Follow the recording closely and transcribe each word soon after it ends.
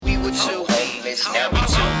dopest. Now we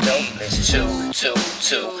two dopest.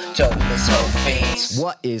 Two dopest hope fiends.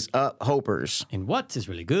 What is up, Hopers? And what is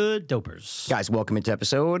really good, dopers? Guys, welcome into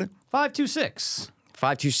episode 526.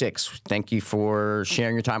 526. Thank you for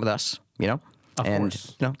sharing your time with us, Of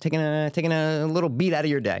course. taking a little beat out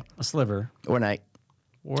of your day A sliver. or night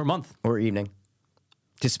Or a month. or evening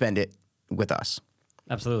to spend it with us.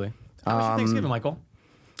 Absolutely. How was your Thanksgiving, Michael?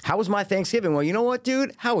 How was my Thanksgiving? Well, you know what,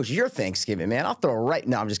 dude? How was your Thanksgiving, man? I'll throw it right.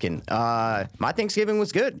 No, I'm just kidding. My Thanksgiving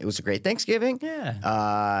was good. It was a great Thanksgiving.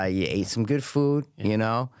 Yeah. You ate some good food,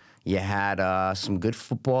 You had some good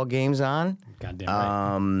football games on. Goddamn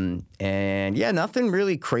right. And yeah, nothing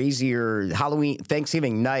really crazy or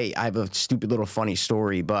Thanksgiving night. I have a stupid little funny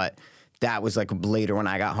story, but that was like later when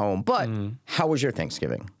I got home. But how was your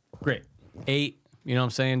Thanksgiving? Great. Ate, you know what I'm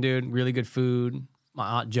saying, dude? Really good food. My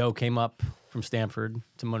Aunt Jo came up from Stanford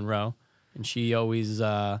to Monroe, and she always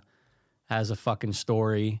has a fucking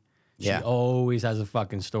story. Yeah. She always has a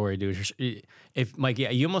fucking story, dude. If Mikey,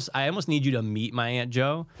 I almost need you to meet my Aunt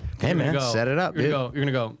Jo. Hey, man, set it up, You're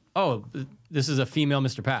gonna go. Oh, this is a female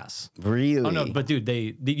Mr. Pass. Really? Oh no, but dude,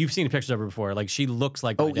 you've seen pictures of her before. Like she looks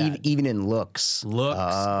like my dad. Even in looks.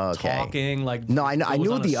 Talking like. No, I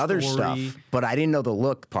knew on a the other story. stuff, but I didn't know the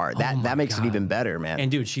look part. That makes it even better, man. And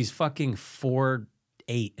dude, she's fucking 4'8".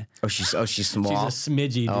 Oh, she's small. She's a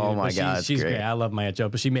smidgy, dude. Oh my but God, she's great. great. I love my Aunt Jo,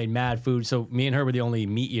 but she made mad food. So me and her were the only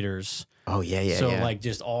meat eaters. Oh yeah. So like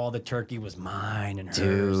just all the turkey was mine and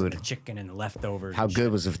hers, and the chicken and the leftovers. How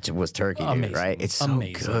good was turkey, dude? Amazing. Right? It's so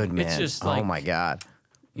Amazing. good, man. It's just oh like- my God.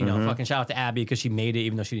 You know, fucking shout out to Abby because she made it,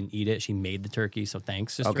 even though she didn't eat it. She made the turkey, so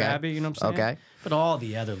thanks, Sister Okay. Abby. You know what I'm saying? Okay. But all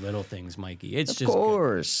the other little things, Mikey, it's Of just good.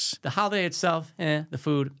 course. The holiday itself, the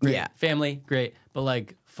food, great. Yeah. Family, great, but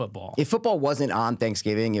like football. If football wasn't on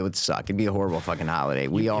Thanksgiving, it would suck. It'd be a horrible fucking holiday.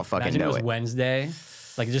 We all fucking Imagine know it was it. Wednesday.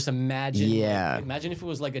 Like, just imagine. Yeah. Imagine if it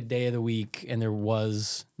was like a day of the week and there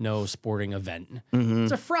was no sporting event.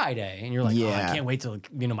 It's a Friday, and you're like, oh, Yeah. I can't wait till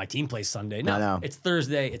my team plays Sunday. No, I know. it's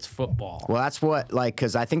Thursday. It's football. Well, that's what,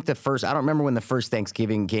 because I think I don't remember when the first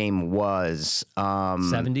Thanksgiving game was.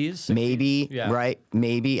 70s? Maybe, Yeah. right?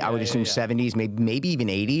 Maybe. I would yeah, assume yeah. 70s, maybe even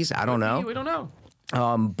 80s. I don't know. We don't know.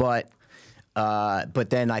 But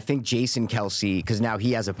then I think Jason Kelsey, because now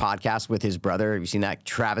he has a podcast with his brother. Have you seen that?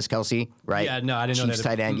 Travis Kelsey, right? Yeah, no, I didn't know Chiefs that.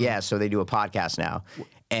 tight end. Yeah, so they do a podcast now.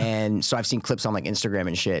 And so I've seen clips on like Instagram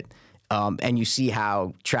and shit. And you see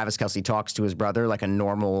how Travis Kelsey talks to his brother like a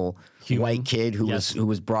normal white kid who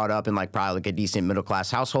was brought up in like probably like a decent middle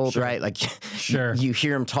class household, right? Like Sure. you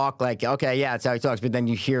hear him talk like, okay, yeah, that's how he talks. But then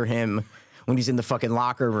you hear him when he's in the fucking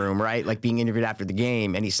locker room, right? Like being interviewed after the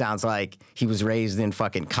game, and he sounds like he was raised in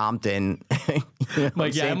fucking Compton. You know what I'm I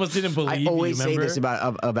saying? almost didn't believe you. I always say remember? this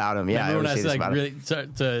about him. Yeah, I Remember when I always say was this like, about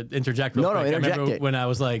him. really, to interject real No, quick, interject I remember it. when I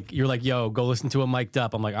was like, you're like, yo, go listen to him mic'd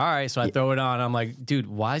up. I'm like, all right. So I throw it on. I'm like, dude,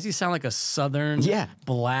 why does he sound like a Southern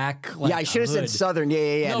black? Like, Yeah, I should have said hood? Southern.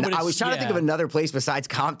 Yeah. No, but I was trying to think of another place besides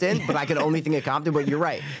Compton, but I could only think of Compton. But you're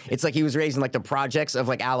right. It's like he was raised in like the projects of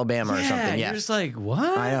like Alabama or something. Yeah. You're just like,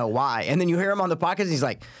 what? I know why. And then you hear him on the podcast. And he's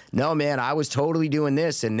like, "No, man, I was totally doing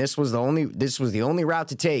this, and this was the only route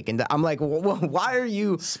to take." And I'm like, well, "Why are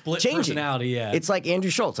you Split changing?" personality, yeah. It's like Andrew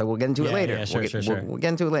Schultz. We'll get into it Yeah, later. yeah, sure, sure. We'll get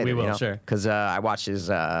into it later. We will, sure. Because I watched his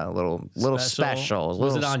little special.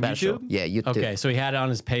 Was it on special. YouTube? Yeah, YouTube. Okay, so he had it on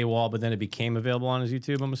his paywall, but then it became available on his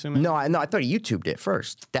YouTube. I'm assuming. No, I thought he YouTubed it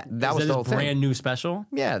first. That Is was that the his whole thing. brand new special?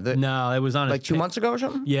 Yeah. No, it was on Like his 2 months ago or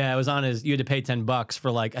something. Yeah, it was on his. You had to pay $10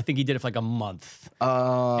 for like. I think he did it for like a month.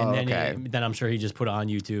 Oh, And then, okay. then I'm sure he just put it on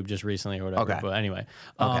YouTube just recently or whatever. Okay. But anyway,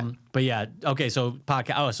 but yeah, okay. So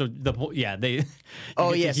podcast. Oh, so they.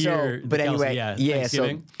 Oh you yeah, get to hear so but the Kelsey, anyway, yeah. So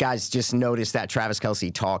Thanksgiving. guys, just notice that Travis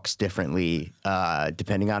Kelsey talks differently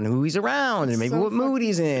depending on who he's around and maybe what mood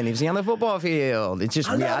he's in. If he's on the football field, it's just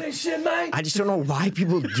I love this shit, man. I just don't know why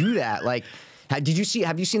people do that. Like, have you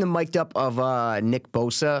seen the mic'd up of Nick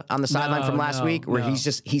Bosa on the sideline from last week, where no.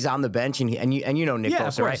 he's on the bench and you know Nick Yeah, Bosa,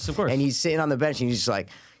 of course, right? of course. And he's sitting on the bench and he's just like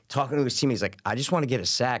talking to his team. He's like, I just want to get a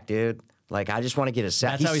sack, dude. Like, I just want to get a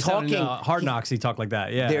sack. That's how he's talking. talking. Hard Knocks, he talked like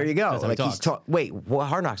that. Yeah. There you go. That's how he Like he's talks. wait, what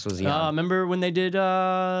Hard Knocks was he on? Remember when they did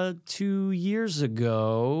 2 years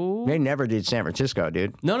ago? They never did San Francisco,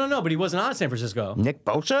 dude. No, but he wasn't on San Francisco. Nick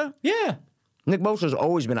Bosa? Yeah. Nick Bosa's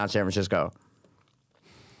always been on San Francisco.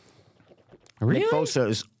 Really? Nick Bosa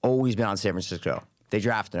has always been on San Francisco. They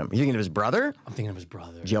drafted him. You thinking of his brother, I'm thinking of his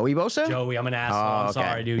brother. Joey Bosa? Joey, I'm an asshole. Oh, I'm okay.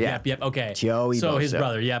 sorry, dude. Yeah. Yep, okay. Joey So his Bosa.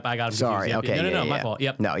 brother, yep, I got him Sorry. confused. Yep, Okay. No, yeah, my yeah. fault.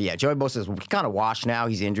 Yep. No, yeah. Joey Bosa's kind of washed now.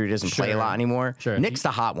 He's injured. He doesn't play a Sure. lot anymore. Sure. Nick's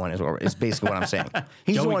the hot one. Is basically what I'm saying.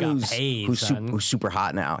 He's Joey the one got who's paid, who's son. super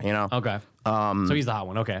hot now. You know. Okay. So he's the hot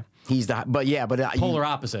one. Okay. He's the but Polar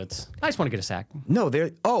opposites. I just want to get a sack. No,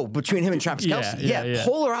 they're between him and Travis Kelce. Yeah.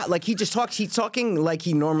 Polar like he just talks. He's talking like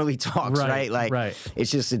he normally talks, right? Like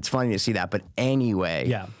it's funny to see that. But anyway,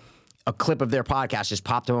 yeah. A clip of their podcast just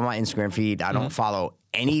popped up on my Instagram feed. I don't follow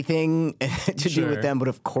anything to do with them, but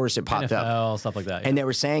of course it popped NFL, up. Stuff like that. Yeah. And they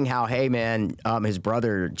were saying how, hey man, his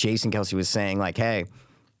brother Jason Kelce was saying like, hey,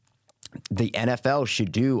 the NFL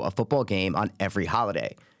should do a football game on every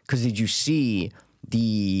holiday. Because did you see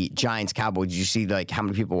the Giants Cowboys? Did you see like how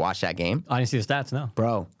many people watched that game? I didn't see the stats. No,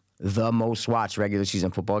 bro. The most watched regular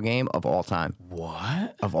season football game of all time.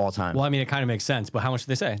 What? Of all time. Well, I mean, it kind of makes sense, but how much did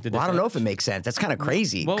they say? I don't know if it makes sense. That's kind of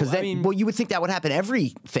crazy. Well, Because you would think that would happen every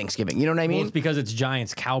Thanksgiving. You know what I mean? Well, it's because it's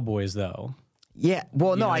Giants Cowboys, though. Yeah.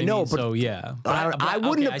 Well, no, I know, mean? but So yeah, I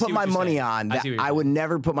wouldn't have put my money on that. I would saying.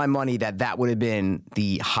 never put my money that would have been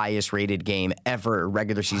the highest rated game ever,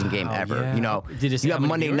 regular season game ever. Yeah. You know, Did it say you how have many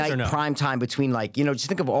Monday viewers or night no? prime time between just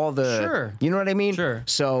think of all the. Sure. You know what I mean? Sure.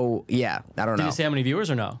 So yeah, I don't know. Did it say how many viewers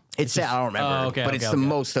or no? It's I don't remember. Oh, okay, but it's okay, the okay.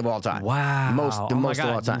 most of all time. Wow. The Oh most my of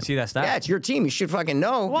all God, time. didn't see that stat. Yeah, it's your team. You should fucking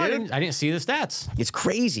know, Well, dude. I didn't see the stats. It's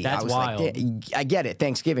crazy. That's I was wild. like, I get it,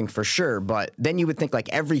 Thanksgiving for sure, but then you would think like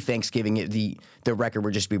every Thanksgiving the record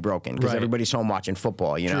would just be broken because Right. everybody's home watching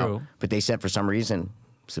football, you know. True. But they said for some reason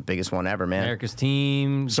it's the biggest one ever, man. America's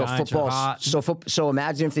team. So Giants are hot. so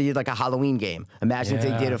imagine if they did like a Halloween game. Imagine if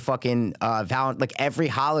they did a fucking like every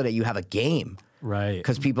holiday you have a game. Right.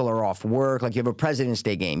 Because people are off work. Like you have a President's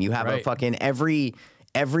Day game. You have a Right. fucking every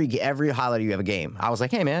holiday you have a game. I was like,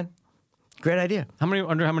 hey man, great idea. How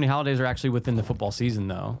many holidays are actually within the football season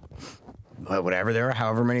though? But whatever there are,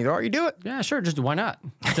 however many there are, you do it. Yeah, sure. Just why not?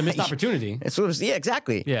 It's a missed opportunity. It's what yeah,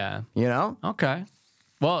 exactly. Yeah. You know? Okay.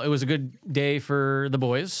 Well, it was a good day for the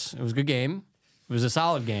boys. It was a good game. It was a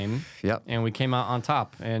solid game. Yep. And we came out on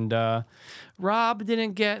top. And Rob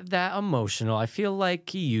didn't get that emotional. I feel like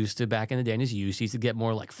he used to back in the day in his youth. He used to get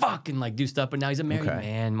more like fuck and like do stuff. But now he's a married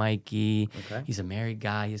man, Mikey. Okay. He's a married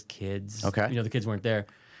guy. He has kids. Okay. You know, the kids weren't there.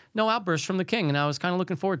 No outburst from the king. And I was kind of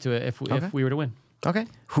looking forward to it if we were to win. Okay.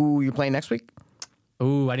 Who you playing next week?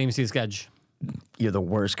 Ooh, I didn't even see the schedule. You're the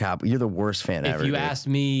worst cop. You're the worst fan ever. If you dude. asked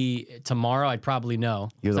me tomorrow, I'd probably know.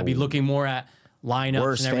 You're I'd be the looking more at lineups.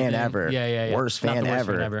 Worst and fan everything. ever. Yeah. Worst Not fan the worst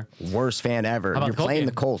ever. fan ever. Worst fan ever. about You're the Colts playing game?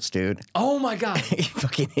 the Colts, dude. Oh my god. You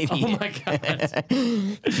fucking idiot. Oh my god.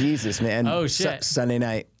 Jesus, man. Oh, shit. Sunday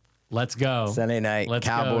night. Let's go. Sunday night. Let's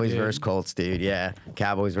go, Cowboys dude. versus Colts, dude. Yeah.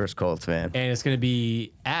 Cowboys versus Colts, man. And it's gonna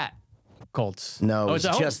be at Colts. No, oh, it's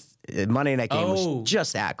at home? just Monday night game Oh. was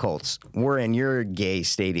just at Colts. We're in your gay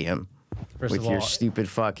stadium First with of your all, stupid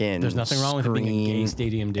fucking. there's nothing wrong with it being a gay screen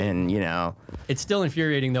stadium, dude. And you know, It's still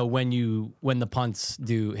infuriating though when the punts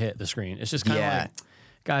do hit the screen. It's just kind of Yeah. like,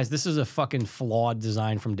 guys, this is a fucking flawed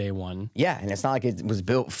design from day one. yeah, and it's not like it was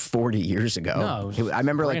built 40 years ago. No, it was I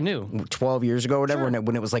remember brand like new. 12 years ago or whatever Sure.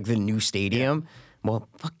 when it was like the new stadium. Well,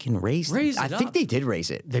 fucking raise Raise I it think up. they did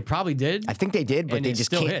raise it. They probably did. I think they did, but And they it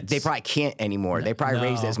just still can't. hits. They probably can't anymore. They probably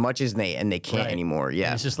raised No. as much as they can't Right. anymore. Yeah,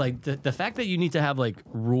 And it's just like the fact that you need to have like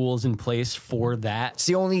rules in place for that. it's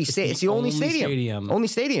the only the it's the only only stadium. stadium. Only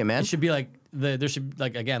stadium, man. It should be like there should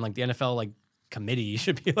like again like the NFL like committee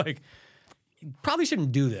should be like probably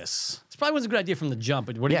shouldn't do this. This probably wasn't a good idea from the jump.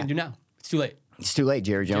 But what are you Yeah. gonna do now? It's too late. It's too late,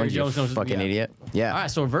 Jerry Jones. Jones you knows- fucking yeah. idiot. Yeah. All right,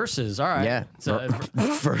 so versus. All right. Yeah. So,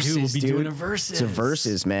 Versus, dude, we'll be dude. doing a versus. It's a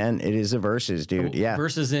versus, man. It is a versus, dude. Yeah.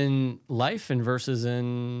 Versus in life and versus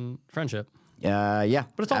in friendship. Yeah.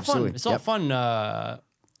 But it's all absolutely. fun. It's all Yep. fun.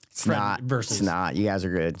 It's friend not. versus. It's not. You guys are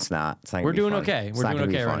good. It's not. It's not gonna We're be doing fun. okay. It's We're not doing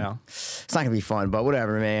gonna be okay right fun. now. It's not gonna be fun, but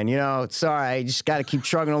whatever, man. You know, it's all right. You just gotta keep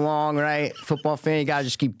trugging along, right? Football fan, you gotta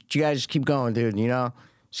just keep going, dude. You know,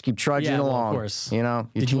 just keep trudging Yeah, well, along. of course. You know.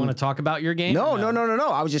 Your Did you team- want to talk about your game? No.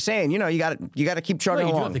 I was just saying, you know, you got to keep trugging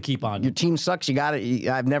you do along. have to keep on. Your team sucks. You got to.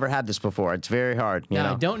 I've never had this before. It's very hard. You Now,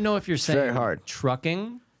 know? I don't know if you're saying very hard.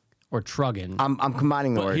 trucking or trugging. I'm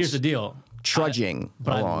combining the But words. here's the deal. Trudging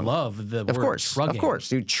But along. I love the word course, trugging. of course,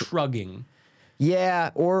 dude. Trugging. Yeah,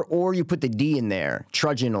 or you put the D in there,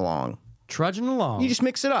 trudging along. Trudging along. You just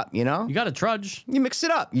mix it up, you know? You got to trudge. You mix it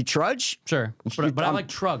up. You trudge. Sure. But I I'm like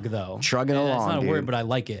trug, though. trugging And along, It's not a dude. word, but I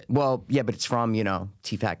like it. Well, yeah, but it's from, you know,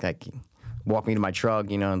 T-Fac, like, walk me to my trug,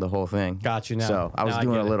 you know, the whole thing. Got you now. So I was Now I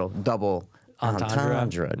doing get a it. little double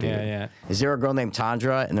Tandra, dude. Yeah. Is there a girl named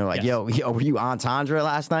Tandra? And they're like, Yes. yo, were you on Tandra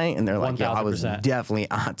last night? And they're like, yo, I was 1000%. definitely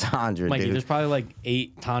on Tandra, Mikey, dude. there's probably like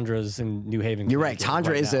 8 Tandras in New Haven. You're right.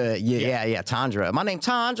 Tandra right is now. yeah, Tandra. My name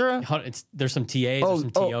Tandra. There's some TAs, there's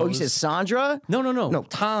some TOs. Oh, you said Sandra? No.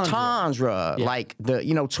 Tandra. Tandra. Yeah. Like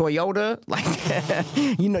Toyota.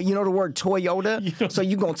 Like you know the word Toyota. So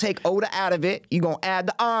you're gonna take Oda out of it. You're gonna add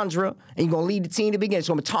the Andra, and you're gonna lead the team to begin.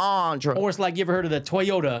 So I'm a Tandra. Or it's like, you ever heard of the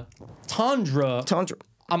Toyota Tundra? Tundra.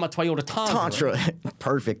 I'm a Toyota Tundra. Tandra.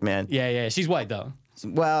 Perfect, man. Yeah. She's white though.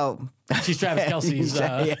 Well, She's Travis Kelce's.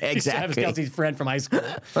 Yeah, She's exactly. Travis Kelce's friend from high school.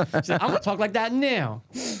 She's like, I'm gonna talk like that now.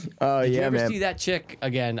 oh Did you yeah, ever man. see that chick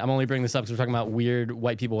again? I'm only bringing this up because we're talking about weird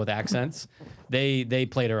white people with accents. They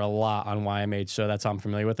played her a lot on YMH, so that's how I'm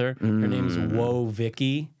familiar with her. Her name's Woah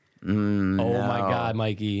Vicky. Oh my God,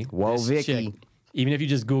 Mikey. Woah This Vicky. chick, even if you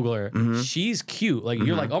just Google her, she's cute. Like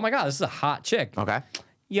you're like, oh my God, this is a hot chick. Okay.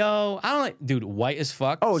 Yo, I don't like, dude, white as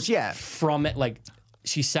fuck. Oh, yeah. From it, like,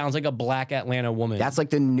 she sounds like a black Atlanta woman. That's like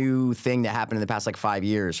the new thing that happened in the past like 5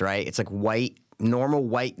 years, right? It's like normal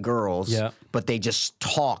white girls, Yeah. but they just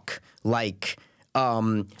talk like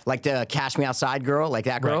the Cash Me Outside girl, like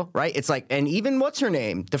that girl, right? It's like, and even what's her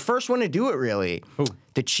name? The first one to do it, really. Who?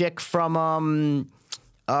 The chick from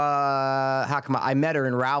how come I met her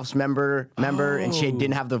in Ralph's member, and she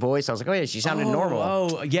didn't have the voice. I was like, oh yeah, she sounded normal.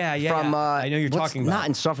 Oh, yeah. From I know you're talking about. Not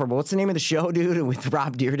Insufferable. What's the name of the show, dude? With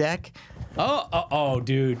Rob Dyrdek. Oh,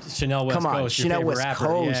 dude, Chanel West Come on, Coast, your Chanel favorite West rapper.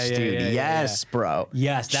 Coast, Yeah, dude. Yes, bro.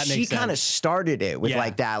 Yes, that makes She kind of sense. started it with Yeah.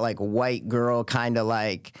 like that, like white girl kind of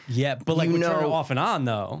like. Yeah, but like you we turn her know, off and on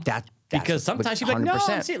though. That's because sometimes she'd be like, no,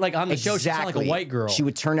 100%. see, like on the show, she sound like a white girl. She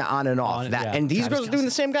would turn it on and off. Yeah, And these Travis girls are doing Kelce.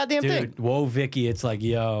 the same goddamn thing. Dude, Woah Vicky, it's like,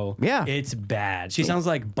 yo, Yeah. it's bad. She sounds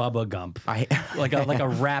like Bubba Gump, I- like a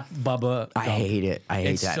rap Bubba. I Gump. hate it. I hate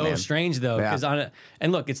It's that, so man. strange though, Yeah. because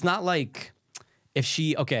and look, it's not like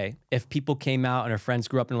if people came out and her friends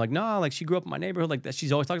grew up and like, no, like she grew up in my neighborhood, like that,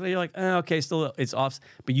 she's always talking. You're like, okay, still it's off,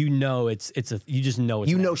 but you know, you just know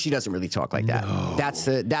it's You know she doesn't really talk like that.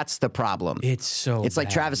 That's the problem. it's so. It's like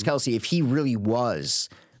bad. Travis Kelce, if he really was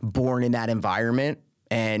born in that environment,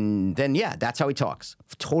 and then yeah, that's how he talks.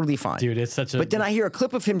 Totally fine. Dude, it's such a. But then I hear a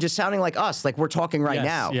clip of him just sounding like us, like we're talking right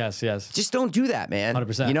now. Yes. Just don't do that, man.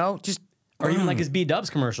 100%. You know, just Or even like his B-Dubs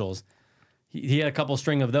commercials. He had a couple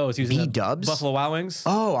string of those. He was in the B-Dubs? Buffalo Wild Wings.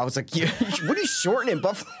 Oh, I was like, yeah, what are you shortening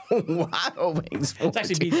Buffalo Wild Wings for? It's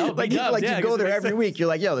actually B-Dubs, like, B-Dubs, yeah, you go 'cause it there makes every sense. week. You're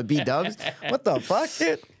like, yo, the B-Dubs? What the fuck,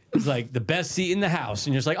 dude? It's like the best seat in the house,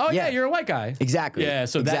 and you're just like, oh yeah, Yeah. you're a white guy. Exactly. Yeah.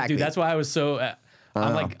 So Exactly. that's why I was so.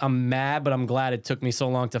 I'm mad, but I'm glad it took me so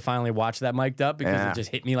long to finally watch that mic'd up because Yeah. it just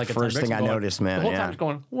hit me like a First ton of thing bricks. I Going- noticed, man, The whole yeah. time just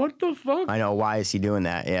going, what the fuck? I know. Why is he doing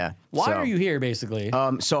that? Yeah. Why So, are you here, basically?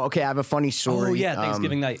 So, okay, I have a funny story. Oh, yeah,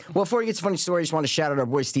 Thanksgiving night. Well, before we get to funny story, I just want to shout out our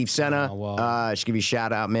boy Steve Senna. Oh, well. Just give you a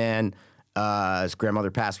shout out, man. His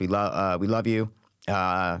grandmother passed. We love you.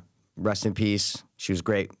 Rest in peace. She was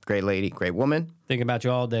great lady, great woman. Thinking about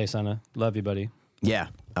you all day, Sana. Love you, buddy. Yeah.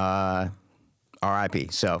 R.I.P.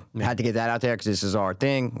 So had to get that out there because this is our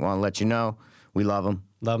thing. Want to let you know we love him.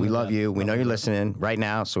 Love him we to love death. you. We Love know him you're to listening right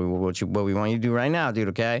now. So what we want you to do right now, dude.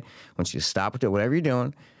 Okay, I want you to stop with it. Whatever you're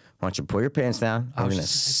doing, I want you to pull your pants down. We're was gonna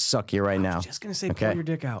just suck you right now. just gonna say, pull your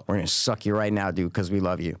dick out. We're gonna suck you right now, dude, because we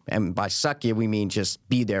love you. And by suck you, we mean just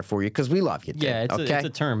be there for you because we love you. Dude, Yeah, it's, okay. it's a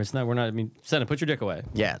term. It's not. We're not. I mean, Senna, put your dick away.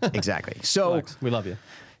 Yeah, exactly. So Relax. We love you.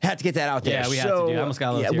 had to get that out there. Yeah, we had to so, do it. I almost got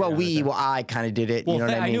a little yeah, tear well, down right there. I kind of did it. Well, you know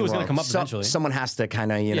what I I mean? knew it was gonna Well, come up eventually. Someone has to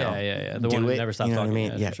kind of, you know, Yeah. The do one who it, never stopped you know talking. What I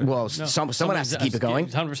mean? Yeah, Yeah. for sure. Well, No, someone has to keep it going.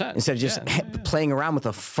 100%. Instead of just Yeah. playing around with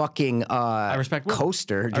a fucking I respect wood.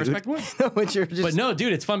 coaster. Dude. I respect wood. Which you're just, But no,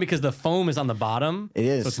 dude, it's fun because the foam is on the bottom. It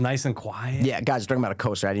is. So it's nice and quiet. Yeah, guys, talking about a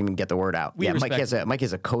coaster. I didn't even get the word out. We yeah, Mike respect-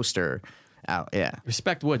 has a coaster out. Yeah.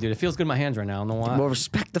 Respect wood, dude. It feels good in my hands right now. I don't know why. Well,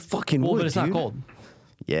 respect the fucking Well, wood, but it's dude. not cold.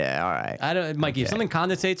 Yeah, all right. I don't, Mikey. If Okay. something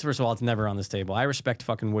condensates, first of all, it's never on this table. I respect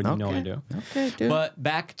fucking wood. You know I do. Okay, dude. But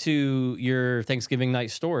back to your Thanksgiving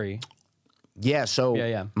night story. Yeah, so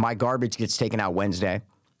Yeah. my garbage gets taken out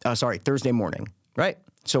Thursday morning, right?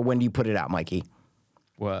 So when do you put it out, Mikey?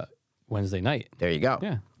 What? Wednesday night. There you go.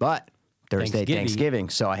 Yeah. But Thursday, Thanksgiving. Thanksgiving.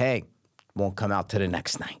 So, hey, won't come out to the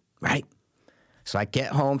next night, right? So I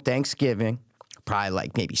get home Thanksgiving, probably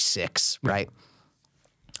like maybe 6, right?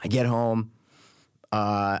 I get home.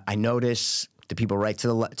 I notice the people right to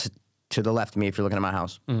the left of me, if you're looking at my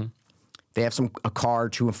house, they have a car or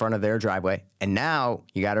two in front of their driveway. And now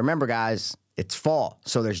you got to remember, guys, it's fall.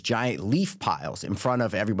 So there's giant leaf piles in front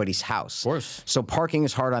of everybody's house. Of course. So parking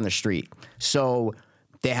is hard on the street. So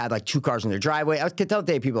they had like 2 cars in their driveway. I could tell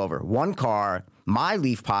they had people over. One car, my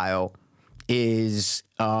leaf pile is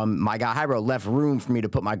my guy Hybro left room for me to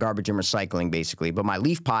put my garbage in recycling, basically. But my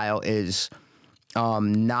leaf pile is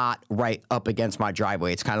not right up against my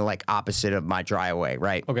driveway. It's kind of like opposite of my driveway,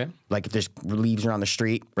 right? Okay. Like if there's leaves are on the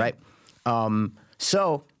street, right?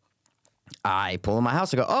 So I pull in my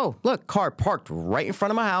house. I go, oh, look, car parked right in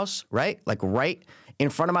front of my house, right? Like right in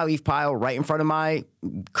front of my leaf pile, right in front of my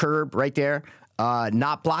curb, right there.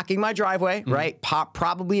 Not blocking my driveway, right?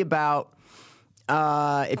 Probably about,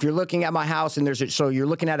 if you're looking at my house and so you're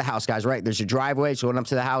looking at a house, guys, right? There's a driveway. So when I'm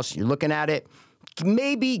to the house, you're looking at it.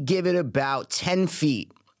 Maybe give it about 10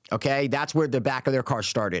 feet, okay? That's where the back of their car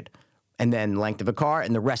started. And then length of the car,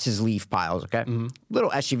 and the rest is leaf piles, okay? Little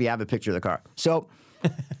SUV, I have a picture of the car. So,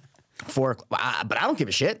 but I don't give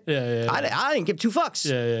a shit. Yeah. I didn't give two fucks.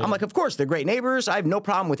 Yeah. I'm like, of course, they're great neighbors. I have no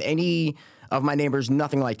problem with any of my neighbors,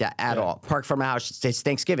 nothing like that at all. Park from my house, it's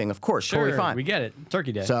Thanksgiving, of course, totally fine. We get it.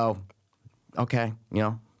 Turkey Day. So, okay,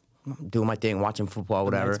 doing my thing, watching football,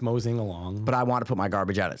 whatever. It's moseying along. But I want to put my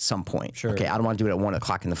garbage out at some point. Sure. Okay, I don't want to do it at 1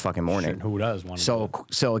 o'clock in the fucking morning. Who does want to do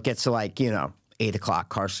it? So it gets to 8 o'clock,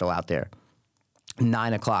 car's still out there.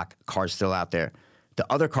 9 o'clock, car's still out there. The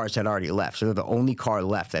other cars had already left, so they're the only car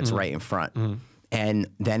left that's right in front. And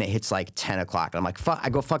then it hits 10 o'clock. And I'm like,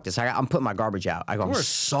 fuck this. I'm putting my garbage out. I go, I'm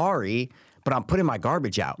sorry, but I'm putting my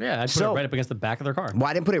garbage out. Yeah, I'd put it right up against the back of their car. Well,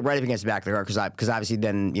 I didn't put it right up against the back of the car because obviously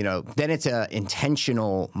then it's an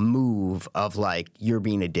intentional move of you're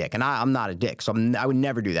being a dick, and I'm not a dick, so I would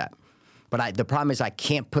never do that. But the problem is I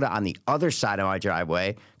can't put it on the other side of my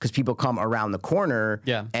driveway because people come around the corner,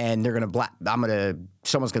 and they're gonna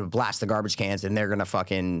someone's gonna blast the garbage cans, and they're gonna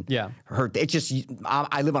fucking hurt. It's just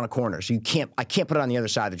I live on a corner, so I can't put it on the other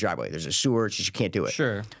side of the driveway. There's a sewer, it's just you can't do it.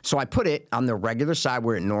 Sure. So I put it on the regular side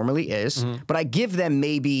where it normally is, but I give them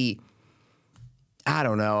maybe, I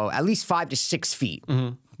don't know, at least 5 to 6 feet.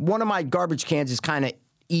 One of my garbage cans is kind of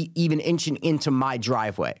even inching into my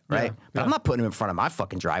driveway, right? But I'm not putting them in front of my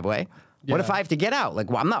fucking driveway. What if I have to get out?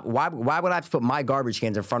 I'm not. Why would I have to put my garbage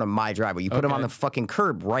cans in front of my driveway? You put them on the fucking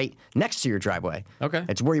curb right next to your driveway. Okay.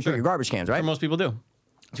 It's where you put your garbage cans, right? That's what most people do.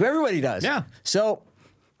 So everybody does. Yeah. So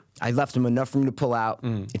I left them enough room to pull out.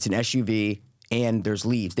 It's an SUV, and there's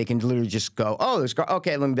leaves. They can literally just go, oh, there's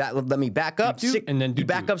okay. Let me back up, and then you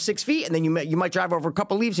back up 6 feet, and then you might drive over a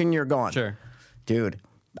couple leaves, and you're gone. Sure. Dude,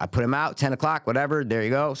 I put them out 10 o'clock, whatever. There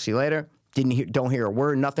you go. See you later. Don't hear a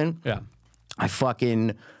word, nothing. Yeah. I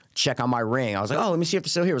fucking check on my ring. I was like, oh, let me see if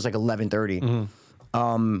it's still here. It was 11:30.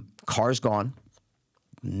 Car's gone.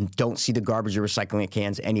 Don't see the garbage or recycling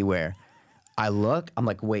cans anywhere. I look. I'm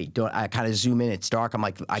like, wait. I kind of zoom in. It's dark. I'm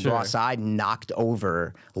like, I go outside. Knocked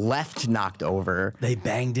over. They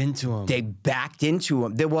banged into him. They backed into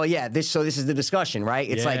him. This is the discussion, right?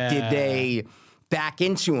 It's did they back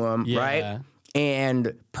into him, right?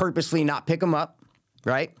 And purposely not pick him up,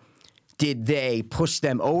 right? Did they push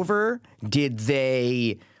them over? Did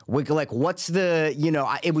they? What's the,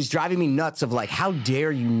 it was driving me nuts of how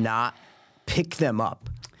dare you not pick them up?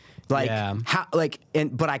 But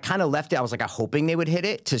I kind of left it. I was hoping they would hit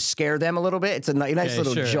it to scare them a little bit. It's a nice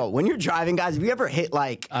little jolt. When you're driving, guys, have you ever hit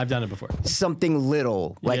I've done it before. something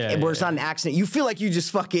little, where it's not an accident? You feel like you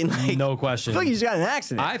just fucking no question. I feel like you just got in an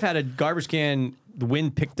accident. I've had a garbage can, the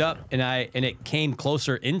wind picked up and it came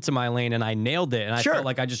closer into my lane and I nailed it and I felt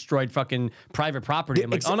like I just destroyed fucking private property. I'm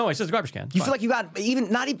like, oh no, it's just a garbage can. You feel like you got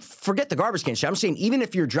forget the garbage can shit. I'm saying even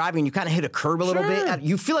if you're driving and you kind of hit a curb a little bit,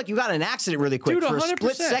 you feel like you got in an accident really quick. Dude, for a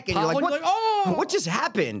split second. You're like, what just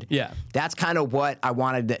happened? Yeah. That's kind of what I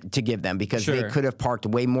wanted to give them because they could have parked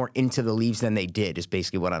way more into the leaves than they did is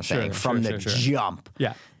basically what I'm saying from the jump.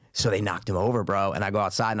 Yeah. So they knocked him over, bro. And I go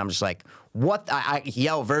outside and I'm just like, what? I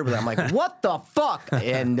yell verbally. I'm like, what the fuck?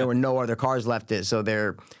 And there were no other cars left. So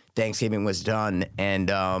their Thanksgiving was done. And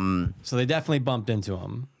so they definitely bumped into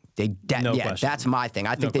him. No question. That's my thing.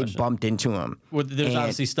 I think they bumped into him. Well, there's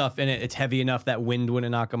obviously stuff in it. It's heavy enough that wind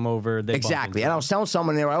wouldn't knock them over. Exactly. And I was telling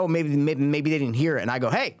someone, they were like, oh, maybe they didn't hear it. And I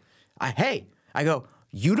go, I go,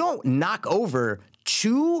 you don't knock over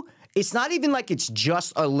two. It's not even like it's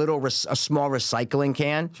just a small recycling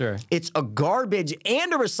can. Sure. It's a garbage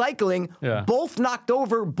and a recycling, both knocked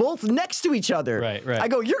over, both next to each other. Right. I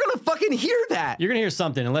go, you're gonna fucking hear that. You're gonna hear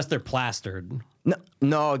something unless they're plastered.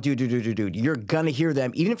 No, dude. You're gonna hear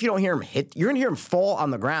them. Even if you don't hear them hit, you're gonna hear them fall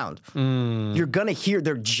on the ground. You're gonna hear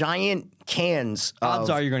their giant cans. Odds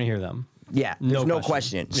are you're gonna hear them. Yeah, there's no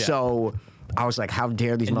question. Yeah. So I was like, how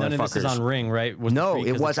dare these motherfuckers? None of this is on Ring, right? No,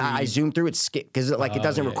 it was. I zoomed through it, skipped because it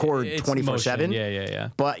doesn't record 24/7. Yeah.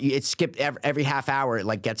 But it skipped every half hour.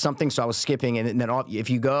 It gets something, so I was skipping, and then if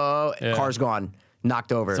you go, car's gone.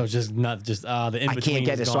 knocked over. So it's just not just the in I can't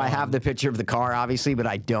get it. So I have the picture of the car, obviously, but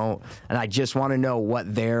I don't. And I just want to know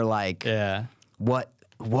what they're like. Yeah. What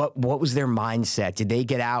was their mindset? Did they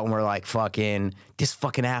get out and were like, fucking, this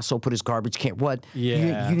fucking asshole put his garbage can? What?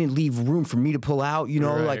 Yeah. You didn't leave room for me to pull out? You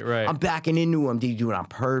know, Right. I'm backing into him. Did he do it on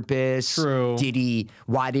purpose? True.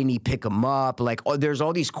 Why didn't he pick him up? Like, there's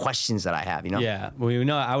all these questions that I have, you know? Yeah. Well, you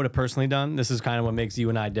know, I would have personally done. This is kind of what makes you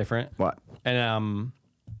and I different. What? And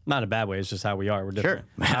not in a bad way. It's just how we are. We're different.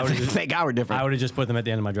 Sure. I would have Thank God we're different. I would have just put them at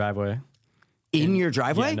the end of my driveway. In your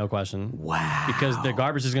driveway? Yeah, no question. Wow. Because the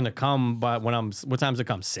garbage is gonna come, but what time does it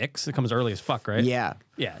come? 6? It comes early as fuck, right? Yeah.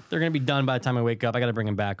 Yeah. They're gonna be done by the time I wake up. I gotta bring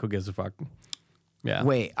them back. Who gives a fuck? Yeah.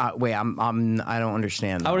 Wait, I don't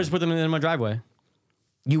understand. I would have just put them in my driveway.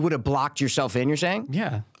 You would have blocked yourself in, you're saying?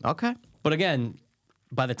 Yeah. Okay. But again,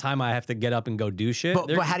 by the time I have to get up and go do shit,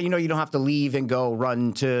 But how do you know you don't have to leave and go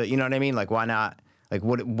run to, you know what I mean? Like, why not? Like,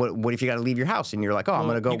 what if you got to leave your house and you're like, I'm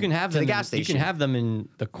going to go you can have to them the gas station? You can have them in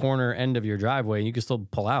the corner end of your driveway, and you can still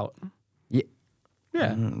pull out. Yeah.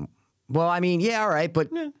 Yeah. Well, I mean, yeah, all right. But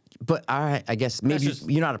all right, I guess maybe just-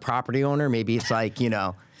 you're not a property owner. Maybe it's like,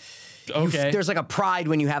 Okay. there's like a pride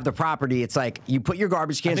when you have the property. It's like you put your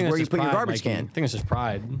garbage cans where you put your garbage can. I think it's just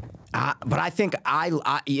pride. But I think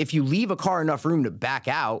if you leave a car enough room to back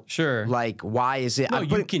out, Sure. Like, why is it? No, I'm you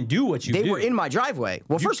putting- can do what you They do. were in my driveway.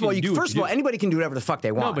 Well, You first of all, can do what you do. anybody can do whatever the fuck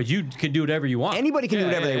they want. No, but you can do whatever you want. Anybody can do Yeah,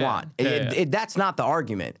 whatever yeah, they yeah. want. Yeah, That's not the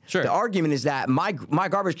argument. Sure. The argument is that my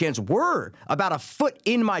garbage cans were about a foot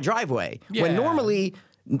in my driveway. When Yeah. normally,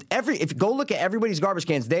 if you go look at everybody's garbage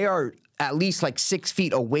cans, they are at least like 6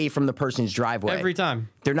 feet away from the person's driveway. Every time.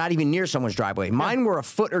 They're not even near someone's driveway. Mine were a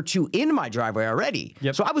foot or two in my driveway already.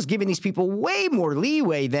 Yep. So I was giving these people way more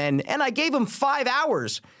leeway and I gave them 5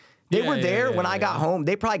 hours. They Yeah, were yeah, there yeah, when I got home.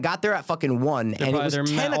 They probably got there at fucking 1, and it was They're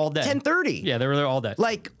 10 all day. 10:30. Yeah, they were there all day.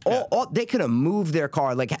 Like, all they could have moved their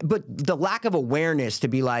car. Like, but the lack of awareness to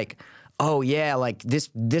be like, oh yeah, like this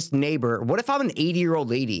neighbor. What if I'm an 80-year-old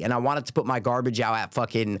lady and I wanted to put my garbage out at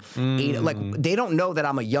fucking 8? Like, they don't know that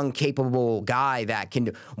I'm a young, capable guy that can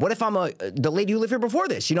do. What if I'm the lady who lived here before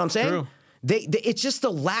this? You know what I'm saying? True. It's just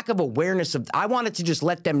the lack of awareness of. I wanted to just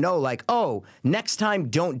let them know, like, oh, next time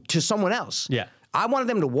don't to someone else. Yeah. I wanted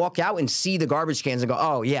them to walk out and see the garbage cans and go,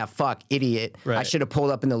 oh, yeah, fuck, idiot. I Right. should have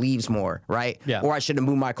pulled up in the leaves more, right? Yeah. Or I should have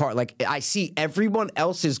moved my car. Like, I see everyone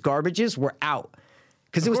else's garbages were out.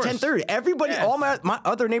 Because it was course. 10:30. Everybody, Yeah. all my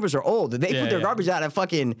other neighbors are old. They Yeah, put their yeah. garbage out at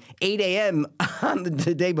fucking 8 a.m. on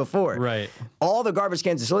the day before. Right. All the garbage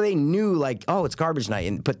cans. So they knew, like, oh, it's garbage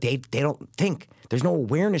night. But they don't think. There's no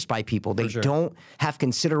awareness by people. They sure. don't have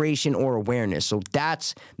consideration or awareness. So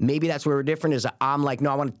maybe that's where we're different. Is I'm like,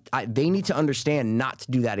 no, they need to understand not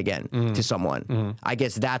to do that again to someone. I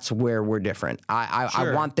guess that's where we're different. I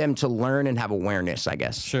Sure. want them to learn and have awareness, I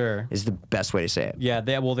guess. Sure. Is the best way to say it. Yeah,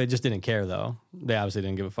 they just didn't care though. They obviously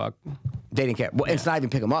didn't give a fuck. They didn't care. Well, it's not even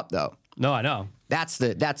pick them up though. No, I know. That's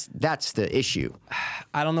the issue.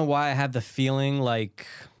 I don't know why I have the feeling like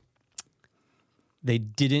they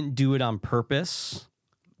didn't do it on purpose,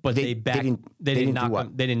 but They didn't do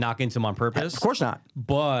what? They didn't knock into them on purpose. Of course not.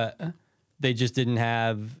 But they just didn't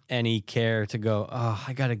have any care to go, oh,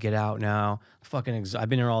 I got to get out now. I've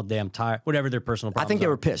been here all day. I'm tired. Whatever their personal I problems think they are.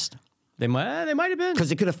 were pissed They might have been.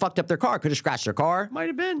 because it could have fucked up their car. Could have scratched their car. Might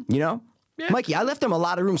have been. You know, Yeah. Mikey, I left them a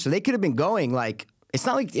lot of room, so they could have been going like. It's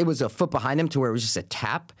not like it was a foot behind them to where it was just a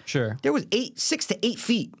tap. Sure. There was 6 to 8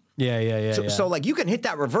 feet. Yeah. So like you can hit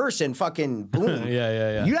that reverse and fucking boom.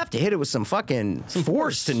 Yeah. You have to hit it with some fucking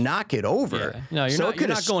force to knock it over. Yeah. No, you're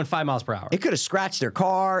not going 5 miles per hour. It could have scratched their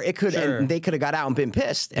car. It could, Sure. and they could have got out and been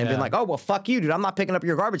pissed and been Yeah. like, "Oh well, fuck you, dude. I'm not picking up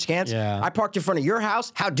your garbage cans. Yeah. I parked in front of your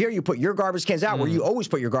house. How dare you put your garbage cans out where you always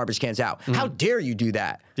put your garbage cans out? How dare you do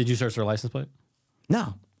that? Did you search their license plate?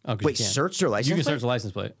 No. Oh, 'cause Wait, you can't. search their license You can plate? search the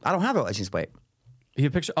license plate. I don't have a license plate. You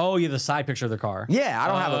have a picture? Oh, you have the side picture of their car. Yeah, I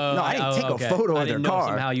don't have a. No, I didn't take okay. a photo I of their didn't know car.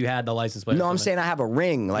 somehow you had the license plate. or No, I'm something. saying I have a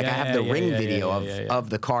ring. Like I Yeah, have the yeah, ring yeah, video yeah. of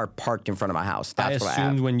the car parked in front of my house. I That's what I have.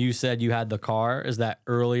 assumed when you said you had the car, is that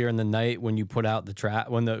earlier in the night when you put out the trap,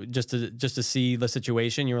 just to see the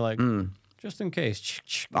situation, you were like, just in case.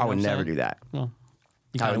 I would never do that. Well,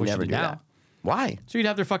 you I kind of would wish never you do did now. that. Why? So you'd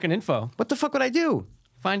have their fucking info. What the fuck would I do?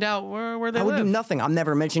 Find out where they I would live. do nothing. I'm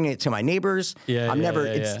never mentioning it to my neighbors. Yeah, I'm yeah, never.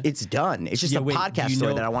 yeah, yeah. It's done. It's just a Wait, podcast do you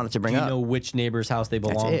story know- that I wanted to bring do you up. know which neighbor's house they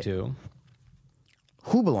belong it. to?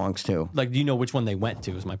 Who belongs to? Like, do you know which one they went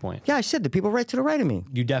to? Is my point. Yeah, I said the people right to the right of me.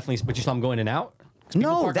 You definitely, but you saw them going in and out. 'Cause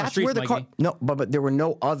people park No, on that's streets, where the car. Mikey. No, but there were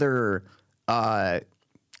no other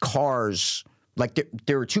cars Like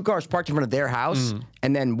there were 2 cars parked in front of their house,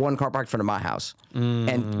 and then 1 car parked in front of my house,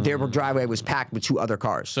 and their driveway was packed with 2 other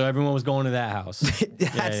cars. So everyone was going to that house.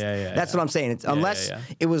 That's what I'm saying. It's, unless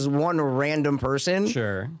it was one random person,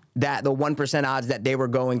 Sure. that the 1% odds that they were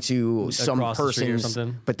going to some Across the street or person's,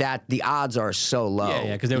 something? but that the odds are so low.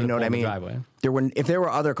 Yeah, 'cause they you would've know what I pulled the mean. driveway. If there were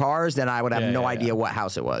other cars, then I would have no Yeah. idea what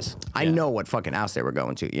house it was. I know what fucking house they were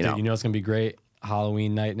going to. You know. Dude, you know it's gonna be great.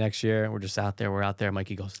 Halloween night next year. We're just out there. We're out there.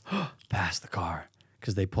 Mikey goes, past the car.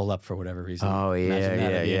 Because they pull up for whatever reason. Oh Imagine that,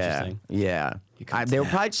 that'd be yeah. interesting. Yeah. They were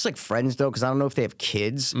probably just like friends though, because I don't know if they have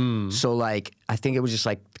kids. So like, I think it was just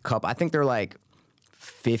like a couple. I think they're like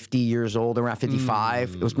 50 years old, around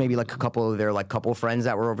 55. It was maybe like a couple of their like couple friends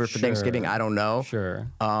that were over for Thanksgiving. I don't know. Sure.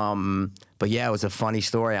 But yeah, it was a funny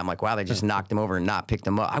story. I'm like, wow, they just knocked them over and not picked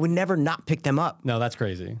them up. I would never not pick them up. No, that's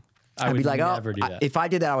crazy. I I'd would be like, never do oh, that. if I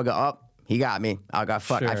did that, I would go, oh, he got me. I got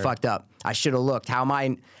fucked. I Sure. fucked up. I should have looked. How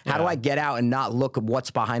do I get out and not look at what's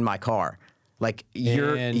behind my car? Like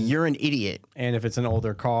you're an idiot. And if it's an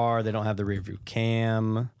older car, they don't have the rear view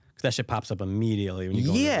cam. 'Cause that shit pops up immediately when you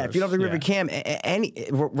go in Yeah, if you don't have the reverse. river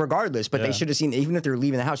cam, regardless, but they Yeah. should have seen, even if they're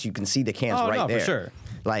leaving the house, you can see the cans Oh, right no, for there. sure.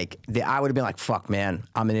 Like, I would have been like, fuck, man,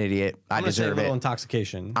 I'm an idiot. I I'm gonna say a deserve little it.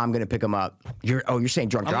 intoxication. I'm going to pick them up. You're saying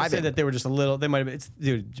drunk I'm gonna driving? say that they were just a little. They might have been.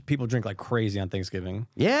 Dude, people drink like crazy on Thanksgiving.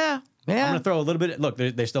 Yeah, I'm yeah. gonna throw a little bit. Look,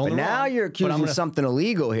 they're still in But the now wrong, you're but I'm accusing gonna- something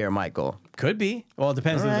illegal here, Michael. Could be. Well, it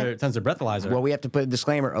depends. All right. Depends their breathalyzer. Well, we have to put a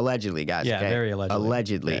disclaimer, allegedly, guys. Yeah, okay? very allegedly.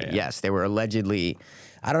 Allegedly, Yeah. yes. They were allegedly,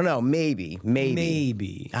 I don't know, maybe.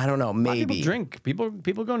 I don't know, A lot of maybe. people drink.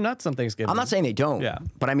 People go nuts on Thanksgiving. I'm not saying they don't. Yeah.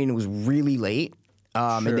 But I mean, it was really late.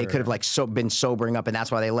 And they Sure. could have like been sobering up, and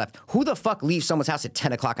that's why they left. Who the fuck leaves someone's house at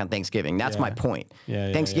 10 o'clock on Thanksgiving? That's my point.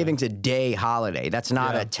 Yeah, Thanksgiving's a day holiday. That's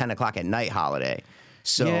not Yeah. a 10 o'clock at night holiday.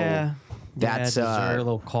 So that's that's dessert, a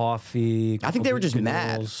little coffee. I think they were just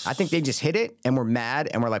mad. I think they just hit it and were mad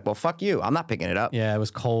and were like, well, fuck you. I'm not picking it up. Yeah, it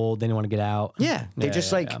was cold. They didn't want to get out. Yeah, they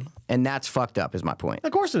just yeah. and that's fucked up is my point.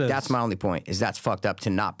 Of course it is. That's my only point, is that's fucked up to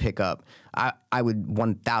not pick up. I would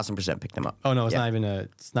 1,000% pick them up. Oh no, it's Yeah.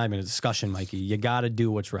 not even a discussion, Mikey. You got to do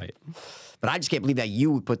what's right. But I just can't believe that you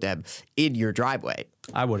would put them in your driveway.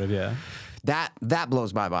 I would have, yeah. That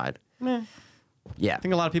blows my mind. Yeah. I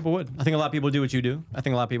think a lot of people would. I think a lot of people do what you do. I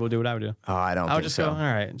think a lot of people do what I would do. Oh, I don't I would think just so. go, all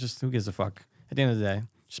right, just who gives a fuck? At the end of the day,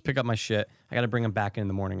 just pick up my shit. I got to bring them back in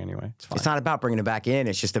the morning anyway. It's fine. It's not about bringing it back in.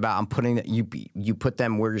 It's just about you put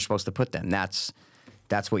them where you're supposed to put them. That's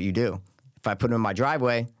what you do. If I put them in my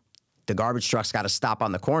driveway, the garbage truck's got to stop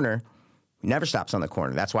on the corner. It never stops on the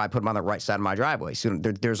corner. That's why I put them on the right side of my driveway. So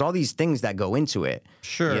there's all these things that go into it.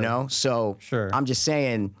 Sure. You know? So Sure. I'm just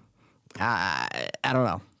saying, I don't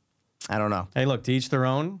know. I don't know. Hey, look, to each their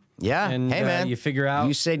own. Yeah. And hey, man. you figure out.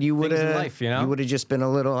 You said you would things in have. life, you know? You would have just been a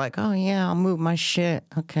little like, oh yeah, I'll move my shit.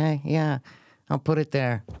 Okay, yeah, I'll put it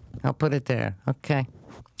there. I'll put it there. Okay,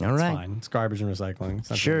 all right. Fine. It's garbage and recycling. It's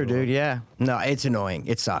not the Sure, end of the dude. Yeah. No, it's annoying.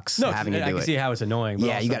 It sucks world. No, having to I do can it. see how it's annoying. But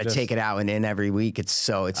Yeah, you also got to just- take it out and in every week. It's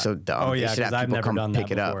so dumb. Oh, yeah, They should 'cause have I've people never come done pick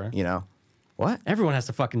that it up. before. You know what? Everyone has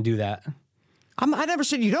to fucking do that. I never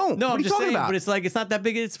said you don't. No, what I'm are you just talking saying, about? but it's like it's not that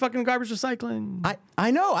big. It's fucking garbage recycling. I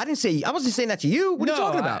know. I wasn't saying that to you. What are you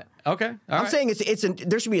talking about? Okay, all I'm right. saying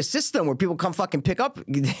there should be a system where people come fucking pick up,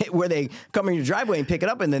 where they come in your driveway and pick it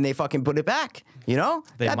up and then they fucking put it back. You know?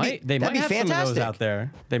 They might that'd be have fantastic. some of those out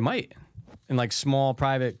there. They might in like small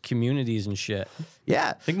private communities and shit.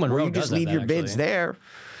 Yeah. think Monroe Where you does just have leave that, your bids actually. there.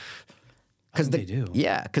 I think they do.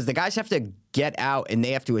 Yeah, because the guys have to get out and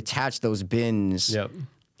they have to attach those bins. Yep.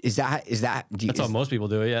 Is that? That's how most people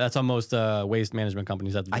do it. Yeah, that's how most waste management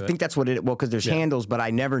companies have to do I it. think that's what it. Well, because there's handles, but I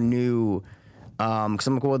never knew. Because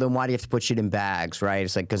I'm like, well, then why do you have to put shit in bags, right?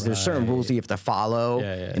 It's like because there's certain rules that you have to follow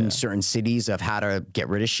in certain cities of how to get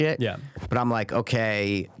rid of shit. Yeah. But I'm like,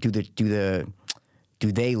 okay, do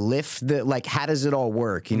they lift the, like, how does it all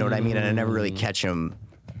work? You know what I mean? And I never really catch them,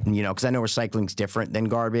 you know, because I know recycling's different than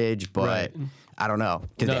garbage, but Right. I don't know.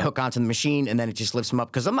 Did they hook onto the machine and then it just lifts them up?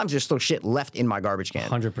 Because sometimes there's still shit left in my garbage can.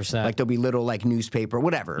 100%. Like there'll be little like newspaper,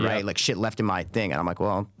 whatever, Yeah. right? Like shit left in my thing. And I'm like,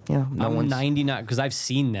 well, you know, no I'm one's. 99 because I've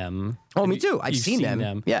seen them. Oh, me too. I've You've seen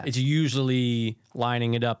them. Yeah. It's usually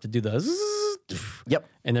lining it up to do the zzz, Yep.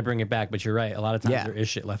 and then bring it back. But you're right. A lot of times Yeah. there is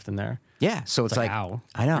shit left in there. Yeah. So it's like, how?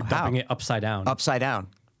 I know. You're How? dumping it upside down. Upside down.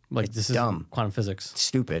 Like this is dumb. quantum physics.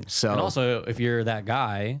 Stupid. So. And also, if you're that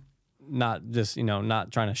guy, not just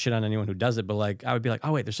not trying to shit on anyone who does it, but like I would be like,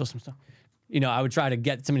 oh wait, there's still some stuff. I would try to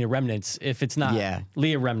get some of the remnants if it's not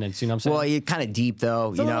Leah remnants. You know what I'm saying? well, you're kind of deep though.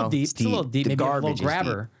 it's a little deep. It's a little deep. The Maybe you have a garbage little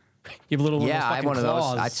grabber. You have a little Yeah, I have one of those.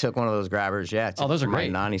 claws. I took one of those grabbers. Yeah. Oh, those are from my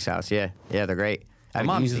great. Nani's house. Yeah. Yeah, they're great. I My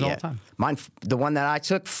mom haven't used uses it all yet. the time. Mine, the one that I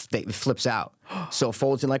took, it flips out. So it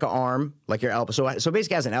folds in like an arm, like your elbow. So basically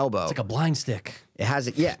it has an elbow. It's like a blind stick. It has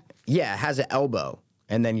it, yeah. It has an elbow.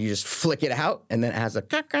 And then you just flick it out, and then it has a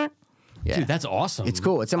yeah. Dude, that's awesome. It's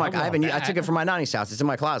cool. It's in my. I took it from. from my nanny's house. It's in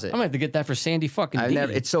my closet. I'm gonna have to get that for Sandy fucking D.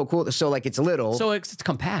 It's so cool. So like it's little. So it's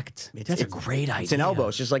compact. That's a great idea. It's an elbow.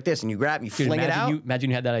 It's just like this, and you grab, you Dude, fling it out.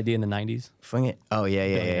 Imagine you had that idea in the 90s. Fling it. Oh yeah.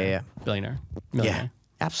 Billionaire. Yeah, Millionaire.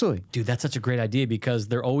 absolutely. Dude, that's such a great idea because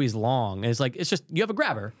they're always long. And it's just, you have a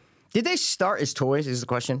grabber. Did they start as toys? Is the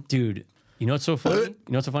question. Dude, you know what's so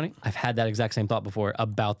funny? I've had that exact same thought before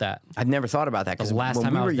about that. I've never thought about that because last when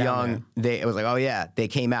time we I were was down young, it was like, oh yeah, they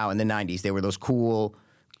came out in the '90s. They were those cool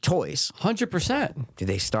toys. 100%. Did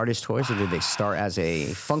they start as toys or did they start as a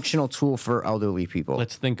functional tool for elderly people?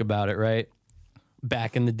 Let's think about it, right?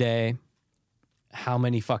 Back in the day, how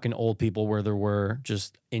many fucking old people there were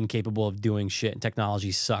just incapable of doing shit and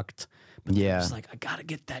technology sucked. But they're just like, I gotta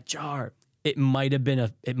get that jar. It might have been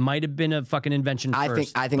a fucking invention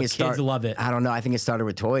first. I think but it started. kids love it. I don't know. I think it started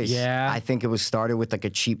with toys. Yeah. I think it was started with like a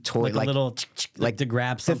cheap toy, like a little like to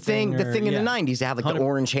grab the something. thing in the '90s. They had like the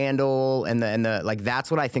orange handle and the like. That's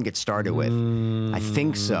what I think it started with. I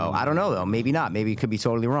think so. I don't know though. Maybe not. Maybe it could be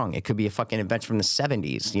totally wrong. It could be a fucking invention from the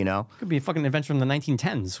 '70s. You know. Could be a fucking invention from the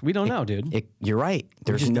 1910s. We don't know, dude. You're right.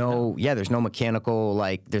 There's no mechanical,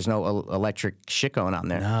 like there's no electric shit going on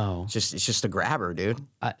there. No. It's just a grabber, dude.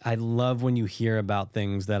 I love when you hear about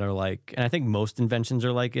things that are like, and I think most inventions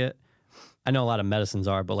are like it. I know a lot of medicines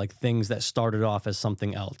are, but like things that started off as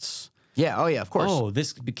something else. Yeah. Oh yeah. Of course. Oh,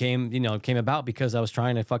 this came about because I was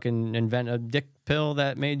trying to fucking invent a dick pill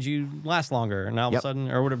that made you last longer, and all of a sudden,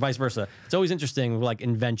 or whatever, vice versa. It's always interesting with like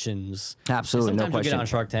inventions. Absolutely, no sometimes we question. get on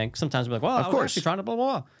Shark Tank. Sometimes we're like, well, I was actually trying to blah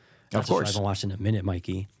blah. Of course. I haven't watched in a minute,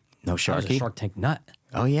 Mikey. No I was a Sharky. Shark Tank nut.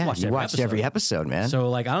 Oh yeah, Watched you every watched every episode, man. So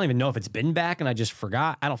like, I don't even know if it's been back, and I just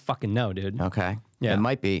forgot. I don't fucking know, dude. Okay. Yeah. It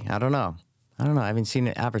might be. I don't know. I haven't seen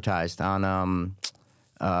it advertised on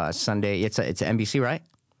Sunday. It's NBC, right?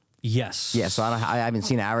 Yes. Yeah. So I haven't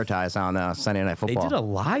seen it advertised on Sunday Night They Football. did a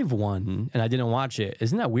live one, and I didn't watch it.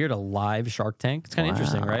 Isn't that weird? A live Shark Tank? It's kind of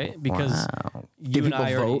interesting, right? Because you Did and people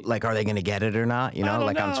I vote? already, Like, are they going to get it or not? You I know, don't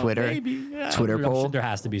like on know, Twitter, maybe. Yeah, Twitter I'm poll. sure there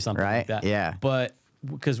has to be something Right? like that. Yeah. But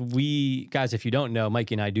because we guys, if you don't know,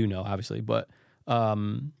 Mikey and I do know, obviously, but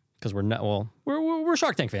because we're not, well, we're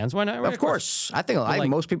Shark Tank fans. Why not? Right, Of course. I think like-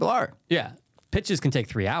 most people are. Yeah. Pitches can take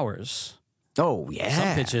 3 hours. Oh yeah.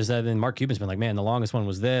 Some pitches that then Mark Cuban's been like, man, the longest one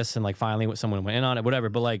was this, and like finally someone went in on it, whatever.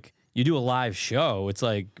 But like you do a live show, it's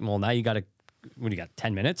like, well, now you got to, what do you got,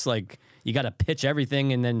 10 minutes? Like you got to pitch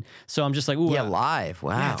everything, and then so I'm just like, ooh, Yeah, live.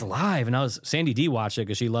 Wow. yeah, it's live. And Sandy D watched it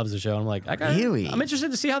because she loves the show. I'm like, Really? I'm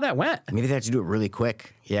interested to see how that went. Maybe they have to do it really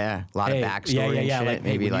quick. Yeah, a lot of backstory and shit. Like, hey,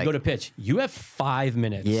 maybe when like you go to pitch, you have 5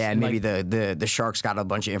 minutes. yeah, and maybe like, the Sharks got a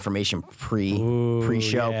bunch of information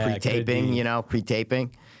pre-show, yeah, could pre-taping. be. You know,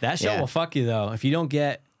 pre-taping. that show Yeah. will fuck you though if you don't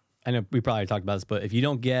get. I know we probably talked about this, but if you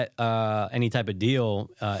don't get any type of deal,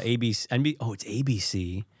 ABC, it's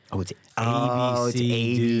ABC. Oh, it's ABC,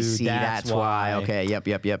 ABC. dude, That's why. Okay. Yep.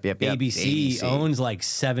 ABC owns like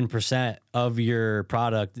 7% of your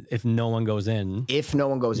product if no one goes in. If no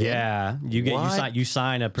one goes in. Yeah, you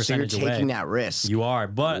sign a So you're percentage away. taking that risk. You are,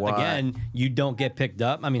 but What? again, you don't get picked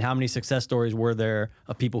up. I mean, how many success stories were there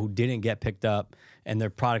of people who didn't get picked up and their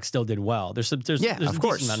product still did well? There's Yeah, a of decent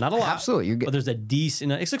course. amount, not a lot, Absolutely. You get- but there's a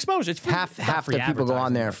decent. It's exposure. It's free. half It's not free the people go on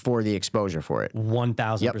advertising. there for the exposure for it.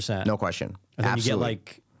 1,000%. Yep. No question. And then Absolutely. you get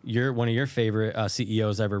like one of your favorite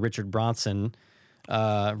CEOs ever, Richard Bronson,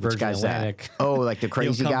 Virgin Guy's Atlantic. that? Oh, like the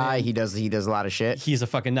crazy come guy. in. He does a lot of shit. He's a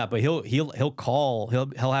fucking nut, but he'll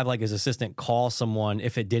have like his assistant call someone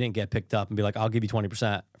if it didn't get picked up and be like, I'll give you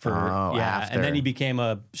 20% for after. and then he became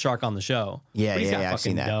a shark on the show. Yeah, But he's got I've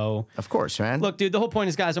seen fucking that. dough. Of course, man. Look, dude, the whole point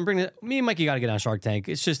is, guys, me and Mikey got to get on Shark Tank.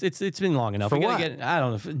 It's just it's been long enough. For We what? gotta get, I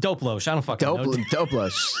don't know, dope losh. I don't fucking know.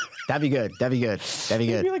 Dopeless. That'd be good. That'd be good. That'd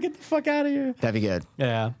be Be good. like, get the fuck out of here. That'd be good.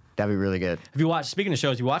 Yeah. That'd be really good. Have you watched? Speaking of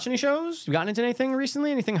shows, you watch any shows? You gotten into anything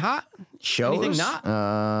recently? Anything hot? Shows? Anything not?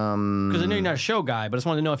 Because I know you're not a show guy, but I just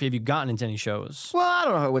wanted to know if you gotten into any shows. Well, I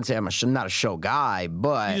don't know. I wouldn't say I'm not a show guy,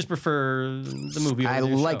 but You just prefer the movie. Over I the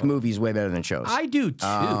like show. movies way better than shows. I do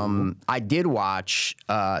too. I did watch.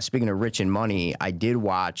 Speaking of Rich and Money, I did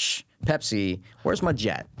watch Pepsi. Where's my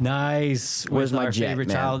jet? Nice. Where's With my our jet, favorite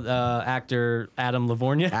man? child actor, Adam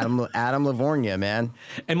Lavorgna. Adam Lavorgna, man.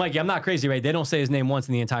 And Mikey, I'm not crazy, right? They don't say his name once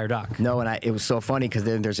in the entire doc. No, and it was so funny because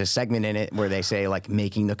then there's a segment in it where they say like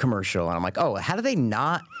making the commercial, and I'm like, oh, how do they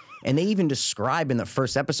not? And they even describe in the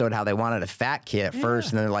first episode how they wanted a fat kid at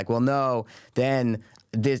first, and they're like, well, no, then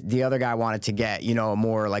the other guy wanted to get, you know, a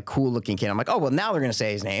more like cool looking kid. I'm like, oh, well, now they're going to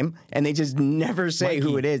say his name. And they just never say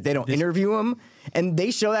who it is. They don't interview him. And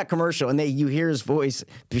they show that commercial and you hear his voice,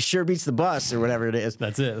 sure beats the bus or whatever it is.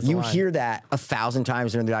 That's it. That's you hear that 1,000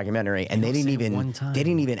 times during the documentary. And they didn't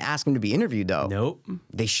even ask him to be interviewed though. Nope.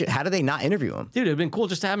 They should. How did they not interview him? Dude, it'd been cool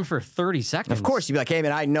just to have him for 30 seconds. Of course, you'd be like, hey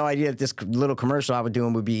man, I had no idea that this little commercial I would do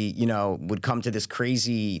would be, you know, would come to this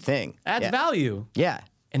crazy thing. Adds value. Yeah.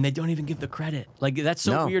 And they don't even give the credit. Like, that's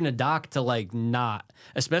so weird in a doc to, like, not.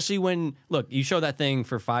 Especially when, look, you show that thing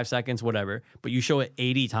for 5 seconds, whatever, but you show it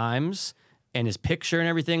 80 times and his picture and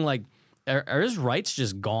everything, like, are his rights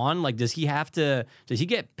just gone? Like, does he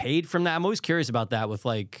get paid from that? I'm always curious about that with,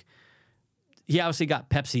 like, he obviously got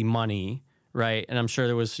Pepsi money, right? And I'm sure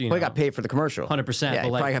there was, you know. He got paid for the commercial. 100%. Yeah, but he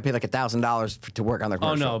like, probably got paid like $1,000 to work on the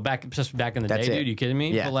commercial. Oh, no, just back in the day, dude. You kidding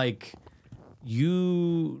me? Yeah. But, like,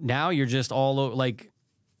 you're just all over, like,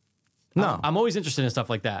 No. I'm always interested in stuff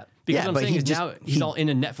like that. Because what I'm saying is now he's all in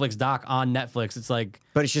a Netflix doc on Netflix. It's like,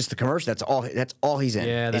 but it's just the commercial. That's all he's in.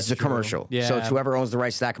 Yeah, that's is the true. commercial. Yeah. So it's whoever owns the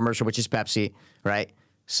rights to that commercial, which is Pepsi, right?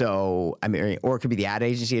 So I mean, or it could be the ad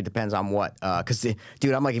agency. It depends on what. Because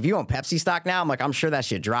dude, I'm like, if you own Pepsi stock now, I'm like, I'm sure that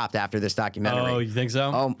shit dropped after this documentary. oh, you think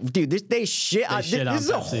so? Dude, they shit. This is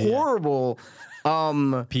a Pepsi, horrible.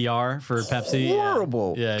 PR for Pepsi.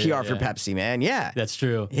 Horrible Yeah. PR for Pepsi, man. Yeah, That's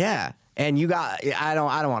true. yeah. And you got, I don't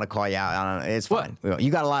want to call you out. I don't know. It's fine.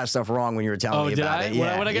 You got a lot of stuff wrong when you were telling me did about I? it.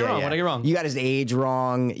 What'd I get wrong? What'd I get wrong? You got his age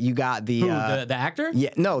wrong. You got the Who, the actor? yeah,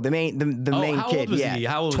 no, the main how kid. old was yeah, he?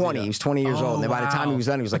 How old was 20. he? He was 20 years old. And by the time he was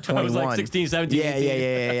done, he was like 21. I was like 16, 17, Yeah,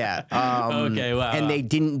 18. yeah. Okay, wow. And they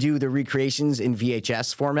didn't do the recreations in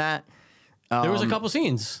VHS format. There was a couple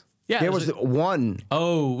scenes. Yeah. There was one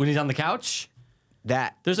Oh, when he's on the couch?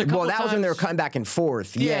 that. There's a couple well, that was when they were times- cutting back and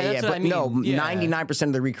forth. Yeah, Yeah, that's what but I mean. no, Yeah. 99%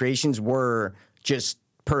 of the recreations were just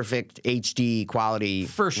perfect HD quality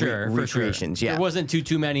For sure. recreations. Yeah. There wasn't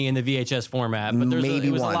too many in the VHS format, but Maybe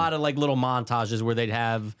it was one. a lot of like little montages where they'd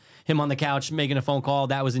have him on the couch making a phone call.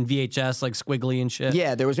 That was in VHS, like squiggly and shit.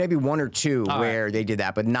 Yeah, there was maybe one or two All where right. they did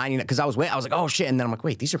that, but 99 because I was like, oh shit, and then I'm like,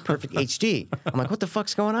 wait, these are perfect HD. I'm like, what the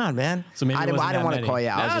fuck's going on, man? So maybe I it didn't wasn't that want to many. call you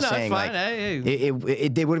out. I was No, just no, saying, it's like, fine. Hey.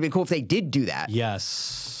 it would have been cool if they did do that.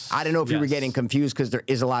 Yes. I don't know if you were Yes. getting confused because there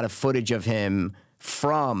is a lot of footage of him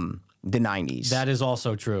from the 90s. That is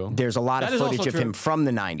also true. There's a lot That of is footage also of true. him from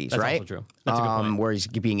the 90s, That's right? also true. That's a good point. Where he's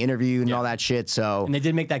being interviewed and all that shit. So And they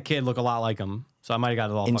did make that kid look a lot like him. So I might have got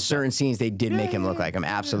it all in fucked up. certain scenes, they did make him look like him.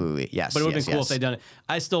 Absolutely, yes. But it would have yes, been cool yes. if they'd done it.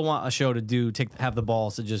 I still want a show to have the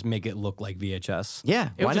balls to just make it look like VHS. Yeah,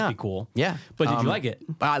 It why would just not? be cool. Yeah. But did you like it?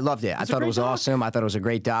 I loved it. I a thought it great was doc. awesome. I thought it was a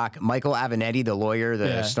great doc. Michael Avenatti, the lawyer, the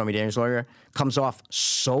Yeah. Stormy Daniels lawyer, comes off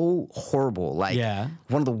so horrible. Like Yeah.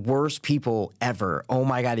 one of the worst people ever. Oh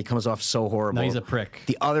my God, he comes off so horrible. No, he's a prick.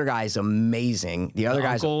 The other guy's amazing. The other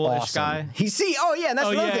guy's uncle-ish awesome. guy? Oh yeah, and that's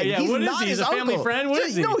Oh, another yeah, thing. yeah. He's What is not he? his He's a family uncle. friend? What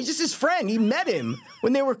is he? No, he's just his friend. He met him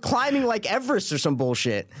when they were climbing like Everest or some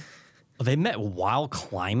bullshit. They met while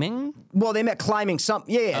climbing? Well, they met climbing some.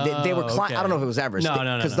 Yeah. They were climbing. okay. I don't know if it was Everest. No,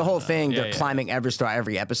 Because the whole thing, Yeah, they're climbing Everest throughout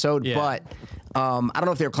every episode. Yeah. But I don't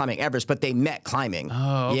know if they were climbing Everest, but they met climbing.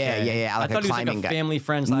 Oh, okay. Yeah. Like I thought a he was like climbing a guy. family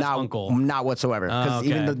friend / uncle. Not whatsoever. Because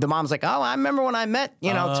even okay. the mom's like, oh, I remember when I met,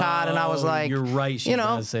 Todd, and I was Oh, like, you're right, she you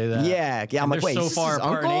know, does say that. Yeah. I'm And like, they're wait, so is this far his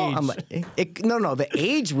apart in uncle? age. I'm like, no, the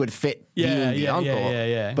age would fit Yeah, being the yeah, uncle.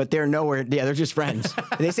 yeah. But they're nowhere. Yeah, they're just friends.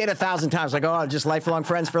 They say it 1,000 times, like, oh, just lifelong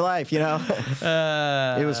friends for life.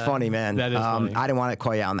 It was funny, man. That is funny. I didn't want to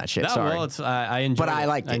call you out on that shit. No, Sorry. well, I enjoyed it. I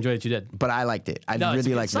liked it. I enjoyed that you did. But I liked it. I No, really it's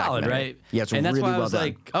liked the solid, documentary. right? Yeah, it's and that's really why I well was done.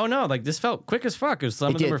 like, oh no, like this felt quick as fuck. Because some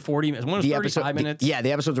of them did. were 40 minutes. One was 35 minutes. The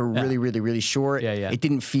episodes were really, really, really short. Yeah, yeah. It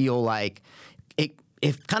didn't feel like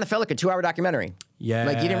it kind of felt like a 2-hour documentary. Yeah.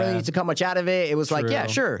 Like you didn't really need to cut much out of it. It was like, yeah,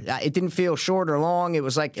 True. sure. It didn't feel short or long. It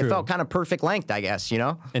was like it felt kind of perfect length, I guess,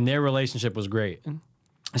 And their relationship was great.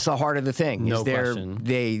 It's the heart of the thing. No is their,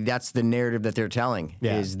 question. That's the narrative that they're telling.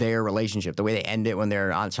 Yeah. Is their relationship. The way they end it when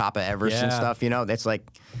they're on top of Everest and Yeah. stuff.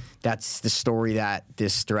 That's the story that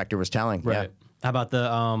this director was telling. Right. How about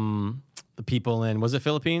the people in, was it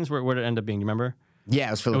Philippines? Where did it end up being? Do you remember? Yeah,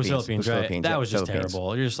 it was Philippines. It was Philippines, right? Philippines, That yeah, was just Philippines.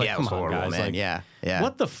 terrible. You're just like, Yeah, it come was on, horrible, guys. man. Like, Yeah.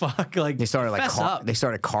 What the fuck? Like, They started fess up. They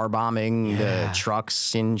started car bombing the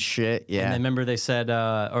trucks and shit. Yeah. And I remember they said,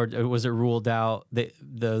 or was it ruled out?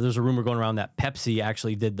 There's a rumor going around that Pepsi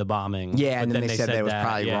actually did the bombing. Yeah, but and then they said that was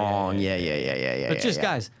probably Yeah, wrong. Yeah. But just yeah.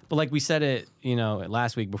 guys, but like we said it,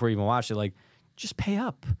 last week before you even watched it, like just pay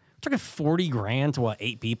up. We're talking $40,000 to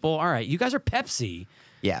 8 people. All right, you guys are Pepsi.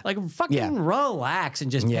 Yeah. Like fucking Yeah. relax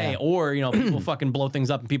and just pay. Yeah. Or, you know, people fucking blow things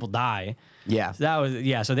up and people die. Yeah. So that was,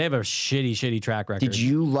 yeah, so they have a shitty track record. Did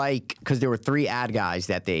you like, because there were 3 ad guys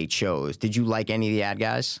that they chose, did you like any of the ad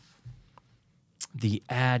guys? The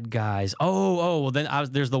ad guys. Well, then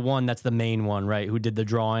there's the one that's the main one, right? Who did the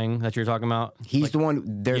drawing that you're talking about? He's the one,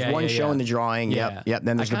 there's one showing the drawing. Yeah. Yep.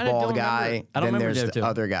 Then there's the kinda bald don't guy. remember- I don't Then remember there's the the two.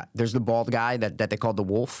 other guy. There's the bald guy that they called the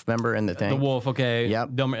wolf, remember, in the thing? The wolf, okay. Yep.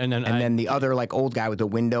 And then the other like old guy with the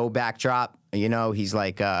window backdrop, you know, he's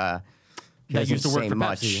like, he that doesn't used to work say for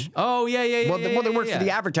much. Pepsi. Oh, yeah. Well, they worked for the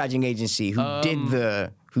advertising agency who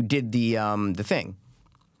did the thing.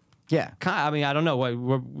 Yeah. I mean, I don't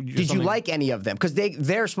know. Did you like any of them? Because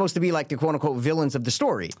they're supposed to be like the quote unquote villains of the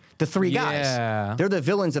story. The 3 guys. Yeah. They're the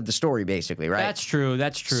villains of the story, basically, right? That's true.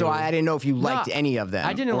 So I didn't know if you liked any of them.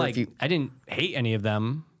 I didn't or if you, I didn't hate any of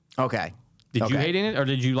them. Okay. Did you Okay. hate any, or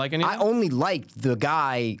did you like any? I only liked the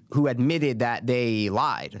guy who admitted that they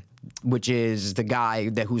lied, which is the guy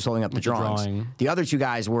who's holding up the drawings. drawing. The other 2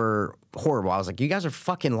 guys were horrible. I was like, you guys are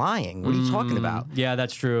fucking lying. What are you talking about? Yeah,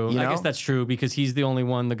 that's true. You I know? guess that's true because he's the only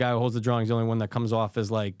one. The guy who holds the drawing is the only one that comes off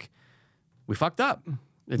as like, we fucked up.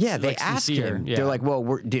 It's, Yeah, they like, asked sincere. him. Yeah. They're like, well,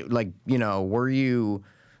 were you,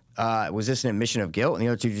 was this an admission of guilt? And the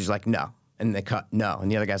other 2 just like, no. And they cut, no.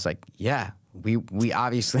 And the other guy's like, yeah, we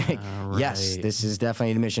obviously, yes, right. this is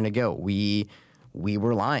definitely an admission of guilt. We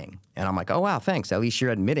were lying. And I'm like, oh, wow, thanks. At least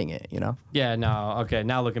you're admitting it, you know? Yeah, no, okay.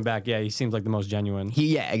 Now looking back, yeah, he seems like the most genuine.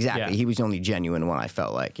 Yeah, exactly. Yeah. He was the only genuine one, I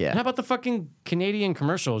felt like, And how yeah. about the fucking Canadian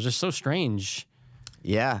commercial? It's just so strange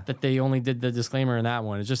Yeah. that they only did the disclaimer in that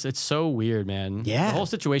one. It's so weird, man. Yeah. The whole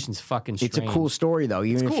situation's fucking strange. It's a cool story, though.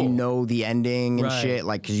 Even if you cool. know the ending and Right. shit,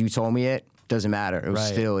 like, because you told me it, doesn't matter. It was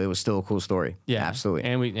Right. still a cool story. Yeah, Absolutely.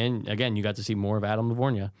 And again, you got to see more of Adam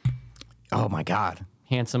Livornia, Oh, my God.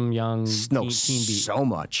 handsome young No, teen beat. so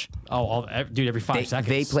much. Dude, every 5 seconds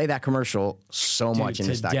They play that commercial so much in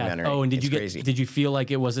to this death. documentary. Oh, and did It's you crazy. did you feel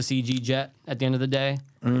like it was a CG jet at the end of the day?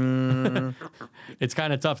 It's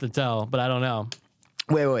kind of tough to tell, but I don't know.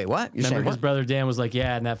 Wait, what? You're Remember saying his what? brother Dan was like,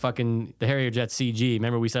 yeah, and that fucking the Harrier jet CG.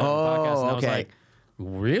 Remember we said it on the podcast, and I was okay. like,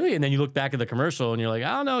 really? And then you look back at the commercial, and you're like,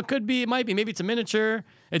 I don't know, it could be, it might be, maybe it's a miniature.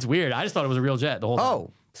 It's weird. I just thought it was a real jet the whole time.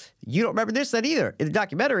 Oh, you don't remember that either. In the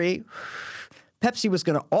documentary, Pepsi was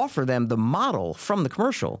going to offer them the model from the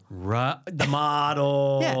commercial. Right, the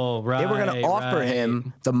model. Yeah, right. they were going to offer right.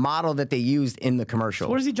 him the model that they used in the commercial.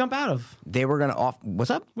 What does he jump out of? They were going to offer. What's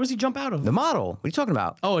up? What does he jump out of? The model. What are you talking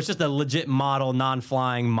about? Oh, it's just a legit model,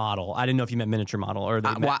 non-flying model. I didn't know if you meant miniature model or or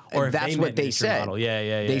if that's they what meant they miniature said. Model. Yeah.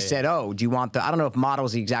 They said, "Oh, do you want the?" I don't know if model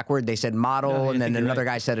is the exact word. They said model, No, I and then think you're another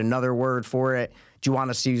right. guy said another word for it. Do you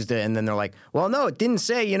want us to use the? And then they're like, "Well, no, it didn't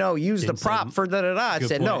say. Use the Didn't say- prop for da da da." It Good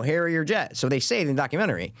said no, point. Harrier jet. So they say it in the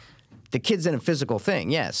documentary. The kid's in a physical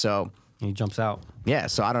thing, yeah. So And he jumps out. yeah,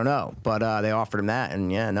 so I don't know, but they offered him that,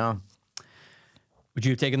 and yeah, no, Would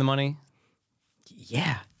you have taken the money?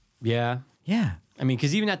 yeah, Yeah. yeah. I mean,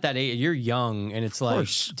 because even at that age, you're young, and it's like,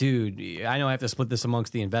 course. dude, I know I have to split this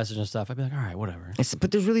amongst the investors and stuff. I'd be like, all right, whatever.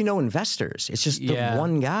 But there's really no investors. It's just the Yeah.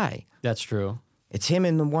 one guy. That's true. It's him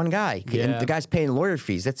and the one guy. Yeah. And the guy's paying lawyer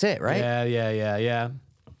fees. That's it, right? Yeah.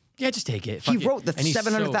 Yeah, just take it. He Fuck it. wrote the And he's so-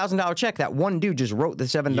 $700,000 check. That one dude just wrote the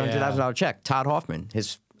 $700,000 check. Todd Hoffman,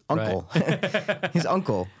 his uncle, his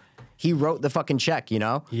uncle. He wrote the fucking check.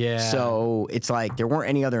 Yeah. So it's like there weren't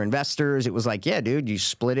any other investors. It was like, yeah, dude, you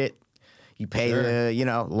split it. You pay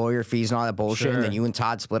the lawyer fees and all that bullshit, and then Sure. you and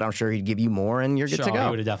Todd split. I'm sure he'd give you more, and you're good Sure, to go. he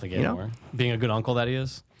would have definitely getting more. Being a good uncle that he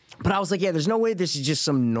is. But I was like, yeah, there's no way this is just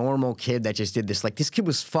some normal kid that just did this. Like, this kid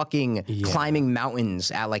was fucking climbing mountains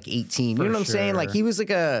at like 18. You know what I'm saying? Like, he was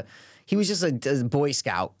just a Boy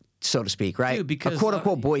Scout, so to speak, right? Dude, because, a quote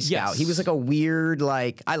unquote Boy Scout. yes. He was like a weird,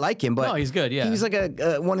 like, I like him, but No, he's good, yeah. He was like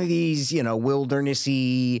a one of these,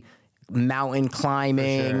 wildernessy, mountain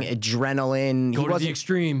climbing, sure. adrenaline. Go he to the wasn't.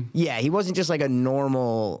 extreme. Yeah, he wasn't just like a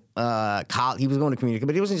normal he was going to community,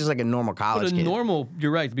 but he wasn't just like a normal college But a kid. normal,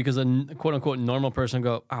 you're right, because a quote unquote normal person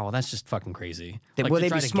go, oh, well, that's just fucking crazy. Well, to they'd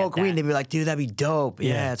try be to get smoking weed, and that. they'd be like, dude, that'd be dope. Yeah,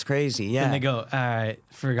 Yeah. it's crazy. Yeah. And they go, all right,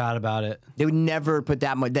 forgot about it. They would never put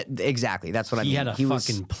that much. Exactly. That's what I mean. He had a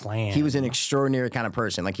fucking plan. He was an extraordinary kind of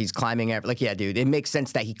person. Like, he's climbing like, yeah, dude, it makes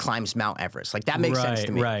sense that he climbs Mount Everest. Like, that makes sense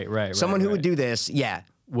to me. Right. Someone who right. would do this, yeah,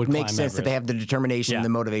 Would makes climb sense that they have the determination Yeah. and the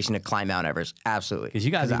motivation to climb Mount Everest. Absolutely. Because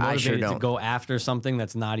you guys are I sure motivated to don't. go after something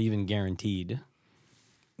that's not even guaranteed.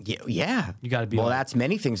 Yeah. You gotta be Well, like- that's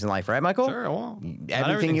many things in life, right, Michael? Sure, well, not Everything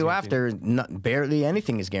everything's you guaranteed. after, barely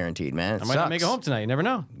anything is guaranteed, man. It I might not make it sucks. home tonight. You never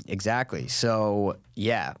know. Exactly. So,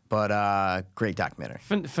 yeah, but great documentary.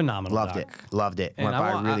 Phenomenal. Loved doc. it. Loved it. And Went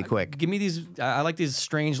by really quick. Give me these. I like these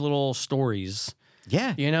strange little stories.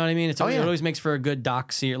 Yeah. You know what I mean? It yeah. always makes for a good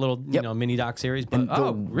doc series, little mini doc series. But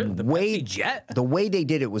the way Pepsi Jet. the way they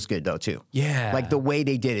did it was good though too. Yeah. Like the way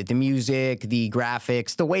they did it, the music, the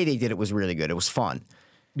graphics, the way they did it was really good. It was fun.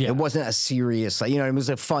 Yeah. It wasn't a serious, like, you know, it was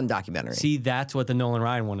a fun documentary. See, that's what the Nolan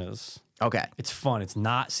Ryan one is. Okay. It's fun. It's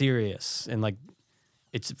not serious. And like,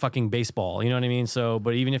 it's fucking baseball. You know what I mean? So,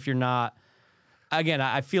 but even if you're not, again,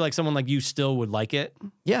 I feel like someone like you still would like it.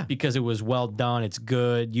 Yeah. Because it was well done. It's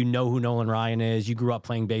good. You know who Nolan Ryan is. You grew up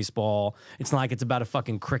playing baseball. It's not like it's about a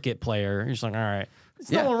fucking cricket player. You're just like, all right. It's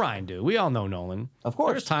Nolan Ryan, dude. We all know Nolan. Of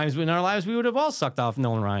course. There's times in our lives we would have all sucked off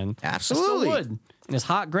Nolan Ryan. Absolutely. I still would. And his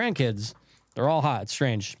hot grandkids. They're all hot. It's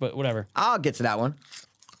strange, but whatever. I'll get to that one.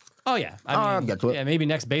 Oh, yeah. I'll get to it. Yeah, maybe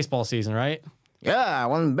next baseball season, right? Yeah,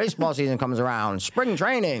 when baseball season comes around, spring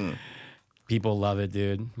training. People love it,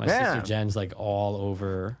 dude. My Yeah. sister Jen's like all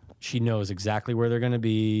over. She knows exactly where they're going to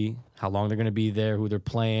be, how long they're going to be there, who they're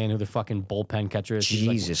playing, who their fucking bullpen catcher is.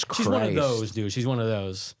 Jesus She's one of Christ. those, dude. She's one of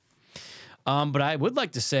those. But I would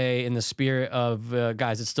like to say, in the spirit of,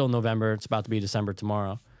 guys, it's still November. It's about to be December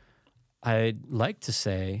tomorrow. I'd like to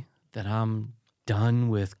say that I'm done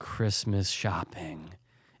with Christmas shopping.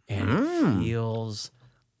 And it feels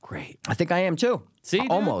great. I think I am too. See,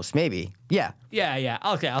 dude? Almost, maybe. Yeah. Yeah.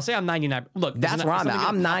 Okay, I'll say I'm 99. Look, That's where I'm at.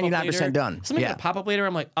 I'm 99% done. Something Yeah. gonna pop up later.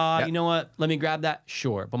 I'm like, you know what? Let me grab that.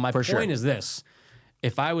 Sure. But my point sure. is this: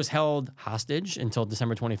 if I was held hostage until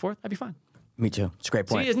December 24th, I'd be fine. Me too. It's a great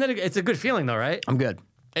point. See, isn't it? It's a good feeling though, right? I'm good.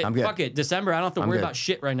 I'm good. Fuck it, December. I don't have to worry good. about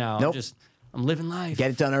shit right now. Nope. I'm living life.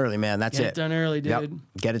 Get it done early, man. That's Get it. it done early, dude. Yep.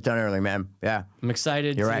 Get it done early, man. Yeah. I'm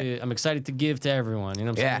excited. You're right. I'm excited to give to everyone. You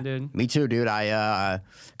know what I'm Yeah. saying, dude? Me too, dude. I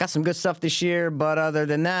got some good stuff this year, but other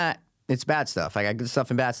than that, it's bad stuff. I got good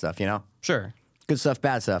stuff and bad stuff, you know? Sure. Good stuff,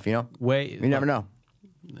 bad stuff, you know? Wait. You never know.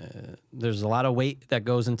 There's a lot of weight that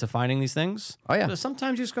goes into finding these things. Oh, yeah. But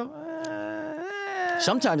sometimes you just go.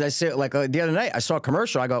 Sometimes I say, like the other night, I saw a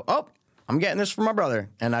commercial. I go, oh, I'm getting this for my brother.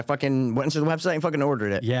 And I fucking went into the website and fucking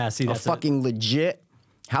ordered it. Yeah, see, that's a fucking legit.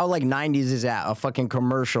 How like 90s is that? A fucking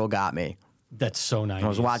commercial got me. That's so nice. I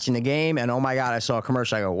was watching the game and oh my God, I saw a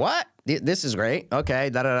commercial. I go, what? This is great. Okay,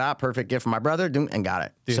 da-da-da, perfect gift for my brother. And got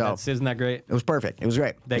it. Dude, so isn't that great? it was perfect. It was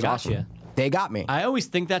great. They It was got awesome. you. They got me. I always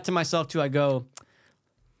think that to myself too. I go,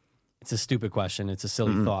 it's a stupid question. It's a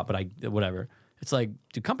silly thought, but whatever. It's like,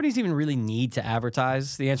 do companies even really need to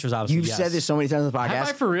advertise? The answer is obviously You've yes. said this so many times on the podcast. Have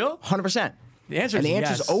I for real? 100%. The answer and is the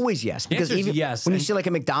answer yes. is always yes. Because answer is even yes. when you And- see like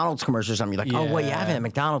a McDonald's commercial or something, you're like, oh, wait, you Yeah. haven't had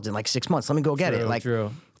McDonald's in like 6 months. Let me go get it. Like True.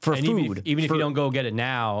 for And food. Even if for- you don't go get it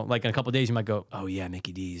now, like in a couple of days, you might go, oh yeah,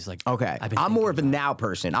 Mickey D's. Like, Okay, I've been I'm more of a thinking now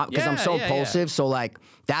person because I'm Yeah, so yeah, impulsive. So like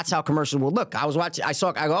that's how commercials will look. I was watching, I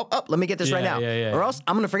go, oh, let me get this right Yeah, now, yeah. or else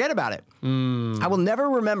I'm gonna forget about it. I will never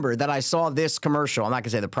remember that I saw this commercial. I'm not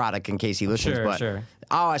gonna say the product in case he listens, Sure, but sure.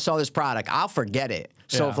 oh, I saw this product. I'll forget it.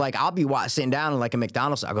 So Yeah. if like I'll be sitting down in like a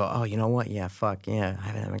McDonald's, I go, oh, you know what? Yeah, fuck yeah, I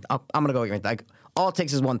haven't had McDonald's. I'm gonna go get McDonald's. Like all it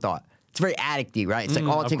takes is one thought. It's very addictive, right? It's like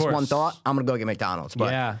all it of takes one course. thought. I'm gonna go get McDonald's.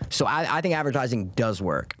 But, Yeah. So I think advertising does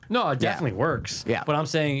work. No, it definitely works. Yeah. But I'm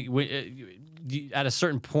saying at a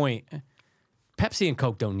certain point, Pepsi and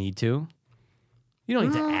Coke don't need to. You don't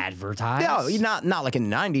need to advertise. No, not like in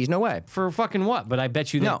the 90s. No way. For fucking what? But I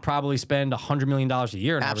bet you they No. probably spend $100 million a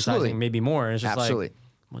year in Absolutely. advertising, maybe more. And it's just Absolutely. like,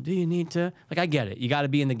 well, do you need to? Like, I get it. You got to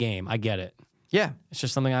be in the game. I get it. Yeah. It's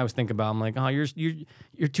just something I always think about. I'm like, oh, you're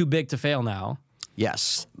too big to fail now.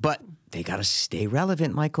 Yes, but they gotta stay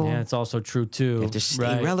relevant, Michael. Yeah, it's also true too. You have to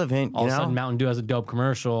stay relevant, All you of a sudden, know? Mountain Dew has a dope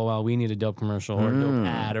commercial. Well, we need a dope commercial or a dope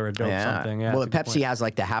ad or a dope something. Yeah, well, it's a good Pepsi point. has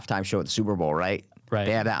like the halftime show at the Super Bowl, right? Right.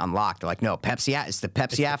 They have that unlocked. They're like, no, Pepsi. It's the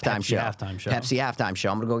Pepsi halftime Pepsi show. halftime show. Pepsi halftime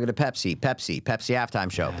show. I'm gonna go get a Pepsi. Pepsi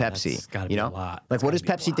halftime show. Pepsi. that's gotta you be know, a lot. like That's what does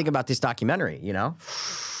gotta be a Pepsi think about this documentary? You know,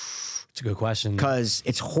 It's a good question. because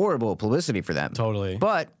it's horrible publicity for them. Totally.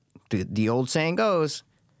 But the old saying goes,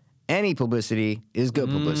 any publicity is good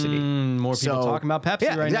publicity. More people So- talking about Pepsi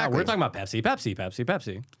Yeah, right exactly. now. We're talking about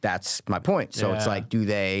Pepsi. That's my point. So it's Yeah. like, do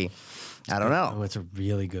they? I don't know. Oh, it's a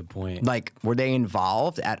really good point. Like, were they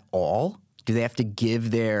involved at all? Do they have to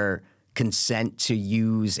give their consent to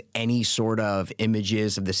use any sort of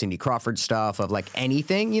images of the Cindy Crawford stuff, of like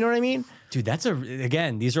anything? You know what I mean? Dude,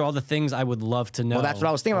 again, these are all the things I would love to know. Well, that's what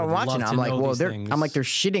I was thinking about would watching. love I'm to like, know well, these things. they're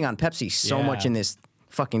shitting on Pepsi so Yeah. much in this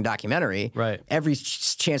fucking documentary. Right. Every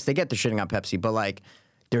chance they get, they're shitting on Pepsi, but like,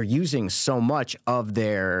 they're using so much of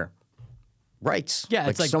their rights. Yeah,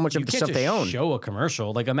 it's like so much you of the can't stuff just they own. show a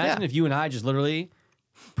commercial. Like, imagine Yeah. if you and I just literally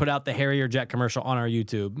put out the Harrier Jet commercial on our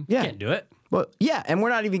YouTube. Yeah. You can't do it. Well, yeah, and we're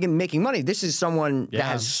not even making money. This is someone that Yeah.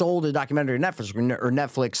 has sold a documentary to Netflix or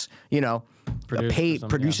Netflix, you know, Produced or something,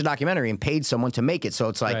 produced a documentary and paid someone to make it. So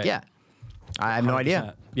it's like, Right. yeah, I have no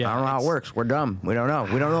idea. Yeah, I don't know how it works. We're dumb. We don't know.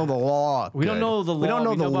 We don't know the law. We don't know the We don't law. know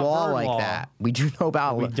We the know about law bird like law. that. We do know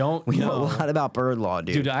about. We don't We know a know. lot about bird law,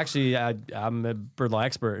 dude. Dude, actually, I'm a bird law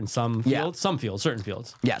expert in some Yeah. fields, certain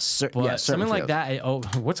fields. yes, But certain something like fields. that. Oh,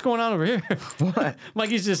 what's going on over here? What?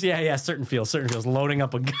 Mikey's just certain fields, loading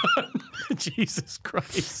up a gun. Jesus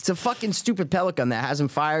Christ. It's a fucking stupid pelican that hasn't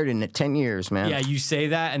fired in 10 years, man. Yeah, you say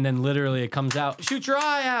that, and then literally it comes out. Shoot your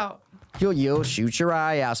eye out. You'll shoot your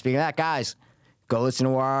eye out. Speaking of that, guys, go listen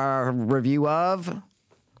to our review of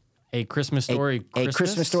A Christmas Story. A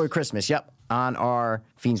Christmas Story Christmas. Yep, on our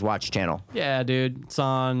Fiends Watch channel. Yeah, dude. It's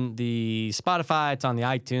on the Spotify. It's on the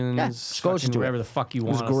iTunes. Yeah, just go listen fucking to it. wherever the fuck you It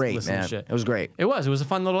want. was great, listen man. To shit. It was great. It was. It was a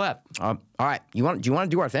fun little app. All right, do you want to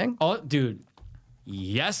do our thing? Oh, dude.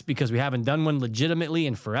 Yes, because we haven't done one legitimately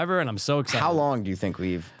in forever, and I'm so excited. How long do you think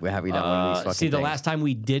we done one of these fucking See, the things? last time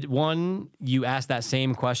we did one, you asked that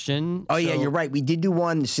same question. Oh yeah, so- you're right. We did do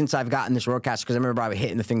one since I've gotten this roadcast because I remember I was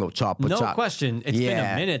hitting the thing go top. No top. question. It's been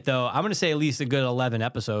Yeah. a minute, though. I'm going to say at least a good 11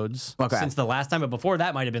 episodes Okay. since the last time. But before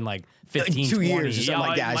that might have been like 15, 2 20. years or something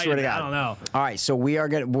like that. I swear to God. I don't know. All right, so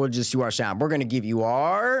we'll just do our sound. We're gonna give you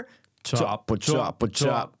our top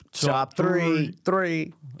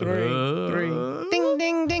three. Ding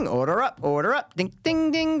ding ding. Order up. Ding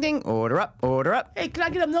ding ding ding. Order up. Hey, can I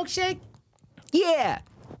get a milkshake? Yeah,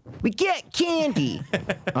 we get candy.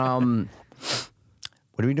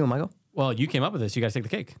 What are we doing, Michael? Well, you came up with this. You got to take the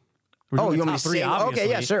cake. We're Oh, doing you a want me top to three, say? Okay, obviously.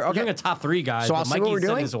 yeah, sure. We're Okay. doing a top three, guys. So but I'll say Mikey what we're said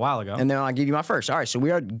doing this a while ago. and then I'll give you my first. All right, so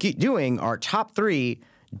we are doing our top 3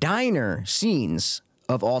 diner scenes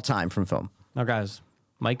of all time from film. Now, guys,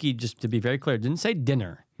 Mikey, just to be very clear, didn't say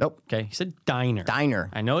dinner. Nope. Okay, he said diner. Diner.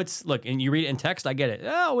 I know it's look, and you read it in text. I get it.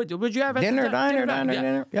 Oh, would you have Dinner, diner.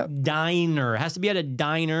 Yeah. Yep. Diner. It has to be at a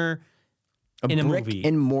diner in a brick movie.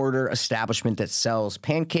 and mortar establishment that sells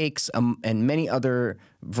pancakes and many other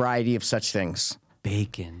variety of such things.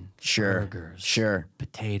 Bacon. Sure. Burgers. Sure.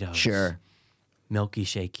 Potatoes. Sure. Milky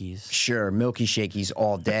shakies. Sure. Milky shakies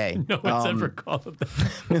all day. No one's ever called them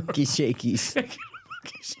that. Milky shakies.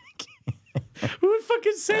 Milky shaky. Who would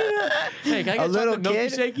fucking say that? Hey, can I get A little chocolate milky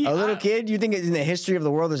kid. shaky? A little kid. You think in the history of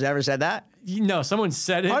the world has ever said that? No, someone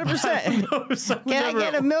said it. 100%. Can I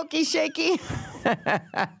get a milky shaky?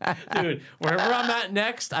 Dude, wherever I'm at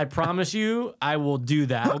next, I promise you, I will do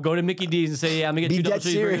that. I'll go to Mickey D's and say, yeah, I'm gonna get Be two double dead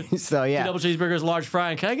serious, cheeseburgers. though, yeah. 2 double cheeseburgers, large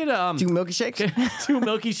fry. And can I get a 2 milky shakes? 2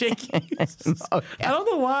 milky shakies? Oh, I don't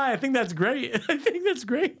know why. I think that's great.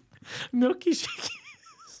 Milky shakies.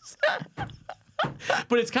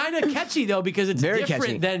 But it's kind of catchy though because it's Very different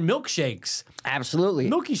catchy. than milkshakes. Absolutely.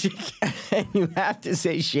 Milky shaky. You have to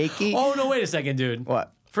say shaky. Oh no! Wait a second, dude.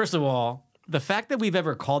 What? First of all, the fact that we've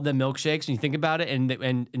ever called them milkshakes, when you think about it,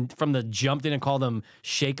 and from the jump didn't call them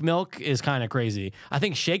shake milk is kind of crazy. I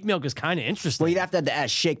think shake milk is kind of interesting. Well, you'd have to add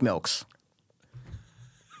shake milks.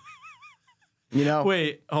 You know?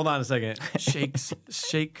 Wait, hold on a second. Shake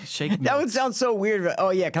milk. That would sound so weird. But,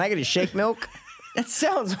 oh, yeah. Can I get a shake milk? That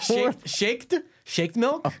sounds horrible. Shaked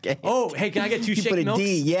milk? Okay. Oh, hey, can I get 2 You shake put a milks?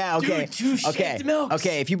 D, yeah, okay. Dude, 2 okay. shaked milks.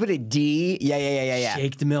 Okay, if you put a D, yeah.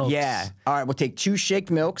 Shaked milks. Yeah. All right, we'll take 2 shake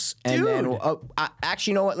milks, and then Dude.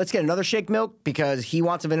 actually, you know what? Let's get another shake milk because he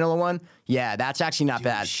wants a vanilla one. Yeah, that's actually not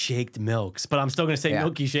bad. Shaked milks, but I'm still gonna say Yeah.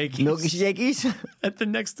 milky shakies. Milky shakies. At the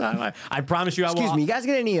next time, I promise you, I will. Excuse me, you guys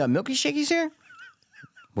get any milky shakies here?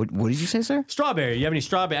 What did you say, sir? Strawberry. You have any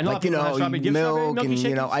strawberry? I know Like, you people have know, strawberry. Do you have strawberry milk milky and, shakies?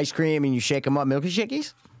 you know, ice cream, and you shake them up. Milky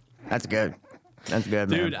shakies? That's good. That's good,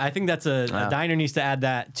 man. Dude, I think that's a diner needs to add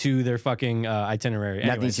that to their fucking itinerary.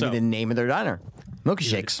 That Anyway, needs to be the name of their diner. Milky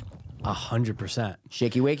shakes. 100%.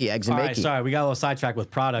 Shaky wakey, eggs and All right, bakey. sorry, we got a little sidetracked with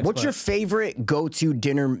products. What's but- your favorite go-to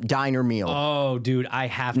diner meal? Oh, dude, I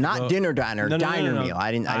have to Not go- dinner diner, diner meal.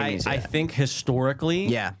 I didn't mean to say I that. think historically,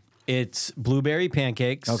 Yeah. it's blueberry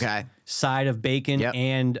pancakes. Okay. Side of bacon Yep.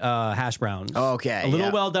 and hash browns. Okay, A little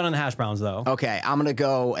yeah. well done on the hash browns though. Okay, I'm gonna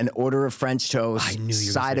go an order of French toast, I knew you were gonna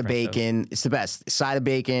side say of French toast. bacon. It's the best. Side of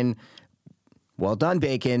bacon, well done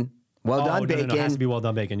bacon, well done bacon. No, it has to be well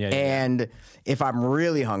done bacon. Yeah. And if I'm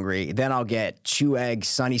really hungry, then I'll get 2 eggs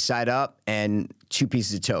sunny side up and 2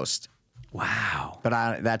 pieces of toast. Wow.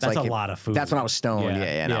 But that's like a lot of food. That's when I was stoned. Yeah.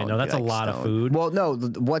 Yeah, Yeah, no, that's a lot of food. Well, no,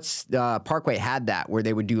 what's Parkway had that where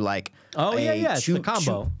they would do like Oh, yeah, it's the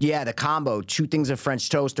combo. The combo: 2 things of French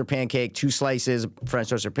toast or pancake, 2 slices of French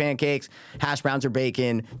toast or pancakes, hash browns or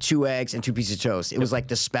bacon, 2 eggs, and 2 pieces of toast. It was like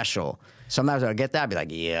the special. Sometimes I'd get that, I'd be like,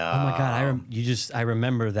 yeah. Oh my god, I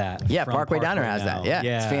remember that. Yeah, from Parkway Diner has now. that.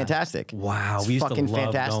 Yeah, it's fantastic. Wow, It's we used fucking to love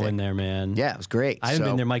fantastic. going there, man. Yeah, it was great. I haven't So-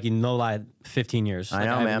 been there, Mikey. No lie, 15 years. I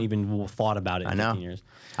know, I haven't man. even thought about it. In I know. 15 years.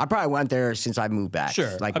 I probably went there since I moved back.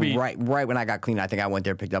 Sure. Like I mean- right when I got clean, I think I went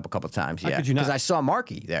there, picked up a couple times. Yeah. could you not? Because I saw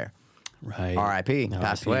Marky there. Right. R.I.P.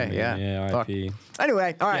 Passed away. man. Yeah. Yeah, Fuck. R.I.P.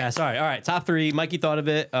 Anyway, all right. Yeah, sorry. All right, top 3. Mikey thought of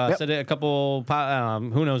it. Said it a couple.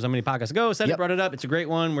 Who knows how many podcasts ago? Said it, brought it up. It's a great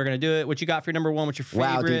one. We're gonna do it. What you got for your number 1? What's your favorite?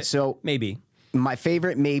 Wow, dude. So maybe. My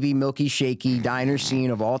favorite, maybe Milky Shaky diner scene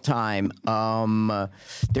of all time.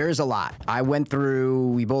 There's a lot.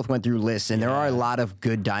 We both went through lists, and there are a lot of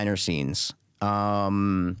good diner scenes.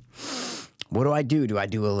 What do I do? Do I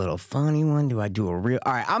do a little funny one? Do I do a real?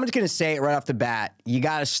 All right, I'm just gonna say it right off the bat. You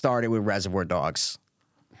got to start it with Reservoir Dogs.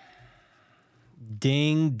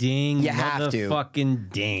 Ding, ding, You have to.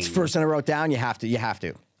 motherfucking ding. It's the first one I wrote down. You have to. You have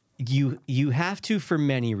to. You have to for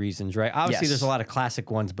many reasons, right? Obviously, Yes. there's a lot of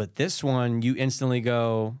classic ones, but this one, you instantly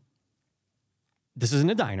go, this isn't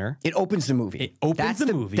a diner. It opens the movie. It opens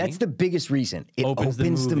the movie. That's the biggest reason. It opens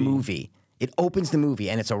the movie. It opens the movie,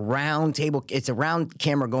 and it's a round table. It's a round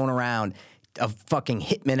camera going around of fucking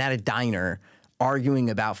hitmen at a diner arguing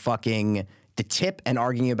about fucking the tip and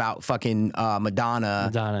arguing about fucking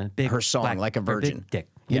Madonna, big her song black- like a or virgin. big dick.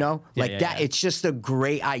 You Yeah. know, Yeah, like yeah, that. yeah. It's just a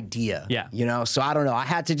great idea. Yeah. You know, so I don't know. I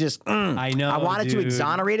had to just. I know, I wanted to dude.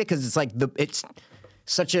 exonerate it because it's like it's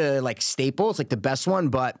such a like staple. It's like the best one,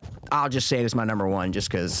 but I'll just say it as my number 1 just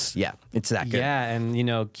because it's that good. Yeah, and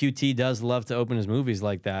QT does love to open his movies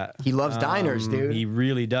like that. He loves diners, dude. He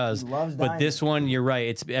really does. loves But this diners. one, you're right.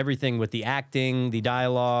 It's everything with the acting, the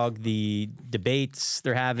dialogue, the debates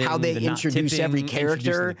they're having. How they the not introduce tipping, every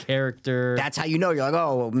introducing character. the character. That's how you know. You're like,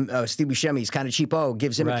 oh, Steve Buscemi's kind of cheapo.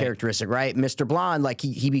 Gives him Right. a characteristic, right? Mr. Blonde, like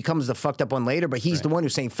he becomes the fucked up one later, but he's the one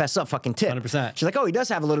who's saying, "Fess up, fucking tip." 100%. She's like, oh, he does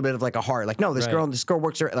have a little bit of like a heart. Like, no, this Right. girl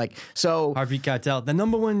works her like so. Harvey Keitel, the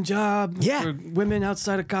number 1 job Yeah. for women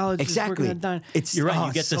outside of college. Exactly. Is working at a diner. It's- you're right. oh,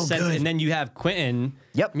 You get it's the so sense, good. and then you have Quentin.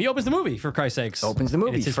 Yep. He opens the movie for Christ's sakes. Opens the And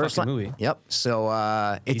movie, it's his first fucking line. movie. Yep. So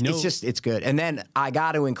it's good. And then I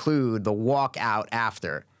got to include the walkout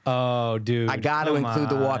after. Oh, dude. I got to come include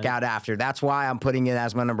the on. walkout after. That's why I'm putting it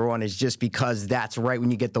as my number 1. Is just because that's right when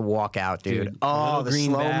you get the walkout, dude. Oh, Little the Green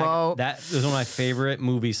slow Bag, mo. That is one of my favorite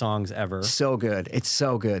movie songs ever. So good. It's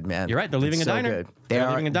so good, man. You're right, they're leaving It's a so diner. Good. They're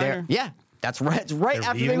leaving a diner. Yeah, that's right. It's right They're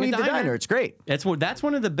after they leaving a leave the diner. diner. It's great. That's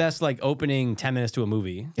one of the best like opening 10 minutes to a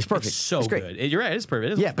movie. It's perfect. It's so It's great. good. You're right. It's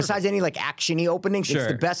perfect. It is Yeah, perfect. besides any like action-y openings, it's Sure.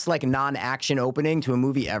 the best like non-action opening to a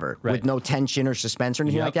movie ever Right. with no tension or suspense or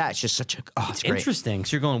anything Yep. like that. It's just such a it's great. Interesting.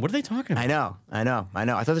 So you're going, what are they talking about? I know. I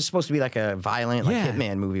thought this was supposed to be like a violent like Yeah.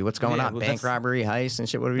 hitman movie. What's going Yeah, on? well, Bank that's- robbery, heist, and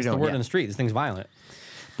shit. What are we It's the doing? word Yeah. on the street. This thing's violent.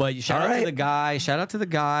 But shout All out to right. the guy. Shout out to the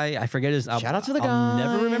guy. I forget his. Shout out to the I'll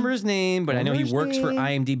never guy. remember his name, but I know he Remember works his for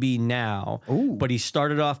name? IMDb now. Ooh. But he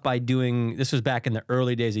started off by doing. This was back in the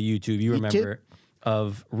early days of YouTube. You remember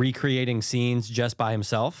of recreating scenes just by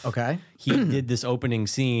himself. Okay. He did this opening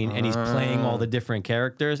scene and he's playing all the different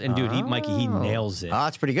characters. And dude, Mikey, he nails it. Oh,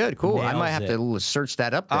 that's pretty good. Cool. I Nails might have it. to search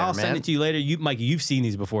that up there, I'll man. send it to you later. Mikey, you've seen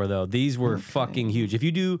these before though. These were fucking huge. If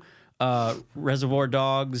you do Reservoir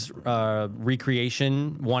Dogs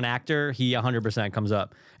recreation, one actor, he 100% comes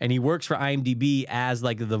up, and he works for IMDb as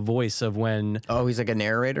like the voice of when. Oh, he's like a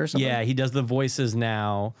narrator or something? Yeah, he does the voices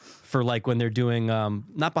now for like when they're doing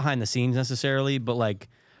not behind the scenes necessarily, but like.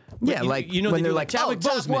 Yeah, like you know when they they're do, like, Chadwick oh,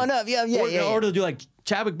 top Boseman. one up. Yeah, or, yeah. Or they'll do like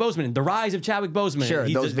Chadwick Boseman, the rise of Chadwick Boseman. Sure,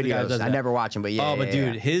 He's those just the guy who videos. does I that. never watch them, but yeah. Oh, but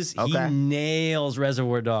yeah, dude, yeah. he nails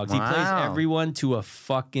Reservoir Dogs. He plays Wow. everyone to a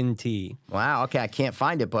fucking T. Wow. Okay, I can't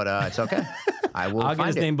find it, but it's okay. I will I'll get find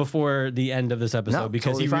his it. name before the end of this episode No, because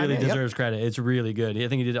totally he fine, really man. Yep. deserves credit. It's really good. I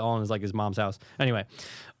think he did it all in his mom's house. Anyway,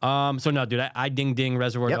 so no, dude, I ding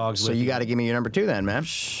Reservoir Yep. Dogs. So with you got to give me your number 2 then, man.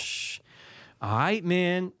 All right,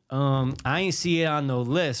 man. I ain't see it on the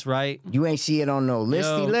list, right? You ain't see it on no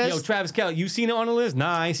listy list. Yo, Travis Kelce, you seen it on the list?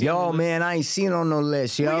 Nah, I ain't seen it on Yo, the list. man, I ain't seen it on no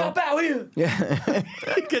list, yo. We got bow here. Yeah.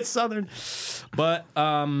 Get Southern. But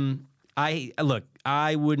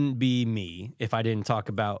I wouldn't be me if I didn't talk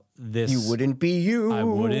about this. You wouldn't be you. I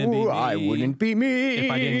wouldn't be me. I wouldn't be me.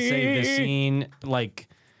 If I didn't say this scene, like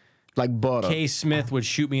like butter. K. Smith would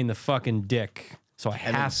shoot me in the fucking dick. So I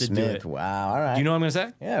Kevin have to Smith. do it. Wow. All right. Do you know what I'm gonna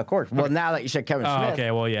say? Yeah, of course. Well, now that you said Kevin Oh, Smith.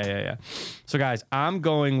 okay. Well, yeah. So guys, I'm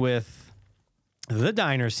going with the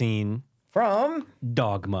diner scene, From.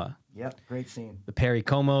 Dogma. Yep. Great scene. The Perry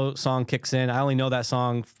Como song kicks in. I only know that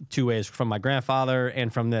song 2 ways, from my grandfather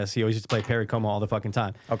and from this. He always used to play Perry Como all the fucking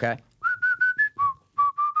time. Okay.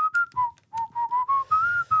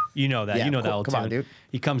 You know that. Yeah, you know that cool. old Come on, tune. dude.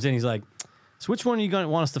 He comes in. He's like, "So which one are you gonna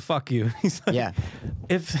want us to fuck you?" He's like, Yeah.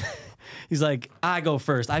 If he's like, "I go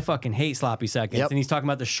first. I fucking hate sloppy seconds." Yep. And he's talking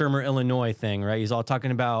about the Shermer, Illinois thing, right? He's all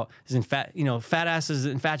talking about his fat ass's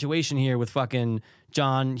infatuation here with fucking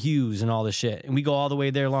John Hughes and all this shit. And we go all the way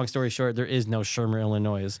there. Long story short, there is no Shermer,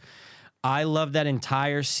 Illinois. I love that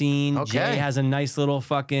entire scene. Okay. Jay has a nice little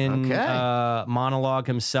fucking Okay. monologue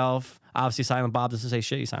himself Obviously, Silent Bob doesn't say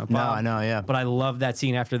shit. He's Silent Bob. I know, yeah. But I love that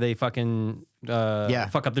scene after they fucking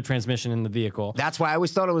fuck up the transmission in the vehicle. That's why I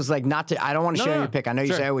always thought it was like not to. I don't want to shit on your pick. I know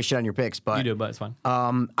you say I always shit on your picks, but You do, but it's fine.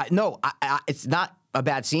 it's not a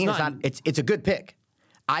bad scene. It's a good pick.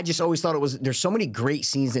 I just always thought it was. There's so many great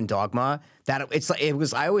scenes in Dogma that it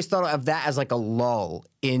was. I always thought of that as like a lull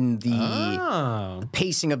in the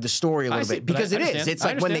pacing of the story a little bit because it is. It's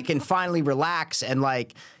like when they can finally relax and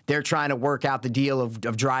like they're trying to work out the deal of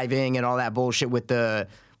driving and all that bullshit with the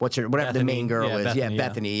whatever Bethany. the main girl is. Bethany,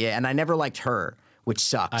 Bethany. Yeah, and I never liked her, which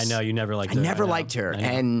sucks. I know you never liked her. I never liked her,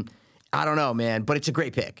 and I don't know, man. But it's a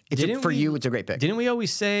great pick. It's a great pick. Didn't we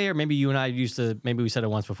always say, or maybe you and I used to? Maybe we said it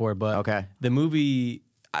once before, but Okay. The movie.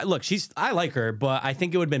 Look, I like her, but I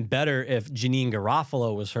think it would have been better if Janine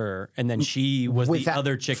Garofalo was her, and then she was With the that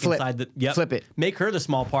other chick flip. inside the. Flip it. Make her the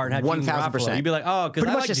small part and have Janine Garofalo. 1000%. You'd be like, oh, because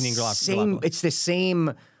I like Janine Garofalo. It's the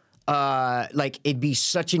same. Like it'd be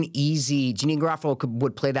such an easy. Janine Garofalo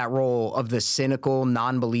would play that role of the cynical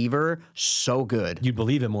non-believer so good. You'd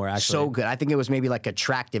believe it more, actually. So good. I think it was maybe like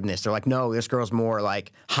attractiveness. They're like, no, this girl's more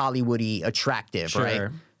like Hollywoody attractive, right?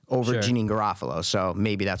 Over Janine Garofalo, so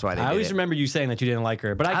maybe that's why they. I did always it. remember you saying that you didn't like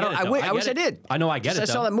her, but I wish I did. I know I get it. I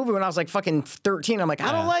saw that movie when I was like fucking 13. I'm like,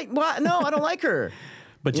 I don't like what? No, I don't like her.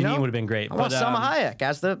 But Janine would have been great. I want Salma Hayek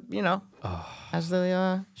as the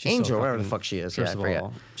angel, so whatever the fuck she is. First I of forget.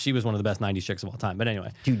 all, she was one of the best '90s chicks of all time. But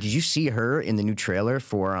anyway, Dude, did you see her in the new trailer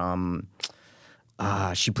for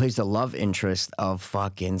she plays the love interest of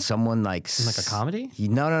fucking someone like a comedy?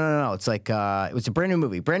 No. It's like it was a brand new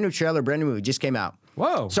movie, brand new trailer, brand new movie just came out.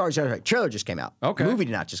 Whoa. Sorry. Trailer just came out. Okay. Movie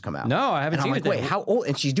did not just come out. No, I haven't and seen I'm it like, then. wait, how old?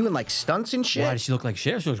 And she's doing like stunts and shit. why does she look like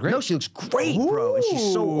shit? She looks great. No, she looks great, bro. And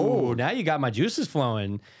she's so Ooh, old. now you got my juices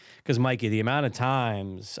flowing. Because Mikey, the amount of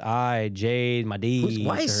times Jade, my D.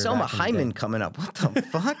 Why is Selma Hyman coming up? What the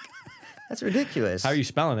fuck? That's ridiculous. How are you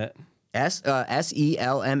spelling it?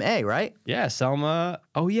 Selma, right? Yeah, Selma.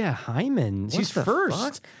 Oh yeah, Hyman. She's the first,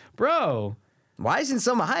 fuck? bro. Why isn't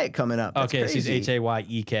Selma Hayek coming up? That's Okay, crazy. she's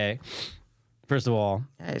Hayek. First of all,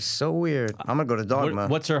 That is so weird. I'm gonna go to Dogma.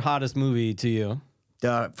 what's her hottest movie to you?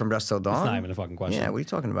 From Dusk Till Dawn? It's not even a fucking question. Yeah, what are you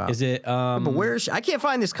talking about? Is it? But where is she? I can't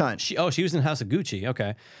find this cunt. She was in House of Gucci.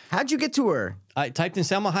 Okay, How'd you get to her? I typed in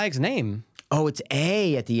Selma Hayek's name. Oh, it's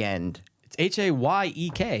A at the end. It's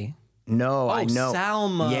Hayek. No, I know.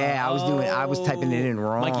 Salma. Yeah, I was typing it in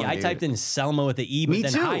wrong. Mikey, I dude. typed in Selma with the E, but Me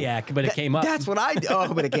then too. Hayek, but it came up. That's what I.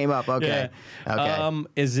 Oh, but it came up. Okay. Yeah. Okay.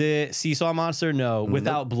 Is it Seesaw Monster? No.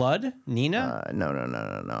 Without Blood? Nina?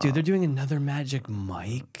 No. Dude, they're doing another Magic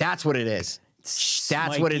Mike. That's what it is.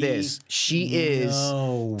 That's what it Mikey, is. She is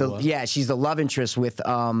no. she's the love interest with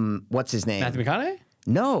what's his name? Matthew McConaughey?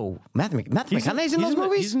 No, Matthew McConaughey's in those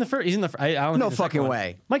movies. He's in the first. He's in the. I don't No think the second fucking one.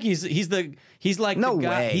 way. Mikey, he's like No the guy.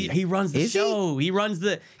 way. He runs the Is he? show. He runs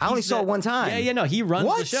the. I only he's saw the- it one time. Yeah. No, he runs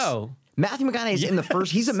What? the show. Matthew McConaughey's in the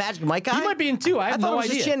first. He's a Magic Mike guy. He might be in two. I have thought no it was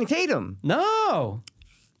idea. just Channing Tatum. No,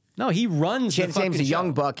 he runs. Channing the fucking Tatum's the young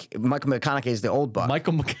show. buck. Michael McConaughey is the old buck.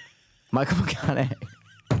 Michael McConaughey.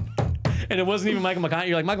 and it wasn't even Michael McConaughey.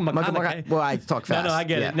 You're like Michael McConaughey. Well, I talk fast. No, I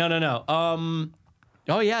get it. No.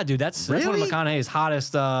 Oh yeah, dude, that's one of Really? McConaughey's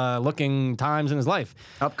hottest looking times in his life.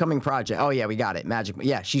 Upcoming project. Oh yeah, we got it. Magic.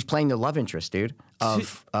 Yeah, she's playing the love interest, dude.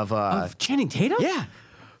 Of Channing Tatum? yeah.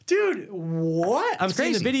 Dude, what? I'm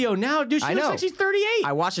seeing the crazy. video now. Dude, she I looks know. like she's 38.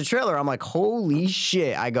 I watched the trailer. I'm like, holy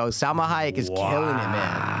shit! I go, Salma Hayek is killing it,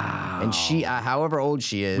 man. And she, however old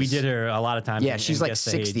she is, we did her a lot of times. Yeah, in- she's in like guest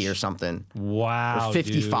 60 age. or something. Wow, Or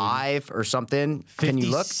 55 or something. Can you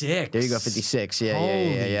look? 56. There you go, 56. Yeah,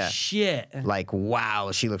 Holy yeah. shit. Like, wow,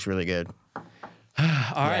 she looks really good. All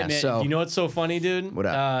right, man. so- You know what's so funny, dude? What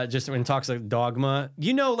up? Just when it talks like Dogma,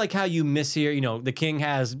 you know, like how you mishear, the king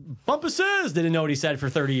has bumpuses, didn't know what he said for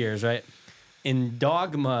 30 years, right? In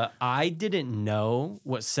Dogma, I didn't know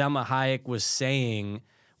what Selma Hayek was saying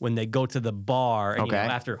when they go to the bar and Okay.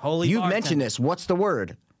 after holy You've bartender- mentioned this. What's the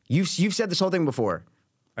word? You've said this whole thing before.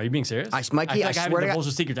 Are you being serious? Mikey, feel I like I swear to haven't God. divulged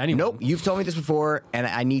a secret to anyone. Nope, you've told me this before, and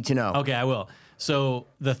I need to know. Okay, I will. So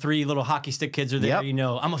the three little hockey stick kids are there.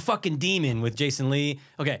 Yep. I'm a fucking demon with Jason Lee.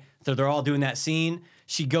 Okay, so they're all doing that scene.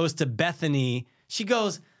 She goes to Bethany. She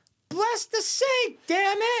goes, bless the sink,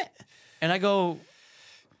 damn it. And I go,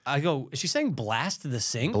 is she saying blast the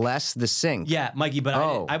sink? Bless the sink. Yeah, Mikey, but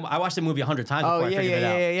Oh. I watched the movie 100 times before I yeah, figured it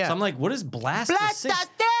yeah, out. yeah. So I'm like, what is blast, Blast the sink?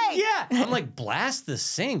 the sink! Yeah. I'm like, blast the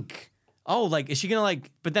sink. Oh, like, is she gonna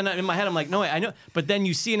like, but then in my head, I'm like, no, wait, I know. But then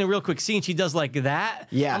you see in a real quick scene, she does like that.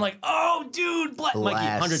 Yeah. I'm like, oh, dude, Mikey,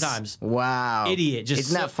 100 times. Wow. Idiot. Just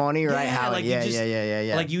Isn't that funny, right? Yeah, How, like yeah, you just,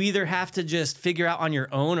 yeah. Like you either have to just figure out on your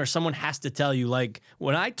own or someone has to tell you. Like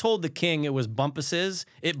when I told the king it was bumpuses,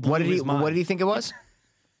 it blew What did his mind. What did he think it was?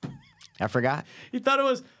 I forgot. He thought it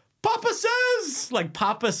was Papa Says, like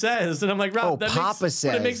Papa Says, and I'm like, Rob, Papa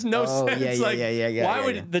Says. But it makes no sense. Yeah. Why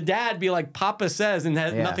would the dad be like Papa Says and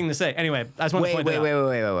has nothing to say? Anyway, I just want to point that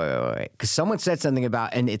out. Wait. Because someone said something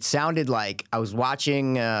about, and it sounded like I was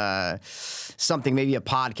watching something, maybe a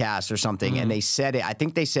podcast or something, and they said it. I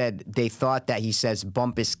think they said they thought that he says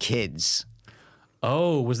Bumpus Kids.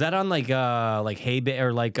 Oh, was that on like Hey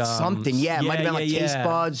or like Something, yeah. It might have been like Taste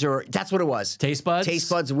Buds, or that's what it was. Taste Buds? Taste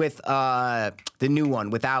Buds with the new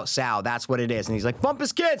one without Sal. That's what it is. And he's like,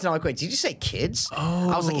 Bumpus Kids. And I'm like, wait, did you say kids?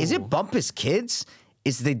 I was like, is it Bumpus Kids?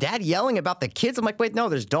 Is the dad yelling about the kids? I'm like, wait, no,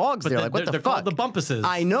 there's dogs there. Like, what the they're fuck? called the Bumpuses.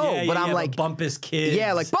 I know, but I'm like, Bumpus Kids.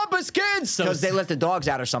 yeah, like Bumpus Kids, because they let the dogs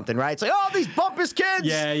out or something, right? It's like, oh, these Bumpus Kids.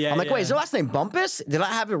 Yeah. I'm like, wait, is their last name Bumpus? Did I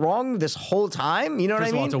have it wrong this whole time? You know what I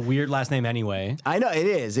First of all, mean? it's a weird last name anyway. I know it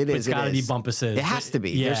is. It is. It's got to be Bumpuses. It has to be.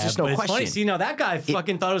 Yeah, There's just no but it's question. funny. See, now that guy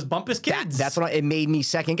fucking thought it was Bumpus Kids. That's what it made me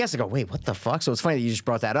second guess. I go, wait, what the fuck? So it's funny that you just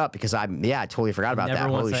brought that up because I totally forgot about that. Never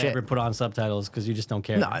once Holy I shit. ever put on subtitles because you just don't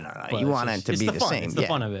care. No. But You it's want just- it to it's be the the fun. same. It's the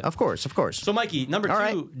fun of it. Of course. So, Mikey, number two, All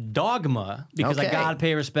right. Dogma, because I Okay. gotta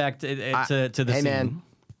pay respect to the Hey, scene. man.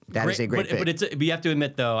 That is a great pick. But we have to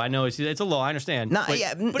admit, though, I know it's a low. I understand. No, but,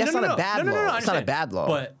 yeah, but that's not a bad low. I It's not a understand. bad low.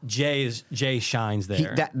 But Jay shines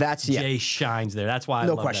there. Jay shines there. That's why I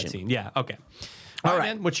No love question. that scene. Yeah. Okay. All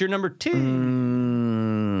right, man. What's your number two?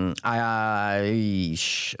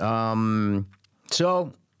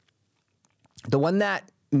 So the one that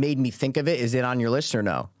made me think of it, is it on your list or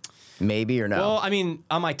no? Maybe or no? Well, I mean,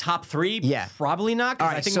 on my top three, Yeah. probably not. 'Cause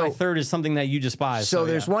All right, I think so- my third is something that you despise. so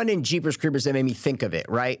there's yeah. one in Jeepers Creepers that made me think of it,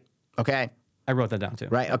 right? Okay. I wrote that down too.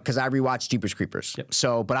 Right, because I rewatched Jeepers Creepers. Yep.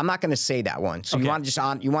 So, but I'm not going to say that one. So Okay. you want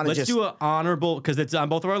to Let's just do an honorable because it's on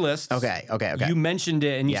both of our lists. Okay. You mentioned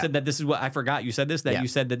it, and you Yeah. said that this is what I forgot. You said this that Yeah. you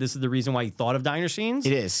said that this is the reason why you thought of diner scenes.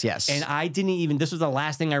 It is, yes. And I didn't even. This was the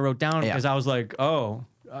last thing I wrote down Yeah. because I was like, oh,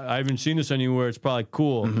 I haven't seen this anywhere. It's probably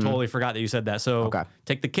cool. Totally forgot that you said that. So Okay.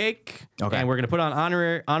 take the cake. Okay. And we're gonna put on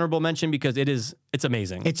honorable mention because it's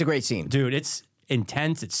amazing. It's a great scene. Dude, it's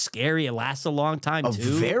intense. It's scary. It lasts a long time A too.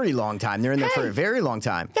 very long time. They're in there for a very long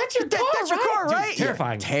time. That's your car, That's your right? car, Dude, right?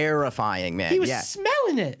 terrifying. Yeah. Terrifying, man. He was yeah.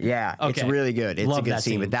 smelling it. Yeah, it's Okay. really good. It's a Love good that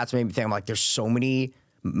scene, but that's what made me think. I'm like, there's so many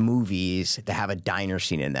movies that have a diner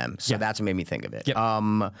scene in them, so Yeah. that's what made me think of it. Yep.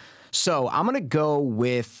 So I'm gonna go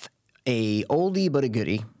with a oldie but a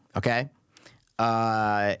goodie. Okay,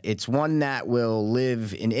 it's one that will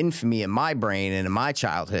live in infamy in my brain and in my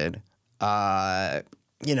childhood.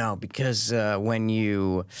 Because when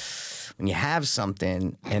you have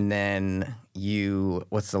something and then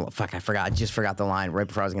I forgot. I just forgot the line right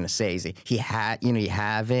before I was gonna say. Is you have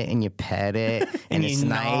it and you pet it and it's you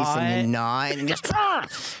nice gnaw and it. you gnaw it and just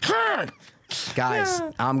guys.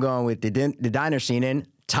 I'm going with the diner scene in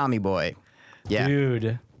Tommy Boy. Yeah.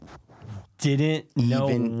 Dude, didn't know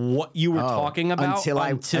Even- what you were talking about until I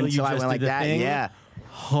you went just like did the that. thing. Yeah.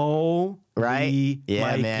 Holy Right?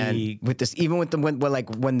 Yeah, Mikey. man. With this, even with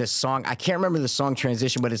when the song, I can't remember the song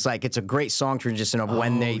transition, but it's a great song transition of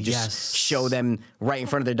when they just yes. show them right in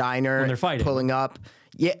front of the diner When they're fighting. pulling up.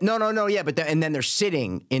 Yeah, no, yeah, but and then they're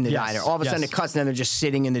sitting in the Yes, diner. All of a sudden yes. it cuts, and then they're just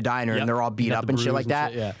sitting in the diner, Yep. and they're all beat You got up the and shit bruise like and that.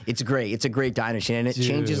 shit, yeah. It's great. It's a great diner scene, and it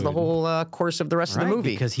changes the Dude. whole course of the rest of the Right,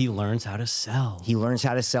 movie. because he learns how to sell. He learns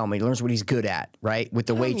how to sell. He learns what he's good at, right? With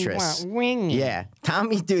the waitress. Wing. Yeah,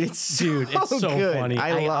 Tommy, dude, it's so Dude, it's so good. funny.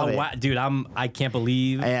 I love it. Dude, I can't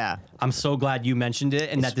believe. Yeah. I'm so glad you mentioned it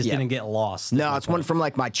and that this yeah. didn't get lost. No, it's one from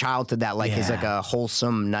like my childhood that like is Yeah. like a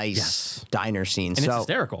wholesome, nice Yes. diner scene. And so it's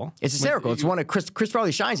hysterical. It's hysterical. It's one of Chris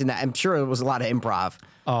probably shines in that. I'm sure it was a lot of improv.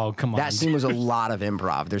 Oh, come on. That scene was a lot of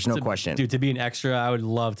improv. There's no question. Dude, to be an extra, I would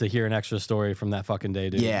love to hear an extra story from that fucking day,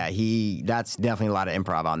 dude. Yeah, that's definitely a lot of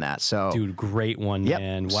improv on that. So Dude, great one, yep.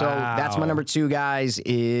 man. Wow. So that's my number 2, guys,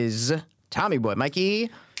 is Tommy Boy. Mikey,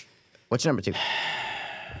 what's your number 2?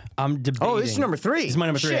 I'm debating. Oh, this is number 3. This is my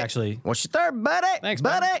number 3, Shit. actually. What's your third, buddy? Thanks,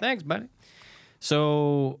 buddy. Thanks, buddy.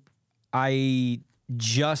 So I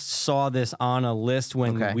just saw this on a list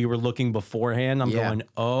when Okay. we were looking beforehand. I'm Yeah. going,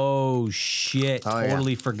 oh shit, Oh, yeah.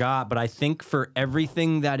 totally forgot. But I think for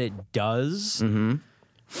everything that it does,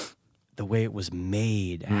 the way it was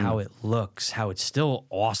made, how it looks, how it's still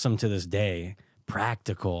awesome to this day,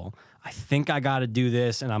 practical. I think I got to do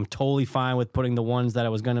this, and I'm totally fine with putting the ones that I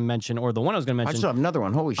was going to mention, or the one I was going to I mention still have another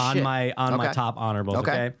one. Holy on shit. my Okay. top honorables.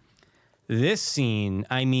 Okay. Okay. This scene,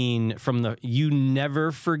 I mean, you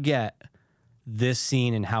never forget this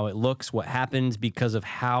scene and how it looks, what happens because of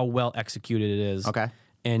how well executed it is. Okay.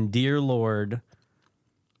 And dear Lord,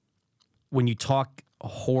 when you talk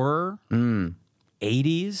horror,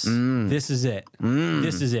 80s, this is it.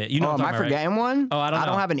 This is it. You know Oh, what am I'm I talking about, forgetting right? one? Oh, I don't know. I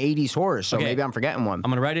don't have an 80s horror, so Okay. maybe I'm forgetting one.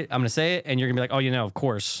 I'm gonna write it. I'm gonna say it, and you're gonna be like, "Oh, you know, of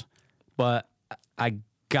course." But I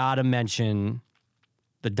gotta mention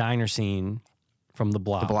the diner scene from The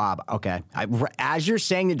Blob. Blob. Okay. As you're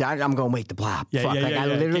saying the diner, I'm going, wait, the Blob. Yeah, Fuck. yeah, like, yeah, I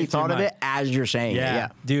yeah. literally Came to thought your of it as you're saying it. Yeah.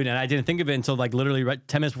 Dude, and I didn't think of it until like literally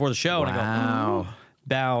 10 minutes before the show, and I go, Wow.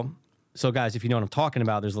 "Bow." So, guys, if you know what I'm talking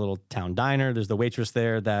about, there's a little town diner. There's the waitress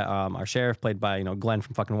there that our sheriff, played by Glenn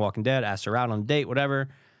from fucking Walking Dead, asked her out on a date, whatever.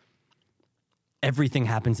 Everything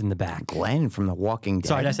happens in the back. Glenn from The Walking Dead.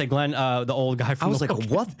 Sorry, did I say Glenn, the old guy from I was the like, Walking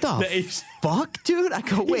what the The apes. fuck, dude? I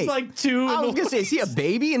go, wait. like 2 I in was the going to say, is he a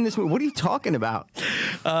baby in this movie? What are you talking about?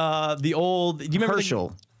 The old. Do you remember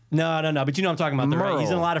Herschel. No. But you know what I'm talking about, though, right? He's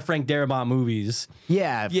in a Merle. lot of Frank Darabont movies.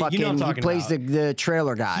 Yeah, Yeah, fucking, you know what I'm he talking plays about. the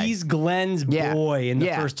trailer guy. He's Glenn's boy in the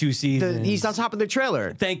first 2 seasons. He's on top of the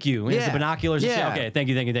trailer. Thank you. He has the Yeah. binoculars and shit. Yeah. Okay, thank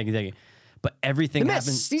you. But everything The happens.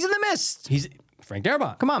 Mist. He's in the Mist. He's Frank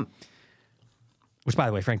Darabont. Come on. Which, by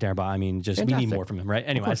the way, Frank Darabont, I mean, just we need Fantastic. more from him, right?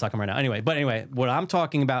 Anyway, I suck him right now. Anyway, what I'm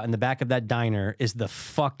talking about in the back of that diner is the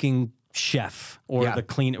fucking chef or Yeah. the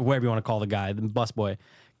cleaner, whatever you want to call the guy, the busboy,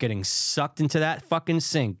 getting sucked into that fucking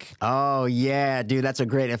sink, Oh, yeah, dude. That's a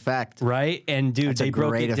great effect. right? And dude, That's a they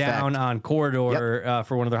broke great it down effect. on Corridor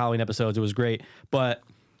for one of their Halloween episodes. It was great, but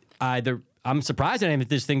I'm surprised I didn't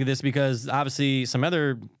just think of this because obviously some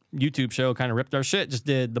other YouTube show kind of ripped our shit. Just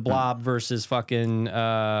did the Blob versus fucking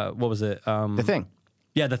what was it? The Thing.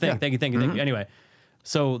 Yeah, the thing. Thank you. Anyway,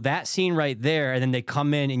 so that scene right there, and then they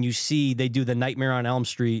come in and you see they do the Nightmare on Elm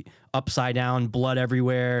Street, upside down, blood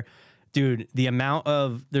everywhere. Dude, the amount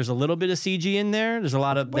of there's a little bit of CG in there. There's a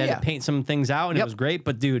lot of they had to paint some things out, and it Yep. was great.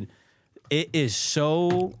 But dude, it is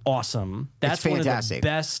so awesome. That's one of the fantastic.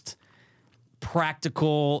 best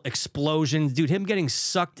practical explosions. Dude, him getting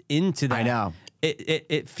sucked into that. I know.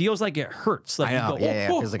 It feels like it hurts. Like I know. you go, Yeah, it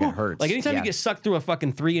feels like it hurts. Like anytime Yeah. you get sucked through a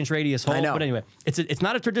fucking 3-inch radius hole. I know. But anyway, it's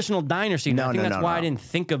not a traditional diner scene. No, I think no, that's no, why no. I didn't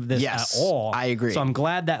think of this Yes, at all. I agree. So I'm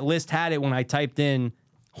glad that list had it when I typed in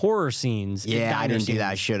horror scenes. in Yeah, I diner didn't do that. I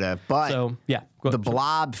scenes. should have. But So yeah, go the ahead.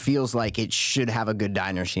 Blob feels like it should have a good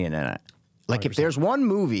diner scene in it. Like if there's one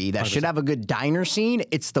movie that should have a good diner scene,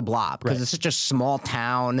 it's The Blob because Right. it's such a small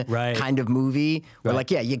town Right. kind of movie. Where Right.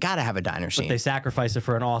 like, yeah, you got to have a diner scene. They sacrifice it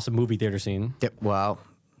for an awesome movie theater scene. Well,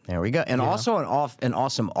 there we go, and also an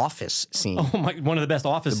awesome office scene. Oh my! One of the best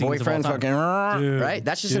office scenes of all Boyfriend's time. fucking Dude, right.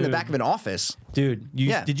 That's just in the dude. back of an office. Dude,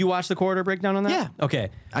 Yeah. did you watch the Corridor breakdown on that? Yeah. Okay.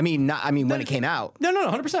 I mean, when it came out. No,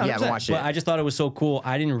 100%. Yeah, I haven't watched it. But I just thought it was so cool.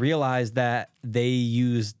 I didn't realize that they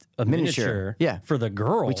used a miniature Yeah. for the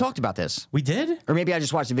girl. We talked about this, We did? or maybe I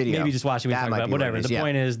just watched the video. Maybe you just watched it. We That talked might about be it, whatever. what it is, The yeah.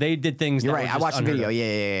 point is, they did things. You're that right. were I just watched the unheard video.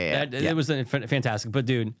 of. Yeah. It was fantastic. But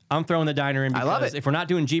dude, I'm throwing the diner in because love it. if we're not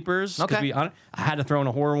doing Jeepers, 'cause Okay. I had to throw in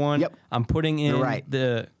a horror one. Yep. I'm putting in You're right.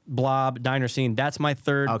 the Blob diner scene. That's my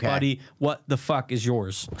third, Okay. buddy. What the fuck is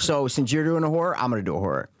yours? So since you're doing a horror, I'm gonna do a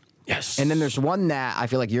horror. Yes. And then there's one that I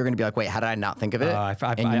feel like you're going to be like, wait, how did I not think of it? I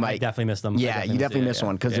definitely missed them. I Yeah, you definitely missed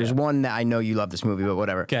one because there's one that I know you love this movie, but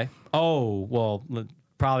whatever. Okay. Oh, well,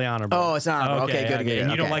 probably honorable. Oh, it's not honorable. Okay, good. And you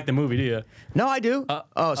Okay. don't like the movie, do you? No, I do.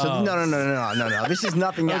 No. This is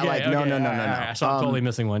nothing that Okay, no. okay, all right, so I'm totally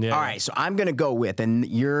missing one. Yeah. All right, so I'm gonna go with, and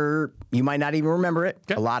you might not even remember it.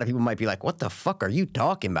 Okay. A lot of people might be like, "What the fuck are you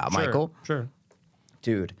talking about, Sure, Michael?" Sure.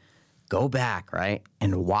 Dude, go back, right,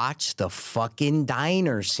 and watch the fucking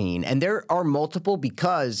diner scene. And there are multiple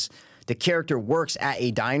because the character works at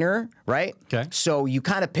a diner, right? Okay. So you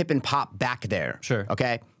kind of pip and pop back there. Sure.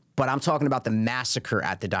 Okay. But I'm talking about the massacre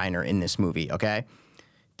at the diner in this movie, okay?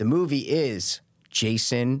 The movie is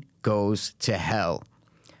Jason Goes to Hell.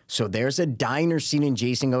 So there's a diner scene in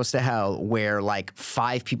Jason Goes to Hell where like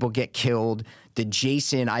 5 people get killed. The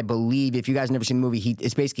Jason, I believe, if you guys never seen the movie,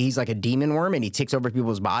 he's like a demon worm and he takes over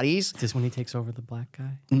people's bodies. Is this when he takes over the black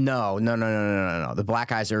guy? No. The black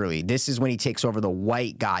guy's early. This is when he takes over the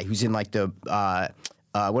white guy who's in like the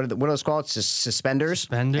what are those called? Suspenders.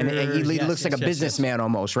 And he Suspenders. looks like a Yes. businessman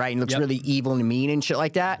almost, right? And he looks Yep. really evil and mean and shit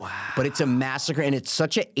like that. Wow. But it's a massacre, and it's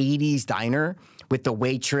such a 80s diner with the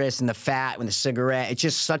waitress and the fat and the cigarette. It's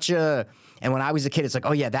just such a. And when I was a kid, it's like,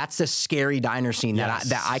 oh yeah, that's the scary diner scene Yes.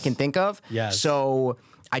 that I can think of. Yes. So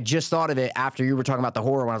I just thought of it after you were talking about the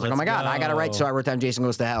horror one. I was like, oh my God, I got it right. go. So I wrote down Jason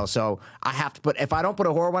Goes to Hell. So I have to put, if I don't put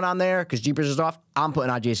a horror one on there, because Jeepers is off, I'm putting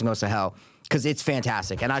on Jason Goes to Hell. Because it's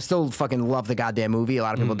fantastic. And I still fucking love the goddamn movie. A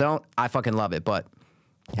lot of people don't. I fucking love it, but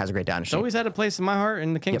it has a great diner It's scene. always had a place in my heart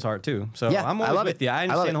and the King's heart too. So Yeah, I'm I always love with it. you. I I love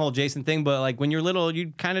understand it. the whole Jason thing, but like when you're little,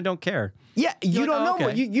 you kind of don't care. Yeah, you You're don't like, know. oh,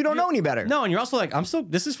 okay. You don't know any better. No, and you're also like,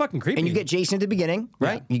 this is fucking creepy. And you get Jason at the beginning,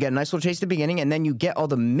 right? Yeah. You get a nice little chase at the beginning, and then you get all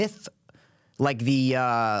the myth like the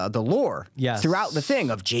lore Yes. throughout the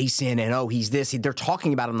thing of Jason and he's this. They're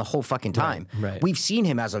talking about him the whole fucking time. right. We've seen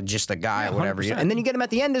him as just a guy or whatever, 100%. and then you get him at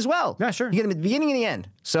the end as well. Yeah, sure. You get him at the beginning and the end.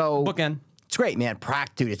 So Bookend. it's great, man.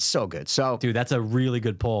 Dude, it's so good. So Dude, that's a really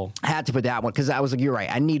good pull. I had to put that one because I was like, you're right.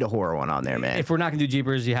 I need a horror one on there, man. If we're not gonna do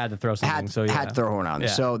Jeepers, you had to throw something. Had to throw one on there.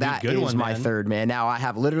 Yeah. So Dude, that good is one, my man. third, man. Now I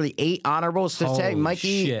have literally 8 honorables to say, Holy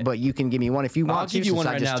Mikey, shit. but you can give me one if you want I'll to. give you since one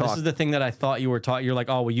I right just now. This talked. is the thing that I thought you were taught. You're like,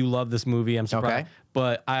 oh, well, you love this movie. I'm surprised. Okay.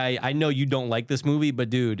 But I know you don't like this movie, but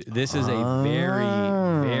dude, this is a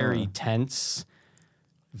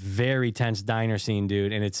very tense diner scene,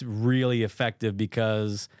 dude. And it's really effective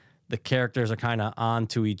because the characters are kind of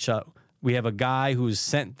onto each other. We have a guy who's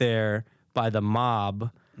sent there by the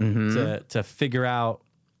mob to figure out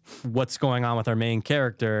what's going on with our main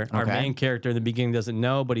character. Our Okay. main character in the beginning doesn't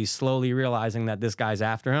know, but he's slowly realizing that this guy's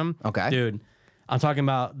after him. Okay. Dude, I'm talking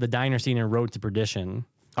about the diner scene in Road to Perdition.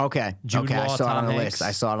 Okay. Jude okay. Law, I saw Tom it on the Hanks. list.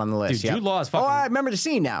 I saw it on the list. Dude, yep. Jude Law is fucking- Oh, I remember the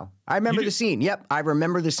scene now. I remember You the do? scene. Yep. I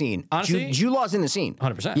remember the scene. Honestly? Jude Law's in the scene.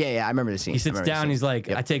 100%. Yeah, I remember the scene. He sits down, he's like,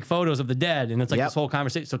 I take photos of the dead. And it's like Yep. this whole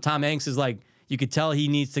conversation. So Tom Hanks is like, you could tell he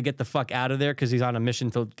needs to get the fuck out of there because he's on a mission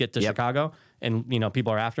to get to Yep. Chicago. And, you know,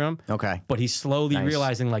 people are after him. Okay. But he's slowly Nice.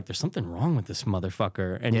 realizing, like, there's something wrong with this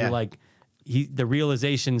motherfucker. And Yeah. you're like, the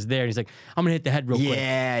realization's there. And he's like, I'm going to hit the head real quick.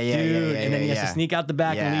 Yeah, Dude. And then he has to sneak out the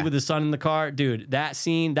back and Yeah. leave with his son in the car. Dude, that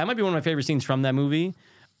scene, that might be one of my favorite scenes from that movie.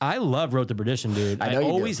 I love Road to Perdition, dude. I I know you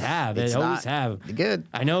do. always have. It's I always not have. good.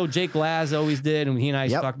 I know Jake Laz always did, and he and I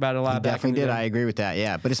used to talk about it a lot. He back in definitely the did. day. I agree with that.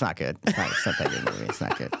 Yeah, but it's not good. It's not that good movie. It's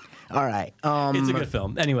not good. All right. It's a good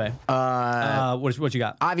film. Anyway, what you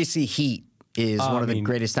got? Obviously, Heat is one of the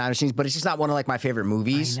greatest diner scenes, but it's just not one of like my favorite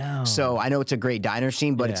movies. I know. So I know it's a great diner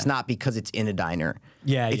scene, but it's Yeah. not because it's in a diner.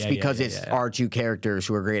 Yeah, it's yeah, because yeah, it's yeah. our two characters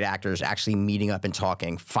who are great actors actually meeting up and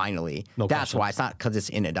talking. Finally, No that's question. why it's not because it's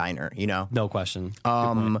in a diner. You know. No question.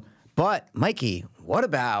 But Mikey, what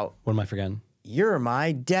about What am I forgetting? You're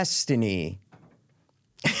My Destiny?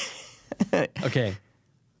 Okay.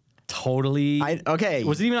 Totally. Okay.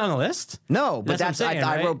 Was it even on the list? No, but That's what I'm saying,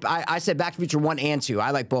 I right? wrote. I said Back to the Future 1 and 2.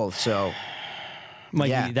 I like both. So Mikey,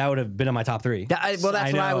 yeah. that would have been in my top 3. that's what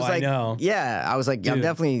I was like. I know. Yeah, I was like, I'm Dude.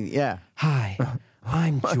 definitely Hi,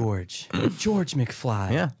 I'm George. George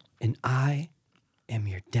McFly. Yeah. And I am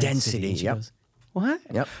your density. Density, She yep. goes, what?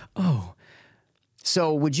 Yep. Oh,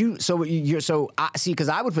 So would you? So you're see because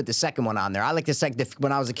I would put the second one on there. I like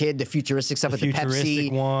when I was a kid, the futuristic stuff with the futuristic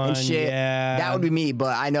Pepsi one, and shit. yeah. That would be me.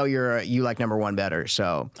 But I know you like number 1 better.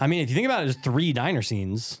 So I mean, if you think about it, there's 3 diner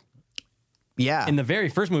scenes. yeah, In the very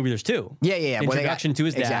first movie, there's 2. yeah. Well, they got- Introduction to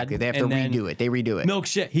his dad. Exactly. They have to and then redo it. They redo it.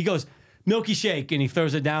 Milkshake. He goes, Milky Shake, and he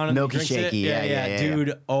throws it down and Milky drinks it. Shakey, yeah.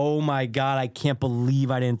 Dude, oh my God, I can't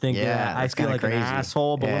believe I didn't think of Yeah, that. I that's feel kinda like crazy. an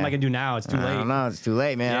asshole, but what am Yeah. I going to do now? It's too I late. don't know. It's too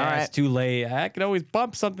late, man. Yeah, All right. it's too late. I could always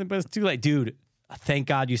bump something, but it's too late. Dude, thank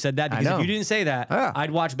God you said that, because know. if you didn't say that, Yeah.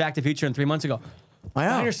 I'd watch Back to the Future in 3 months ago. I know.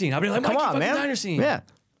 Diner scene. I'd be like, Come Mikey, on, fucking man. diner scene. Yeah.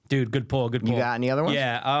 Dude, good pull, good pull. You got any other ones?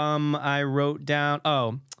 Yeah, I wrote down,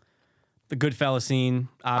 the Goodfellas scene.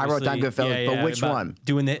 I wrote down obviously. Goodfellas, but which about one?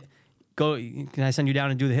 Doing the can I send you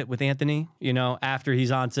down and do the hit with Anthony? You know, after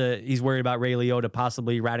he's worried about Ray Liotta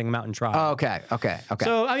possibly ratting him out in trial. Oh, okay.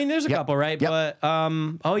 So I mean, there's a Yep. couple, right? Yep. But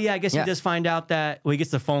I guess Yeah. he does find out that he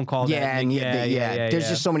gets the phone call. Yeah, that, and there's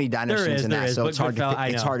just so many diner There scenes is, in there that, is, so but it's hard to Goodfellas- I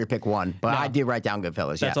pick, it's know. hard to pick one. But No. I did write down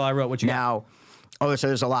Goodfellas. That's all I wrote. What you got? now? So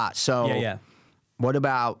there's a lot. So Yeah. what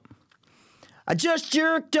about? I just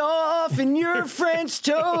jerked off in your French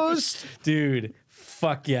toast. Dude,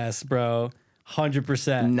 fuck yes, bro.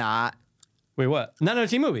 100%. Not Wait, what?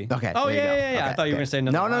 902 movie. okay. Oh there you go. yeah. I Okay, thought you were okay. gonna say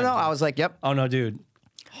another. No. line. I was like, yep. Oh no, dude.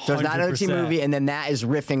 So it's 902 100%. movie, and then that is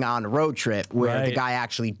riffing on Road Trip, where the Right. guy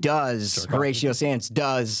actually does Horatio Sanz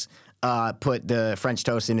does put the French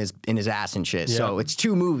toast in his ass and shit. So Yeah. it's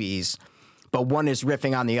 2 movies, but one is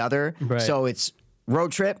riffing on the other. Right. So it's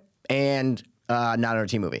Road Trip and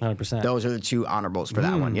 902 movie. 100%. Those are the 2 honorables for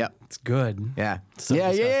that one. Yep. It's good. Yeah. So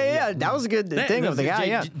Yeah. disgusting. That was a good thing of the guy.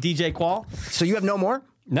 Yeah. DJ Qual. So you have no more?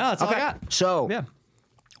 No, that's all I got. So Yeah.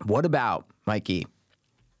 what about Mikey?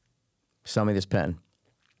 Sell me this pen.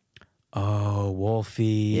 Oh, Wolfie.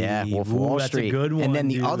 Yeah, Wolf of Ooh, Wall that's Street. a good one. And then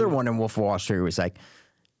the dude. other one in Wolf of Wall Street was like,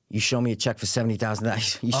 you show me a check for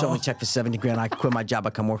 $70,000. You show me a check for 70 grand. I quit my job. I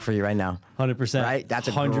come work for you right now. 100%. Right? That's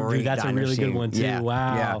a 100, great dude, that's a diner really scene. good one too. Yeah,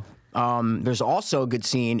 Wow. yeah. There's also a good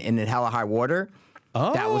scene in Hell or High Water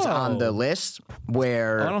that was on the list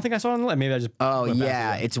where. I don't think I saw it on the list. Maybe I just. Oh went past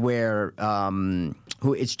yeah, it. it's where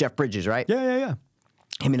it's Jeff Bridges, right? Yeah.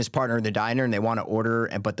 him and his partner in the diner, and they want to order,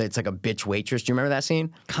 but it's like a bitch waitress. Do you remember that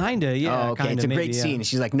scene? Kinda, yeah. Oh, okay. Kinda, It's a maybe, great yeah. scene.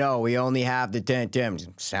 She's like, no, we only have the dim.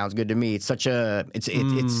 Sounds good to me. It's such a it's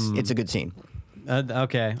a good scene.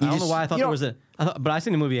 Okay. I don't know why I thought there was but I've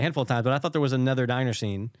seen the movie a handful of times, but I thought there was another diner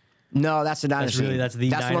scene. No, that's the diner scene. That's the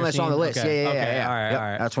one diner that's on the scene? list. Okay. Yeah. Okay. All right, Yep. all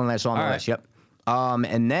right. That's one that's on the All right. list. Yep.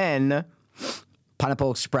 And then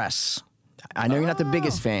Pineapple Express. I know you're not the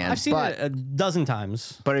biggest fan. I've seen but, it a dozen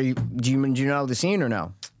times. But do you know the scene or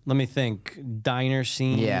no? Let me think. Diner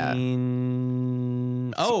scene. Yeah.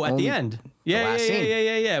 Oh, at only- the end. Yeah, last scene.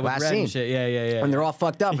 yeah. With Last Red and scene. shit. Yeah. When they're all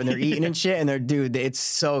fucked up and they're eating and shit, and dude, it's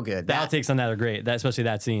so good. The outtakes on that are great. Especially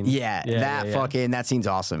that scene. That scene's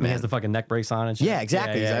awesome, He man. has the fucking neck brace on and shit. Yeah,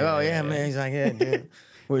 exactly. He's like, oh yeah, man. He's like, yeah, dude.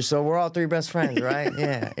 We're all three best friends, right?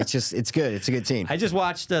 Yeah. It's good. It's a good scene. I just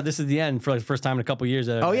watched This Is the End for like the first time in a couple years.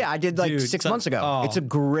 Oh yeah, I did like Dude, 6 months ago. It's a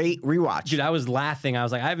great rewatch. Dude, I was laughing. I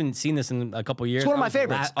was like, I haven't seen this in a couple years. It's one of my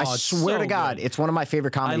favorites. I it's swear so to God, good. it's one of my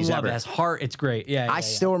favorite I comedies love ever. it. It's heart. It's great. Yeah. I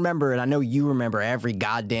still remember, and I know you remember every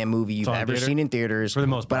goddamn movie you've on ever theater? seen in theaters. For the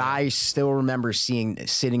most But part. I still remember sitting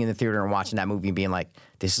in the theater and watching that movie and being like,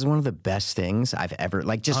 this is one of the best things I've ever,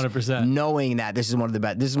 like, just 100%. knowing that this is one of the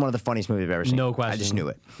best, this is one of the funniest movies I've ever seen. No question. I just knew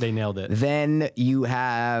it. They nailed it. Then you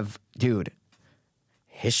have, dude,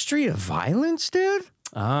 History of Violence, dude?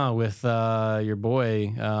 With your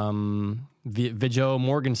boy, Viggo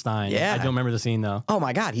Morgenstein. Yeah. I don't remember the scene though. Oh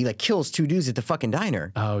my God, he like kills two dudes at the fucking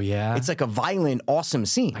diner. Oh yeah. It's like a violent, awesome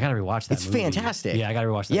scene. I gotta rewatch that. It's movie. fantastic. Yeah, I gotta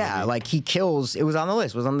rewatch that. Yeah, movie. like he kills. It was on the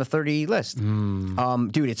list. It was on the 30 list.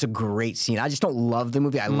 Dude, it's a great scene. I just don't love the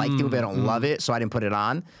movie. I like the movie. I don't love it, so I didn't put it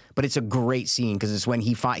on. But it's a great scene because it's when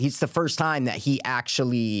it's the first time that he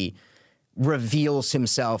actually reveals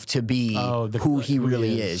himself to be who he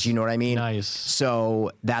really is. You know what I mean? Nice.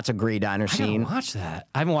 So that's a great diner I scene. gotta watch that.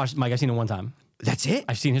 I haven't watched Mike. I've seen it one time. That's it.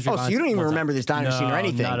 I've seen History of Oh, so you don't even Violence one remember time. this diner scene or No,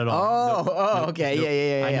 anything? not at all. Oh,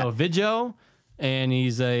 okay. Yeah. I know Viggo, and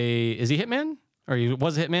is he Hitman? Or he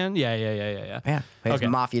was a Hitman? Yeah. Yeah, he has Okay.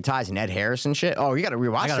 mafia ties and Ed Harris and shit. Oh, you got to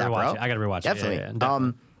rewatch that, bro. I gotta rewatch Definitely. it. Yeah,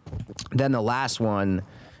 definitely. Then the last one,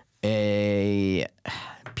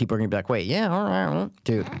 people are gonna be like, wait, yeah, all right,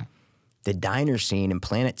 dude, the diner scene in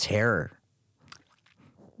Planet Terror.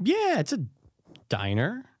 Yeah, it's a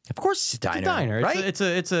diner. Of course, it's a diner. It's a diner. right?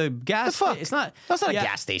 It's a gas. The fuck? It's not. That's not yeah. a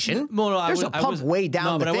gas station. No, There's a pump way down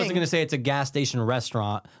No, the but I wasn't thing. going to say it's a gas station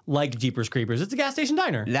restaurant like Jeepers Creepers. It's a gas station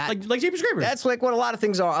diner. Like Jeepers Creepers. That's like what a lot of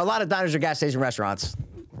things are. A lot of diners are gas station restaurants.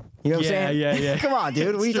 You know what I'm saying? Yeah. Come on,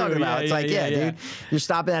 dude. What are you It's talking true. about? It's like, dude, you're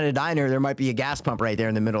stopping at a diner. There might be a gas pump right there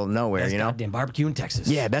in the middle of nowhere. Best you know? goddamn barbecue in Texas.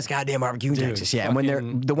 Yeah, best goddamn barbecue in Texas. Yeah, and when they're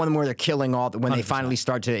the one where they're killing when they 100%. finally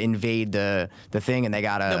start to invade the thing, and they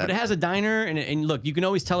gotta. No, but it has a diner, and look, you can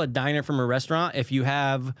always tell a diner from a restaurant if you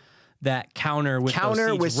have that counter with those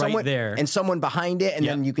seats with right someone there. and someone behind it, and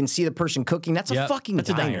Yep. then you can see the person cooking. That's a Yep. fucking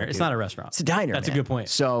That's a diner. dude. It's not a restaurant. It's a diner. That's a man. good point.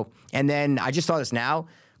 So, and then I just saw this now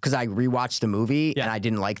because I rewatched the movie Yeah. and I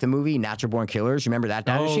didn't like the movie Natural Born Killers. You remember that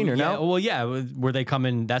diner scene or yeah. no? Well, yeah, where they come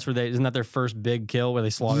in. That's where isn't that their first big kill where they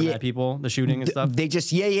slaughter Yeah. that people, the shooting and stuff. They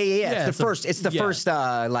just Yeah, It's the first. It's the yeah. first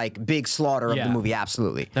like big slaughter of Yeah. the movie.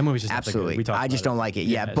 Absolutely. That movie's just not that good. absolutely. We talked I just about don't it. like it.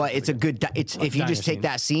 Yeah, Yeah, it's but not it's a good. It's if you diner just take scene.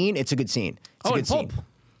 that scene, it's a good scene. It's a Oh, good and scene. Pulp.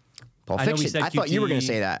 Pulp I know we Fiction. said I thought you were QT. going to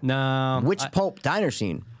say that. No. Which Pulp diner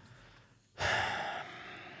scene?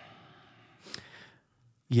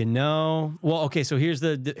 You know, well, okay. So here's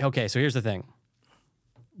the thing.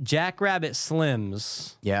 Jackrabbit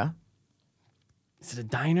Slims. Yeah. Is it a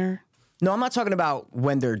diner? No, I'm not talking about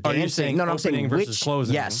when they're Oh, you're dancing. saying No, I'm saying opening versus which.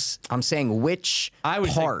 closing. Yes, I'm saying which I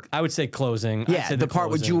would part. say closing. I'd Yeah, say the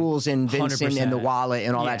part with closing. Jules and Vincent and the 100%. wallet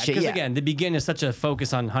and all that shit. Because Yeah. again, the beginning is such a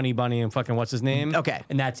focus on Honey Bunny and fucking what's his name. Okay.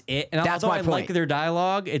 And that's it. And That's although my I point. like their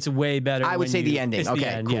dialogue, it's way better. I would when say you- the ending. it's Okay, the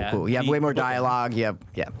end, cool. You have way more bookend. dialogue. Yeah.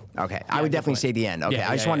 Okay. I would good definitely point. say the end. Okay. Yeah,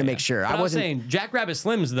 I just yeah, wanted to yeah. make sure. But I wasn't saying Jackrabbit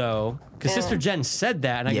Slims though, because Sister Jen said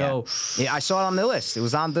that, and I go, Yeah, I saw it on the list. It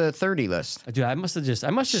was on the 30 list. dude, I must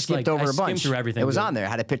just Skipped like over I a bunch. skimmed through everything. It was dude. on there. I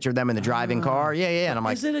had a picture of them in the driving car. Yeah. And I'm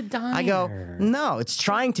like, is it a I go, diner? no, it's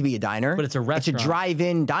trying to be a diner, But it's a restaurant. It's a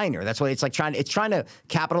drive-in diner. That's what it's like. It's trying to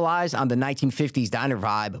capitalize on the 1950s diner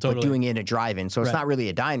vibe, but Totally. doing it in a drive-in. So it's Right. not really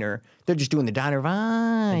a diner. They're just doing the diner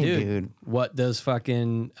vibe, dude. What does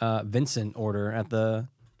fucking Vincent order at the?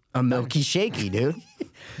 A milky shaky, dude.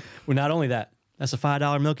 Well, not only that, that's a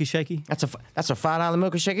 $5 milky shaky. That's a $5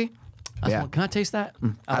 milky shaky. Yeah. Can I taste that?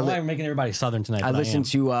 I don't know why I'm making everybody Southern tonight. I but listened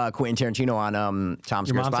to Quentin Tarantino on Tom Your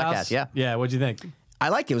Segura's mom's podcast. house. Yeah. Yeah. What'd you think? I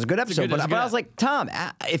liked it. It was a good episode. good- it's But I good. was like, Tom,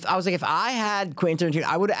 if I had Quentin Tarantino,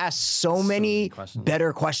 I would have asked so many questions.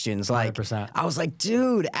 better questions. Like 100%. I was like,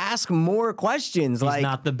 dude, ask more questions. He's like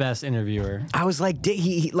not the best interviewer. I was like,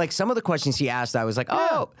 he like some of the questions he asked, I was like,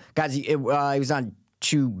 oh, guys, he was on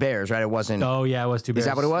Two Bears, right? It wasn't. Oh yeah, it was Two Bears. Is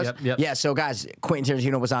that what it was? Yep. Yeah. So, guys, Quentin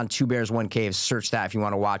Tarantino was on Two Bears, One Cave. Search that if you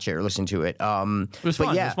want to watch it or listen to it. It was but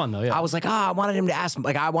fun. Yeah, It was fun though. Yeah. I was like, I wanted him to ask,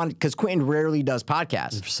 because Quentin rarely does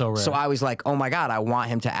podcasts. So rare. So I was like, oh my God, I want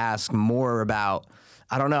him to ask more about.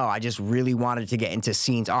 I don't know. I just really wanted to get into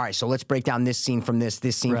scenes. All right, so let's break down this scene from this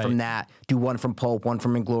scene Right. from that. Do one from Pulp, one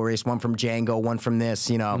from Inglourious, one from Django, one from this.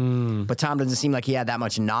 But Tom doesn't seem like he had that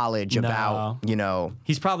much knowledge about.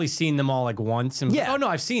 He's probably seen them all like once. And was Yeah. like, oh no,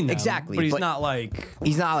 I've seen them. Exactly, But he's but not like.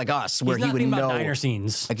 He's not like us, where He's he not would thinking know. about diner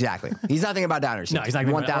scenes. Exactly. He's not thinking about diners. No, he's not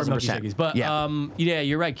going to 1,000%. But yeah. yeah,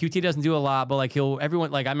 you're right. QT doesn't do a lot, but like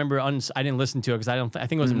everyone like I remember I didn't listen to it because I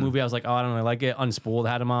think it was a movie. I was like, oh, I don't really like it. Unspooled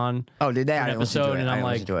had him on. Oh, did they? An I didn't listen to episode, it. and I I'm didn't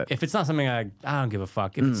like, listen to it. if it's not something I don't give a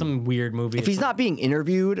fuck. If it's some weird movie, If he's not being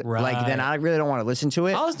interviewed, like then I really don't want to listen to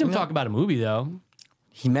it. I'll listen to him talk about a movie though.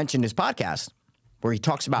 He mentioned his podcast where he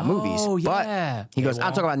talks about movies. Oh, But yeah. he goes, Yeah, I'm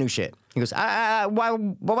well- talking about new shit. He goes, why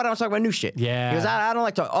would I talk about new shit? Yeah. He goes, I don't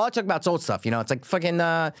like talk. All I talk about is old stuff. It's like fucking.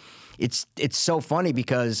 It's so funny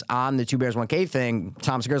because on the Two Bears One Cave thing,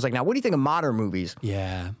 Tom Segura's like, now what do you think of modern movies?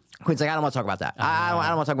 Yeah. Quinn's like, I don't want to talk about that. I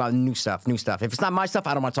don't want to talk about new stuff. If it's not my stuff,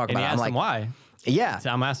 I don't want to talk And about he it. I'm asked like, him why. yeah. So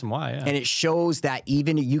I'm asking why. Yeah. And it shows that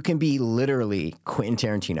even you can be literally Quentin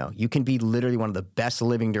Tarantino. You can be literally one of the best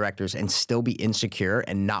living directors and still be insecure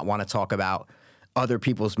and not want to talk about other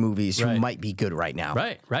people's movies who Right. might be good right now.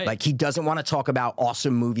 Right. Like he doesn't want to talk about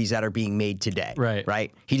awesome movies that are being made today.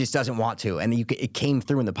 Right. He just doesn't want to. And it came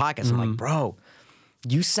through in the podcast. I'm Mm-hmm. like, bro,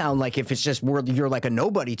 you sound like if it's just you're like a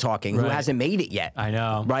nobody talking who Right. hasn't made it yet. I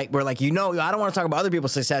know. Right? We're like, I don't want to talk about other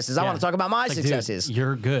people's successes. I want to talk about my It's like, dude, successes.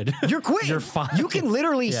 you're good. You're Quentin. You're fine. You can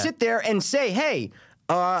literally Yeah. sit there and say, hey,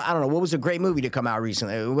 I don't know, what was a great movie to come out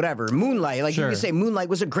recently? Whatever. Moonlight. Like you Sure. can say Moonlight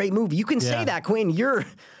was a great movie. You can say Yeah. that, Quentin.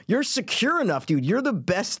 You're secure enough, dude. You're the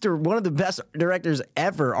best or one of the best directors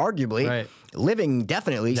ever, arguably. Right. Living,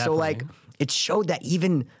 definitely. So like Definitely. it showed that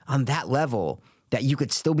even on that level, that you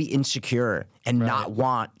could still be insecure and not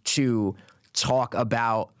want to talk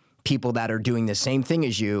about people that are doing the same thing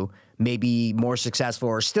as you, maybe more successful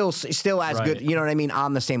or still as Right. good, you know what I mean,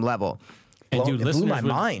 on the same level. And dude, it blew my listeners would,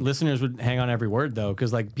 mind. listeners would hang on every word though,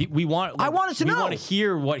 because like we want. Like, I wanted to we know. want to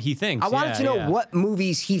hear what he thinks. I wanted Yeah, to know yeah. what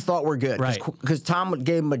movies he thought were good. Right. Because Tom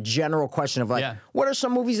gave him a general question of like, Yeah. what are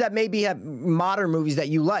some movies that maybe have modern movies that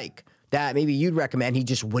you like that maybe you'd recommend? He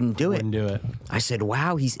just wouldn't do Wouldn't it. do it. I said,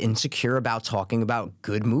 wow, he's insecure about talking about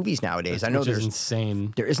good movies nowadays. I know Which is there's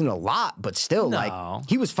insane. there isn't a lot, but still, No. like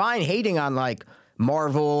he was fine hating on like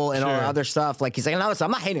Marvel and all Sure. other stuff. Like he's like, no, listen,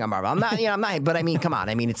 I'm not hating on Marvel. I'm not, I'm not. But I mean, come on.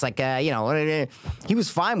 I mean, it's like, he was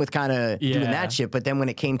fine with kind of doing Yeah. that shit. But then when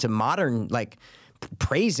it came to modern, like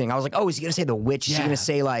praising, I was like, oh, is he gonna say The Witch? Is he Yeah. gonna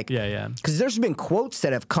say like, Yeah. Because there's been quotes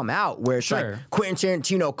that have come out where it's Sure. like Quentin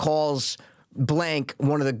Tarantino calls blank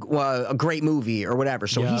one of the a great movie or whatever.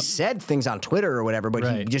 So he Yep. said things on Twitter or whatever, but he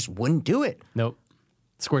Right. just wouldn't do it. Nope.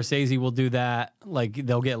 Scorsese will do that. Like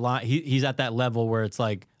they'll get he's at that level where it's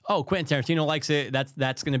like, oh, Quentin Tarantino likes it.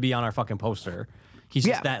 That's going to be on our fucking poster. He's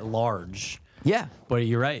Yeah. just that large. Yeah. But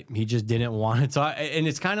you're right. He just didn't want to talk. And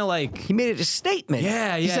it's kind of like, He made it a statement.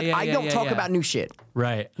 Yeah, He yeah, said, yeah, I yeah, don't yeah, talk yeah. about new shit.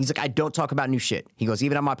 right. He's like, I don't talk about new shit. He goes,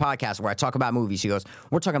 even on my podcast where I talk about movies, he goes,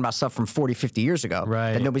 we're talking about stuff from 40, 50 years ago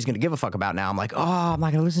Right. that nobody's going to give a fuck about now. I'm like, oh, I'm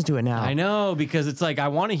not going to listen to it now. I know, because it's like, I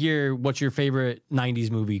want to hear what's your favorite 90s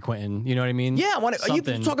movie, Quentin. You know what I mean? Yeah, I want to. You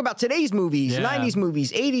Something. can talk about today's movies, Yeah. 90s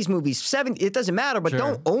movies, 80s movies, 70s. It doesn't matter, but Sure.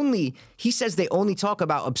 don't only. He says they only talk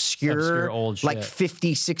about obscure old like shit.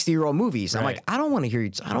 50, 60-year-old movies. I'm Right. like, I don't want to hear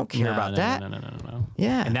you. I don't care about that. No.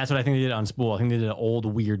 Yeah. And that's what I think they did on Spool. I think they did an old,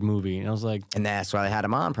 weird movie. And I was like, And that's why they had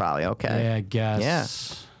him on, probably. Okay. yeah, I guess.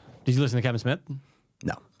 Yeah. Did you listen to Kevin Smith?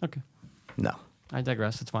 No, Okay. no. I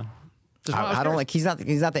digress. It's fine. Just- I was don't curious. like.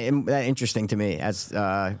 He's not that interesting to me as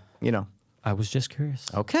you know. I was just curious.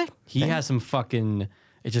 Okay. He has some fucking.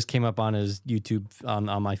 It just came up on his YouTube on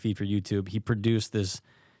my feed for YouTube. He produced this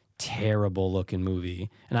terrible looking movie,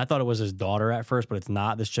 and I thought it was his daughter at first, but it's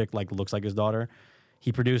not. This chick like looks like his daughter.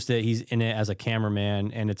 He produced it. He's in it as a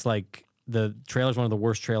cameraman, and it's like the trailer's one of the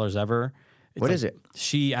worst trailers ever. It's What like is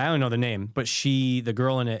it? I don't know the name, but the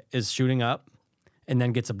girl in it is shooting up, and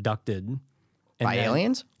then gets abducted. And By then-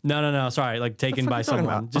 aliens? No. Sorry, like taken fuck by you talking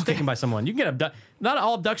someone. about? Just Okay. taken by someone. You can get abducted. Not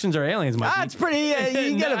all abductions are aliens, Mikey. It's pretty.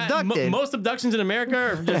 You get abducted. Most abductions in America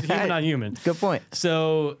are just human on human. Good point.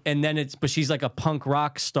 So, and then but she's like a punk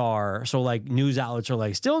rock star. So, like, news outlets are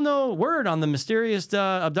like, still no word on the mysterious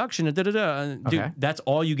abduction. Dude, Okay. that's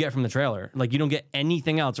all you get from the trailer. Like, you don't get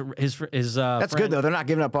anything else. His That's good though. They're not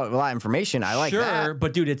giving up a lot of information. I like that. Sure,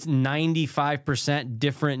 but dude, it's 95%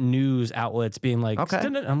 different news outlets being like, Okay.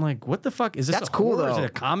 I'm like, what the fuck is this? That's a cool, horror? Is though. it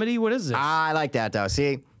a comedy? What is this? I like that though.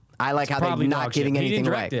 See, I like how they're Probably not dog giving shit. He anything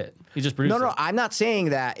didn't away. direct it. He just produced No, it. I'm not saying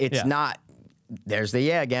that it's Yeah. not. There's the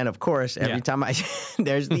again, of course. Every Yeah. time I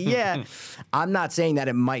there's the I'm not saying that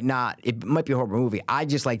it might not. It might be a horrible movie. I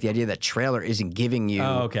just like the idea that trailer isn't giving you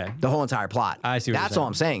the whole entire plot. I see what you're That's all saying.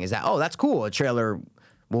 I'm saying is that that's cool. A trailer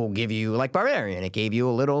will give you like Barbarian. It gave you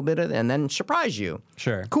a little bit of and then surprise you.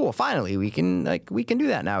 Sure. Cool. Finally, we can do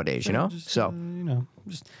that nowadays. You know. So.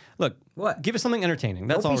 Just look. What? Give us something entertaining.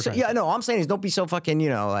 That's all. Don't We're be so, trying to yeah, say. no, I'm saying is don't be so fucking,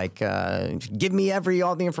 give me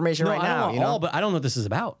all the information No, right I don't now. want all, but I don't know what this is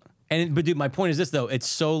about. But dude, my point is this though: it's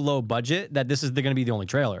so low budget that this is going to be the only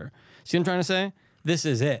trailer. See what I'm trying to say? This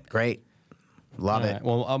is it. Great. Love All it. right,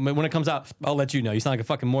 well, when it comes out, I'll let you know. You sound like a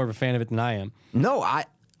fucking more of a fan of it than I am. No,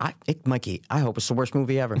 Mikey, I hope it's the worst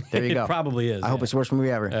movie ever. There you It go. probably is, I hope yeah. it's the worst movie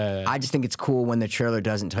ever. I just think it's cool when the trailer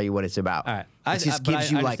doesn't tell you what it's about. All right. It just but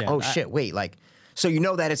gives you like, understand. oh shit, wait, like, so you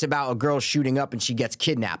know that it's about a girl shooting up and she gets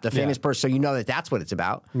kidnapped, a famous person. So you know that that's what it's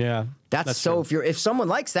about. Yeah, That's so. true. If someone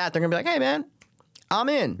likes that, they're gonna be like, hey man, I'm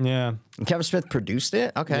in. Yeah. And Kevin Smith produced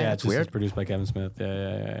it. Okay, Yeah, that's it's weird. produced by Kevin Smith.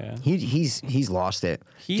 Yeah. He's lost it.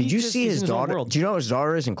 Did you just- see he's his in his own daughter? world. Do you know his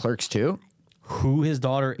daughter is in Clerks 2? Who his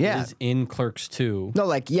daughter Yeah. is in Clerks 2? No,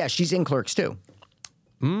 like she's in Clerks 2.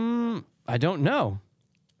 I don't know.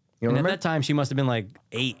 You And remember? at that time, she must have been like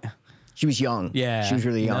 8. She was young. Yeah. She was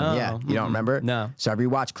really young. No. Yeah. You don't remember? No. So I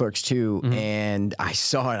rewatched Clerks 2 and I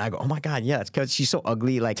saw it and I go, oh my God, yeah, it's because she's so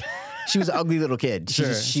ugly. Like, she was an ugly little kid. She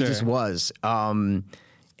just sure. was.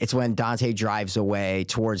 It's when Dante drives away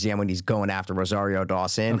towards the end when he's going after Rosario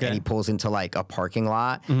Dawson Okay. and he pulls into like a parking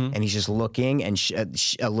lot and he's just looking and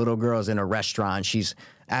a little girl's in a restaurant. She's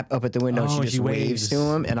up at the window and Oh, she just she waves waves. to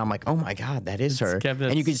him. And I'm like, oh my God, that is her. Kevin-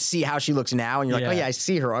 And you can see how she looks now and you're like, oh Yeah. yeah, I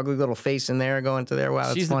see her ugly little face in there going to there. Wow,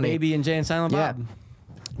 that's She's funny. the baby in Jay and Silent Yeah. Bob.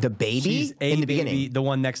 The baby She's a in the baby, beginning. the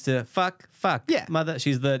one next to fuck, Yeah. mother.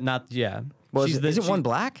 She's the not yeah. Well, she's isn't one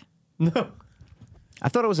black? No. I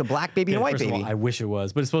thought it was a black baby and a white First of baby. all, I wish it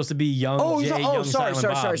was, but it's supposed to be young. Oh, Jay, young sorry. Silent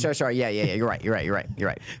Bob. Yeah. You're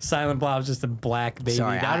right. Silent Bob's just a black baby.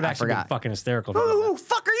 Sorry, that would have I actually been forgot. fucking hysterical. Who the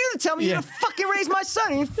fuck are you to tell me Yeah. you to fucking raise my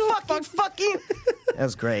son? You fucking. That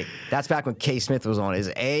was great. That's back when K. Smith was on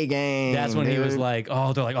his A game. That's when he was dude. like,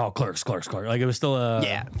 oh, they're like, oh, clerks. Like it was still a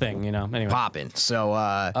thing, you know. Anyway, popping. So,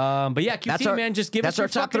 but yeah, QT That's our- man, just give that's us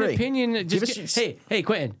your our top fucking three. opinion. Give Just us- hey,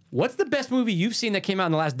 Quentin, what's the best movie you've seen that came out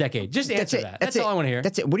in the last decade? Just that's answer it. that. That's all I want to hear.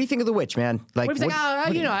 That's it. What do you think of The Witch, man? Like, What if he's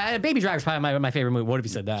like, Baby Driver's probably my favorite movie. What if he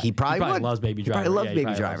said that? He probably would. loves Baby He Driver. probably loves Yeah, Baby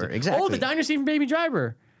probably Driver. loves it. Exactly. Oh, the diner scene from Baby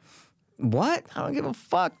Driver. What? I don't give a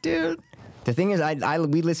fuck, dude. The thing is,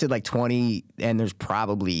 we listed like 20, and there's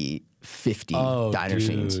probably 50 Oh, diner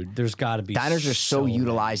dude, scenes. there's got to be. Diners are so many.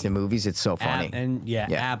 utilized in movies. It's so funny. Yeah,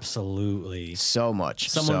 Yeah. absolutely. So much.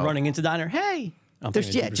 Someone So- running into diner. Hey. I'm There's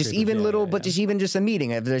thinking of just Jeepers even Creepers. little, Yeah, but yeah. just even just a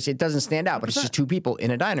meeting. If it doesn't stand out, but it's just two people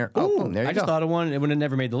in a diner. Oh, boom, there you I go. just thought of one. It would have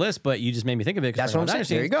never made the list, but you just made me think of it. 'cause That's we're what I'm talking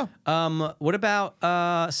saying. about diner There scenes. What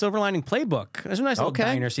about Silver Lining Playbook? There's a nice little Okay.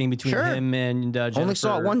 diner scene between Sure. him and Jennifer. Only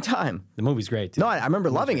saw it one time. The movie's great. Too. No, I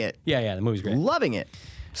remember loving it. Yeah, the movie's great. Loving it.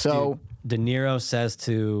 So De Niro says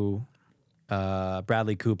to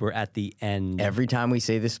Bradley Cooper at the end. every time we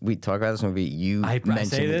say this, we talk about this movie, you I mention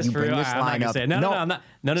say it. this You for bring real? this I'm not line gonna up. say it. No, I'm not.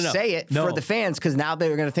 No. Say it No. for the fans because now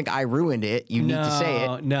they're going to think I ruined it. You need to say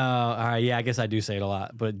it. No, all right, yeah, I guess I do say it a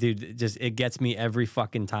lot, but dude, it gets me every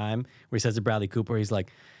fucking time where he says to Bradley Cooper, he's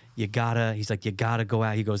like, you gotta go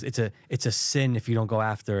out. He goes, it's a sin if you don't go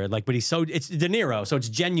after it. Like, but it's De Niro, so it's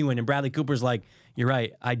genuine. And Bradley Cooper's like, you're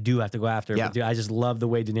right, I do have to go after it. Yeah. But dude, I just love the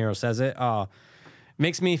way De Niro says it. Oh,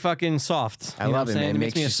 makes me fucking soft. I You know love what it, I'm saying? man. It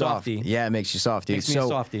makes me you a soft. softie. Yeah, it makes you soft, dude. Makes me a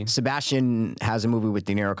softie. Sebastian has a movie with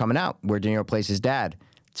De Niro coming out where De Niro plays his dad.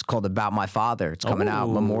 It's called About My Father. It's coming out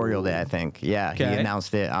Ooh. Memorial Day, I think. Yeah, he Okay.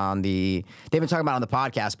 announced it on the. They've been talking about it on the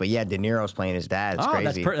podcast, but yeah, De Niro's playing his dad. It's Oh,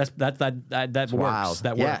 crazy. that works. Wild.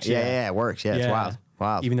 That Yeah, works. yeah, it works. Yeah, it's wild.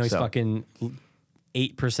 Wild. Even though he's So- fucking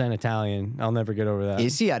 8% Italian, I'll never get over that.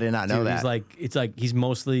 Is he? I did not know Dude, that. It's like he's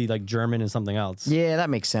mostly like German and something else. Yeah, that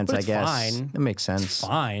makes sense. But I it's guess fine. that makes sense.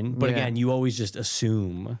 Fine, but Yeah. again, you always just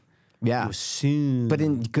assume. Yeah. You assume. But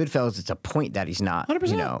in Goodfellas, it's a point that he's not.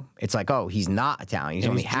 100%. You know, it's like, oh, he's not Italian. He's And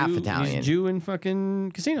only half Jew, Italian. He's Jew in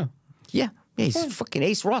fucking Casino. Yeah, Yeah, he's fucking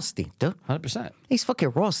Ace Rothstein, dude. 100%. He's fucking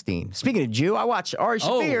Rothstein. Speaking of Jew, I watched Ari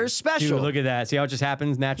Shafir's special. Dude, look at that. See how it just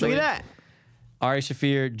happens naturally? Look at that. Ari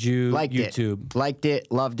Shafir, Jew, YouTube. Liked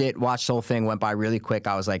it, loved it, watched the whole thing, went by really quick.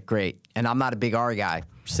 I was like, great. And I'm not a big Ari guy.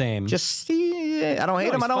 Same. Just, I don't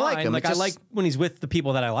hate him, I don't like him. Like, I like when he's with the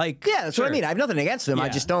people that I like. Yeah, that's what I mean. I have nothing against him. I Yeah.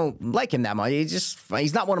 just don't like him that much.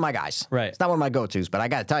 He's not one of my guys. Right. He's not one of my go-tos, but I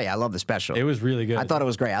got to tell you, I love the special. It was really good. I thought it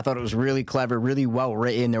was great. I thought it was really clever, really well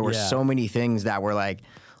written. There were Yeah. so many things that were like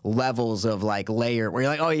levels of like layer where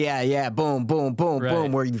you're like, oh yeah, boom, boom, boom, Right.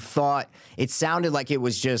 boom, where you thought it sounded like it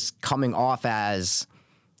was just coming off as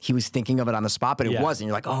he was thinking of it on the spot, but it Yeah. wasn't.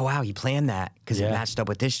 You're like, oh wow, he planned that because it Yeah. matched up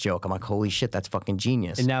with this joke. I'm like, holy shit, that's fucking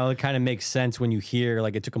genius. And now it kind of makes sense when you hear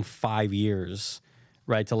like it took him 5 years,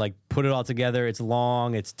 right, to like put it all together. It's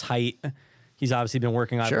long, it's tight. He's obviously been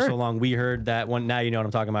working on it for Sure. so long. We heard that one. Now you know what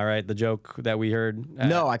I'm talking about, right? The joke that we heard.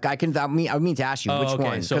 No, I mean to ask you which okay.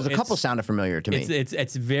 one So because a couple it's- sounded familiar to me.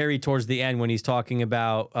 It's very towards the end when he's talking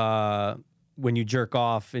about when you jerk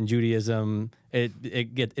off in Judaism, it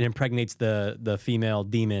impregnates the female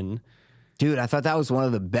demon. Dude, I thought that was one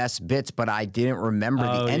of the best bits, but I didn't remember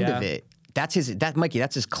Oh, the end yeah. of it. Mikey,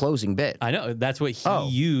 that's his closing bit. I know that's what he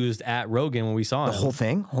used at Rogan when we saw him. The whole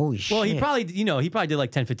thing? Holy shit. Well, he probably did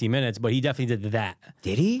like 10, 15 minutes, but he definitely did that.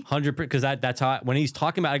 Did he? 100%, because that's how when he's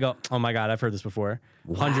talking about it, I go, oh my God, I've heard this before.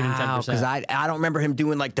 110%. Because I don't remember him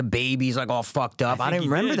doing like the babies like all fucked up. I think didn't he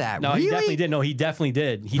remember did. that. No, really? he definitely did. No, he definitely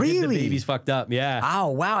did. He did the Really? babies fucked up. Yeah. Oh,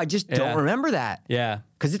 wow. I just Yeah. don't remember that. Yeah.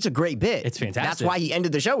 Because it's a great bit. It's fantastic. That's why he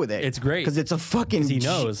ended the show with it. It's great. Because it's a fucking. He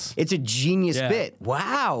knows. It's a genius Yeah. bit.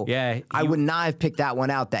 Wow. Yeah, I would not have picked that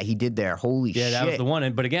one out that he did there. Holy Yeah, shit. that was the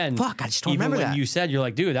one. But again, Fuck, I just don't even remember when that. you said, you're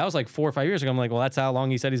like, dude, that was like 4 or 5 years ago. I'm like, well, that's how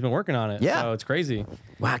long he said he's been working on it. Yeah. So it's crazy.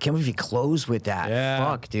 Wow, I can't believe he closed with that. Yeah.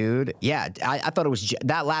 Fuck, dude. Yeah, I thought it was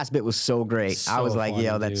that last bit was so great. I So was like, funny,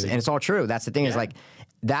 yo, that's dude. and it's all true. That's the thing is Yeah. like,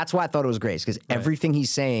 that's why I thought it was great because everything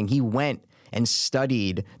he's saying, he went and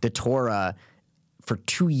studied the Torah for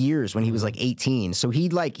 2 years when he was like 18. So he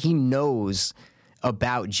knows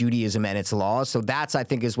about Judaism and its laws. So that's I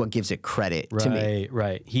think is what gives it credit to me.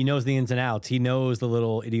 Right. He knows the ins and outs. He knows the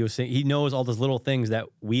little idiosyncrasies. He knows all those little things that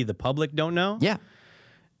we, the public, don't know. Yeah.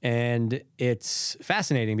 And it's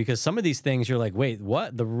fascinating because some of these things you're like, wait,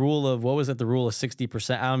 what? The rule of, what was it? The rule of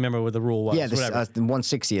 60%? I don't remember what the rule was. Yeah, this, whatever. the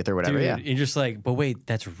 160th or whatever. Dude, Yeah. you're just like, but wait,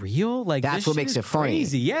 that's real? Like, That's this what shit makes is it funny.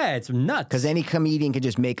 crazy. Yeah, it's nuts. Because any comedian could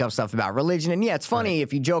just make up stuff about religion. And yeah, it's funny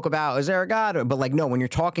if you joke about, is there a God? But like, no, when you're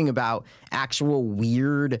talking about actual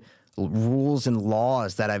weird rules and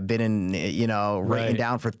laws that have been in, written Right.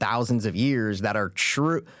 down for thousands of years that are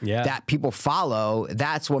true, Yeah. that people follow,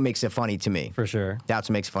 that's what makes it funny to me. For sure. That's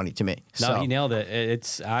what makes it funny to me. No, So, he nailed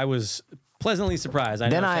it. I was pleasantly surprised.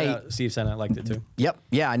 Then Steve Sennett liked it too. Yep.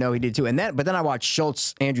 Yeah, I know he did too. But then I watched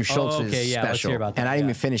Andrew Schultz's okay, yeah, let's special. hear about that, And I didn't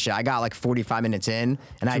yeah. even finish it. I got like 45 minutes in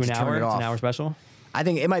and I To just an turned hour? it It's off. an hour special? I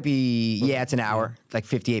think it might be, yeah, it's an hour, like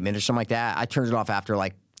 58 minutes, something like that. I turned it off after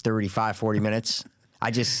like 35, 40 minutes.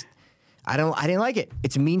 I didn't like it.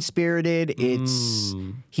 It's mean-spirited.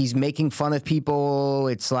 He's making fun of people.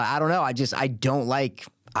 It's like, I don't know. I don't like,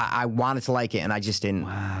 I wanted to like it and I just didn't.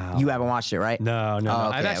 Wow. You haven't watched it, right? No. Oh, okay,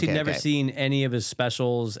 I've actually okay, never okay. seen any of his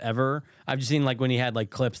specials ever. I've just seen like when he had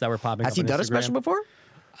like clips that were popping Has up he on done a Instagram. special before?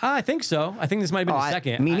 I think so. I think this might have been the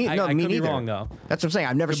second. Me neither. I No, me could neither. be wrong though. That's what I'm saying.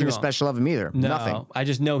 I've never Could seen be a wrong. special of him either. No, Nothing. I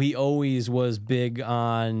just know he always was big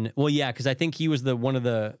on. Well, yeah, because I think he was one of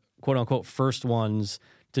the quote unquote first ones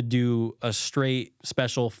to do a straight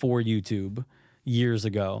special for YouTube years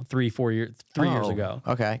ago, 3 years ago.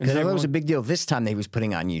 Okay. And Because it was everyone- a big deal this time that he was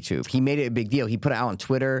putting on YouTube. He made it a big deal. He put it out on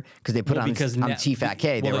Twitter because they put it on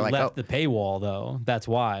TFATK. They were like, left the paywall though. That's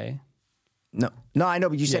why. no, I know,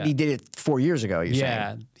 but you said Yeah. he did it 4 years ago. You're Yeah,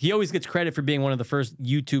 saying. he always gets credit for being one of the first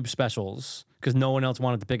YouTube specials because no one else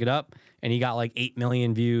wanted to pick it up, and he got like 8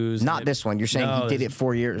 million views. Not this one. You're saying No, he did it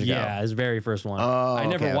 4 years ago. Yeah, his very first one. Oh, I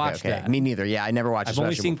never okay, watched okay. that. Me neither. Yeah, I never watched. I've a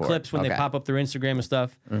only special seen before. clips when they Okay. pop up through Instagram and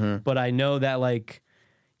stuff. But I know that like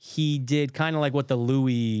he did kind of like what the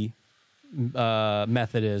Louis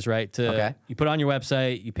method is, right? Okay. You put it on your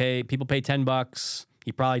website, people pay $10.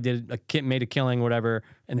 He probably made a killing, whatever,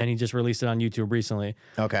 and then he just released it on YouTube recently.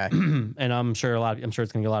 Okay. And I'm sure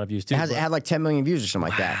it's gonna get a lot of views too. It but- had like 10 million views or something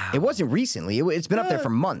like that. It wasn't recently. It's been up there for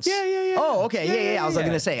months. yeah. Oh, okay. Yeah. I was yeah.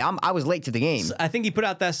 going to say, I was late to the game. I think he put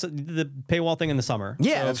out the paywall thing in the summer.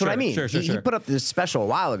 Yeah, So, that's sure, what I mean. Sure. He put up this special a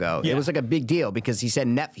while ago. Yeah. It was like a big deal because he said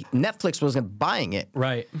Netflix wasn't buying it.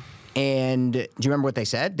 Right. And do you remember what they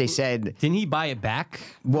said? They said, Didn't he buy it back?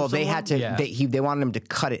 well, from they someone? had to. Yeah. They wanted him to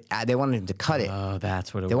cut it. They wanted him to cut it. Oh,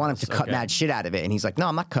 that's what it was. They want him to cut Okay. mad shit out of it, and he's like, "No,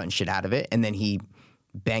 I'm not cutting shit out of it." And then he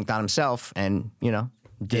banked on himself, and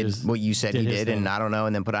did what you said he his did, thing. and I don't know,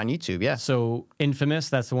 and then put it on YouTube. Yeah. So Infamous,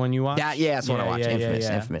 that's the one you watched? That's what I watched.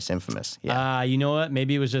 Yeah. Infamous. Yeah. You know what?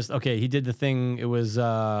 Maybe it was just okay. He did the thing. It was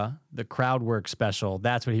the crowd work special.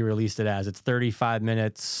 That's what he released it as. It's 35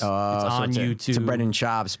 minutes. It's on YouTube. It's a Brendan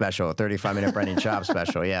Schaub special, a 35-minute Brendan Schaub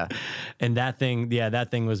special. Yeah. And that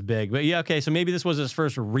thing was big. But yeah, okay. So maybe this was his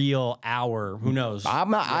first real hour. Who knows?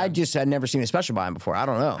 I'd never seen a special by him before. I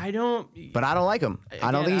don't know. But I don't like him.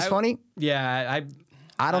 I don't think he's funny. Yeah,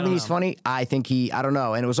 I don't think he's funny. I think I don't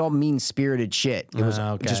know. And it was all mean-spirited shit. It was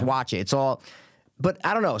just watch it. It's all, but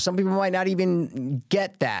I don't know. Some people might not even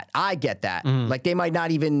get that. I get that. Like they might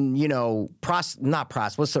not even, they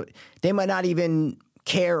might not even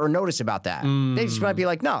care or notice about that. They just might be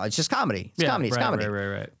like, no, it's just comedy. It's comedy. It's comedy.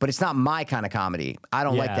 Right. But it's not my kind of comedy. I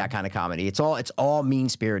don't like that kind of comedy. It's all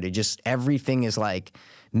mean-spirited. Just everything is like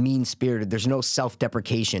mean-spirited. There's no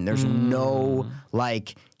self-deprecation. There's no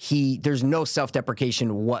there's no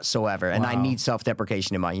self-deprecation whatsoever. And I need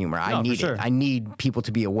self-deprecation in my humor. I need it. I need people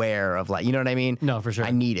to be aware of you know what I mean? No, for sure.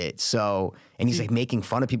 I need it. So, and he's like making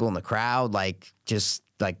fun of people in the crowd, it's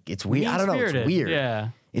weird. I don't know. It's weird. Yeah.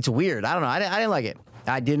 It's weird. I don't know. I didn't like it.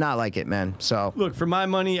 I did not like it, man. So look, for my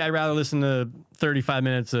money, I'd rather listen to 35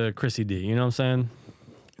 minutes of Chrissy D. You know what I'm saying?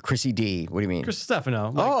 Chrissy D. What do you mean? Chris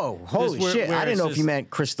Stefano. Holy shit. I didn't know if you meant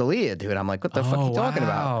Chris D'Elia, dude. I'm like, what the fuck are you talking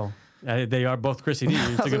about? They are both Chrissy D. It's a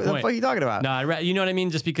good point. What the fuck are you talking about? No, you know what I mean?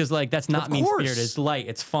 Just because that's not mean-spirited. It's light.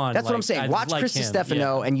 It's fun. That's what I'm saying. Watch Chris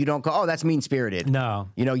Stefano and you don't go, oh, that's mean-spirited. No.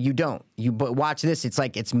 You don't. But watch this. It's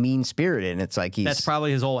like it's mean-spirited. And it's like that's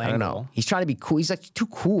probably his whole angle. I don't know. He's trying to be cool. He's like too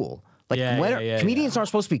cool. Comedians aren't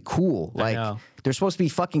supposed to be cool. They're supposed to be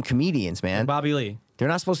fucking comedians, man. Like Bobby Lee. They're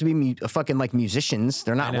not supposed to be fucking musicians.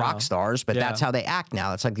 They're not rock stars, but that's how they act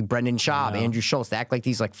now. It's like Brendan Schaub, Andrew Schultz. They act like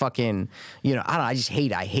these fucking, I don't know. I just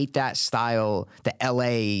hate it. I hate that style, the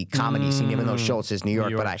LA comedy scene, even though Schultz is New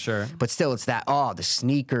York. But still, it's that, the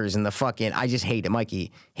sneakers and the fucking, I just hate it.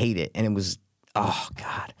 Mikey, hate it. And it was, oh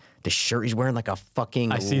God. The shirt he's wearing like a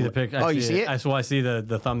fucking. I see the picture. You see it? I see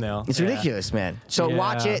the thumbnail. It's ridiculous, man. So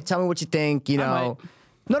watch it. Tell me what you think. No,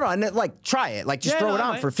 and try it. Just throw it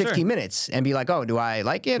on for 15 minutes and be like, oh, do I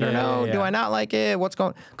like it or no? Do I not like it? What's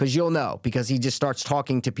going? Because you'll know because he just starts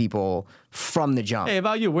talking to people from the jump. Hey,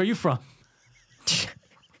 about you? Where are you from?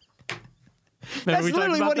 That's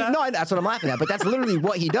literally what that's what I'm laughing at. But that's literally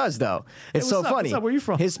what he does, though. It's so funny. What's up? Where you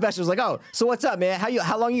from? His special is like, oh, so what's up, man?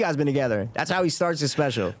 How long you guys been together? That's how he starts his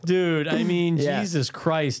special. Dude, I mean, Jesus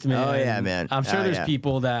Christ, man. Oh yeah, man. I'm sure there's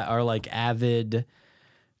people that are avid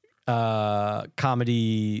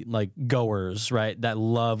comedy goers, right? That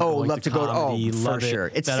love to go comedy, for sure.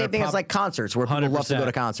 It's the same thing as concerts where people love to go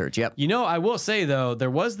to concerts. Yep. I will say though, there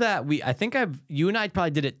was that you and I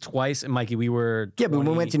probably did it twice, and Mikey, we were but when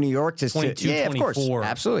we went to New York to 22, of course,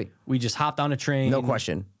 absolutely. We just hopped on a train, no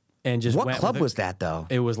question, and just what club was that though?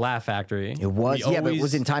 It was Laugh Factory. It was, but it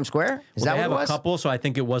was in Times Square. Is that what it was? They have a couple, so I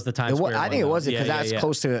think it was the Times Square. I think it was because that's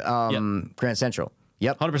close to Grand Central.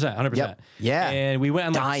 Yep. 100%. Yep. Yeah. And we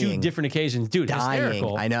went on 2 different occasions. Dude,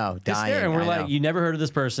 hysterical. I know. Dying. And we're you never heard of this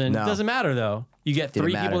person. No. It doesn't matter, though. You get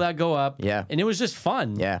 3 people that go up. Yeah. And it was just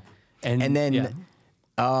fun. Yeah. And then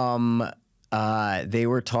they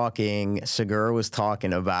were talking, Segura was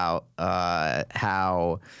talking about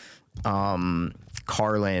how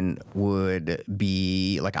Carlin would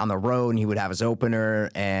be on the road and he would have his opener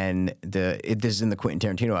and this is in the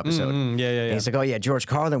Quentin Tarantino episode. And he's like, oh yeah, George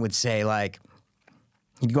Carlin would say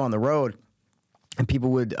he'd go on the road and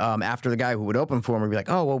people would, after the guy who would open for him would be like,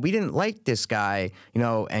 oh, well, we didn't like this guy,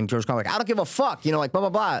 and George Carlin I don't give a fuck, blah, blah,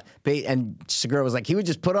 blah. And Segura was he would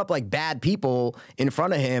just put up bad people in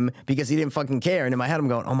front of him because he didn't fucking care. And in my head, I'm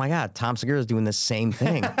going, oh my God, Tom Segura's doing the same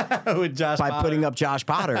thing with Josh by Potter. Putting up Josh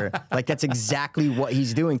Potter. That's exactly what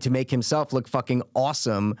he's doing to make himself look fucking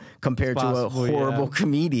awesome compared to a horrible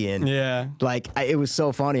comedian. Yeah. It was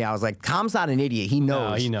so funny. I was like, Tom's not an idiot. He knows.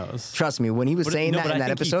 No, he knows. Trust me, when he was saying that in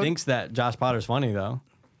that episode. He thinks that Josh Potter's funny, though.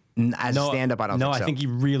 As a stand-up, I don't think so. No, I think he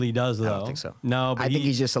really does, though. I don't think so. No, but I think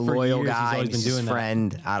he's just a loyal guy. He's He's his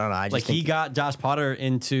friend. I don't know. I just think he got Josh Potter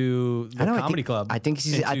into the comedy club. I think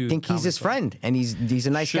he's his friend, and he's a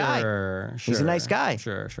nice guy. Sure. He's a nice guy.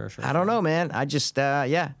 Sure. I don't know, man. I just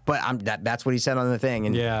But that's what he said on the thing.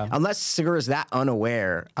 And unless Segura's that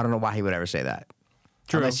unaware, I don't know why he would ever say that.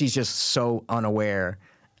 True. Unless he's just so unaware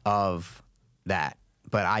of that.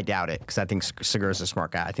 But I doubt it because I think Segura's a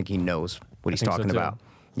smart guy. I think he knows what he's talking about.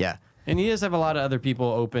 Yeah. And he does have a lot of other people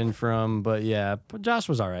open from, but Josh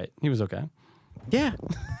was all right. He was okay. Yeah.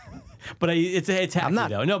 But it's hacky not-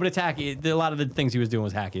 though. No, but it's hacky. A lot of the things he was doing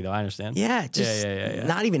was hacky though. I understand. Yeah, just yeah.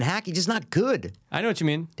 not even hacky, just not good. I know what you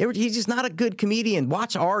mean. He's just not a good comedian.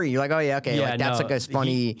 Watch Ari. You're like, oh yeah, okay, like, that's no, like a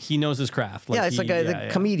funny. He knows his craft. Yeah, it's like a yeah.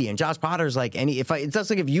 comedian. Josh Potter's like it's just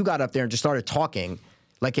like if you got up there and just started talking,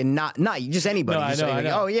 like and not just anybody. No, I Just know, like, I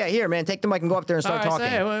know. oh yeah, here man, take the mic and go up there and start All right,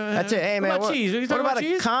 talking. say, That's it. Hey what man, about cheese? Are you what talking about about a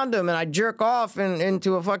cheese? condom and I jerk off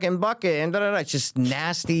into a fucking bucket and da da da? It's just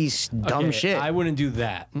nasty, dumb Okay, shit. I wouldn't do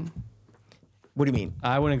that. What do you mean?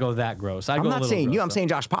 I wouldn't go that gross. I'd I'm go a not little saying gross, you. I'm though. saying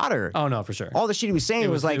Josh Potter. Oh no, for sure. All the shit he was saying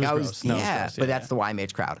was like it I was was gross. No, it was yeah, gross, but yeah, that's the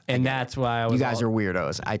YMH crowd. and that's why I was. You guys are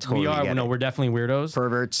weirdos. I totally We are. get No, it. we're definitely weirdos.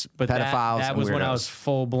 Perverts, But pedophiles, that and was when I weirdos. was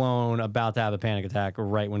full blown about to have a panic attack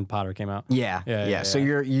right when Potter came out. Yeah. So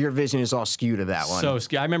your vision is all skewed to that one. So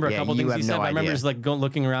scary. I remember a Yeah, couple you things have he said. no But I remember idea. just like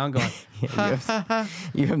looking around, going,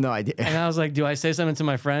 You have no idea. and I was like, do I say something to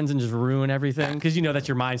my friends and just ruin everything? Because you know that's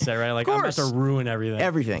your mindset, right? Like I'm about to course. ruin everything.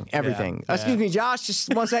 Everything. Yeah. Excuse me, Josh.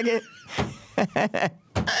 Just 1 second.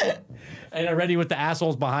 And already with the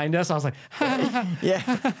assholes behind us, I was like,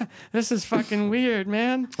 Yeah. this is fucking weird,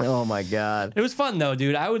 man. Oh my God. It was fun though,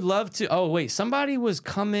 dude. I would love to. Oh wait, somebody was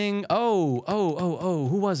coming. Oh.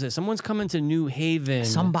 Who was it? Someone's coming to New Haven.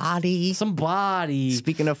 Somebody.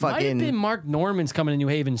 Speaking of might have fucking- been Mark Norman's coming to New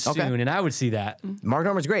Haven soon, Okay. and I would see that. Mark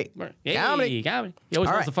Norman's great. Hey, Comedy. He always All holds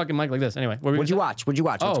right. the fucking mic like this. Anyway, what were we What'd you gonna watch? What's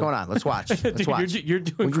Oh. going on? Let's watch. say? Let's Dude, watch. You're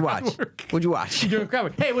doing What'd you crowd watch? work. What'd you watch? You're doing crowd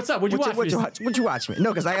work. Hey, what's up? What'd you watch? What'd you watch? What'd you watch?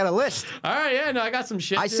 No, because I got a list. All right, yeah, no, I got some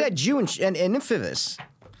shit. I dude. said Jew and Infamous.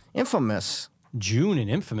 Infamous. June and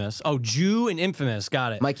Infamous. Oh, Jew and Infamous.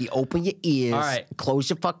 Got it. Mikey, open your ears. All right.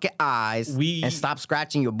 Close your fucking eyes. and stop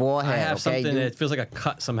scratching your bald head. I have okay? something that feels like a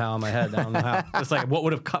cut somehow on my head. I don't know how. It's like what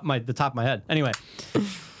would have cut the top of my head. Anyway.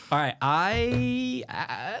 All right,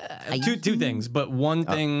 two things, but one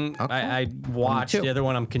thing okay. I watched. two. The other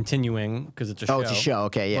one I'm continuing because it's a show. Oh, it's a show.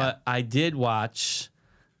 Okay, yeah. But I did watch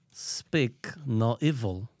Speak No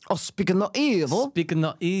Evil. Oh, speaking of evil, Speak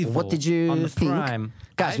No Evil. what did you on the think? Prime.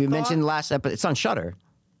 Guys, I we thought- mentioned last episode. It's on Shutter.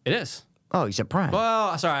 it is. Oh, you said Prime.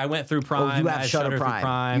 Well, sorry, I went through Prime. you have I Shudder Shudder through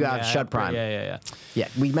Prime. You have Shud Prime. Yeah. Yeah,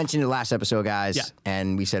 we mentioned it last episode, guys. Yeah.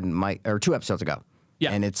 And we said 2 episodes ago.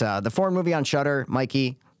 Yeah. And it's the foreign movie on Shutter.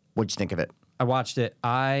 Mikey, what'd you think of it? I watched it.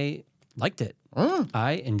 I liked it.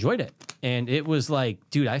 I enjoyed it, and it was like,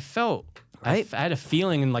 dude, I felt. Right? I had a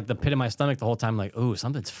feeling in like the pit of my stomach the whole time, like, ooh,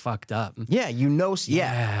 something's fucked up. Yeah,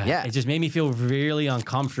 yeah. It just made me feel really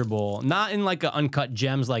uncomfortable. Not in like an Uncut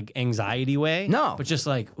Gems like anxiety way. No. But just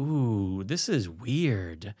like, ooh, this is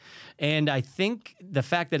weird. And I think the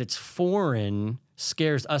fact that it's foreign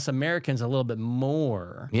scares us Americans a little bit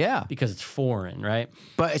more. Yeah. Because it's foreign, right?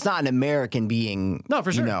 But it's not an American being. No,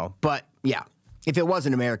 for sure. You know, but yeah. If it was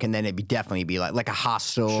an American, then it'd definitely be like a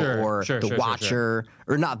Hostel or The Watcher.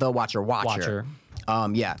 Or not The Watcher, Watcher.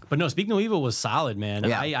 Yeah. But no, Speak No Evil was solid, man.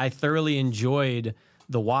 Yeah. I thoroughly enjoyed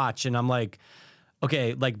the watch, and I'm like,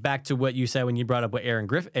 okay, like back to what you said when you brought up what Eric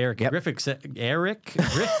Griffin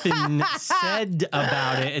said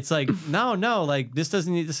about it. It's like, no, like this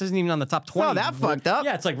isn't even on the top 20. not that fucked up.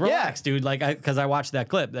 Yeah, it's like relax, dude. Like because I watched that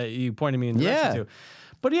clip that you pointed me in the direction to.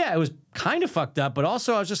 But yeah, it was kind of fucked up. But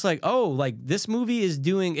also, I was just like, oh, like this movie is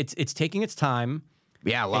doing it's taking its time.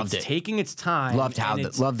 Yeah, loved It's it. taking its time. Loved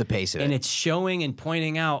the pace of it. And it's showing and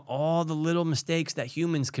pointing out all the little mistakes that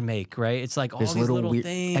humans can make, right? It's like all There's these little weird,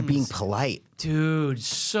 things. and being polite. Dude,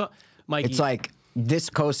 so Mikey. It's like this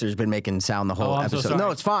coaster's been making sound the whole I'm so episode. sorry. No,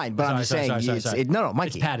 it's fine. But I'm just saying, Sorry. no,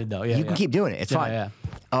 Mikey. It's padded though. Yeah, you can keep doing it. It's fine.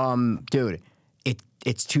 Yeah. Dude,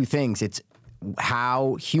 it's two things. It's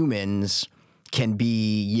how humans can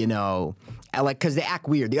be, you know, like because they act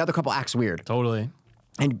weird. The other couple acts weird, Totally.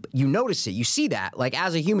 and you notice it. You see that. Like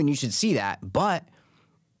as a human, you should see that. But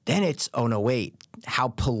then it's oh no, wait, how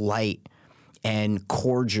polite and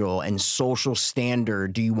cordial and social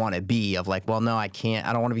standard do you want to be? Of like, well, no, I can't.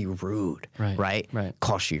 I don't want to be rude. Right.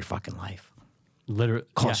 Cost you your fucking life. Literally.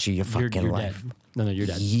 Cost you your fucking you're life. Dead. No, you're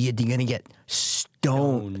dead. You're gonna get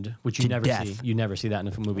stoned, Which you to never death. see. You never see that in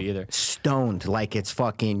a movie either. Stoned like it's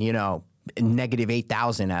fucking, you know, negative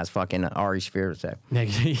 8,000, as fucking Ari Shaffir would say.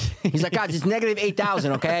 He's like, guys, it's negative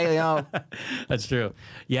 8,000, okay? You know, That's true.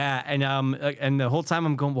 Yeah, and the whole time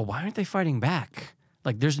I'm going, well, why aren't they fighting back?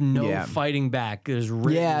 Like, there's no fighting back. There's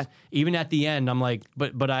even at the end, I'm like,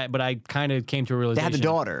 but I kind of came to a they realization. had the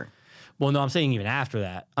daughter. Well, no, I'm saying even after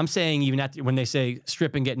that. I'm saying even after when they say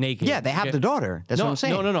strip and get naked. Yeah, they have the daughter. That's no, what I'm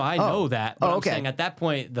saying. No, I know that. But okay. I'm saying at that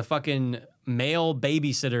point, the fucking male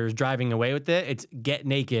babysitter is driving away with it. It's get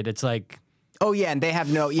naked. It's like. Oh yeah, and they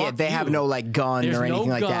have no have no like gun There's or anything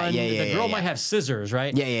no like that. gun. Yeah. The girl might have scissors,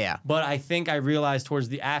 right? Yeah. But I think I realized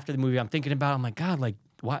after the movie, I'm thinking about. I'm like, God, like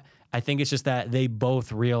what? I think it's just that they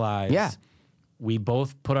both realize, Yeah. we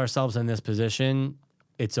both put ourselves in this position.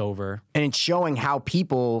 It's over. And it's showing how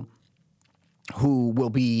people who will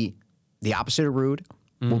be the opposite of rude,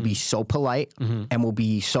 will be so polite, and will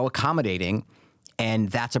be so accommodating. And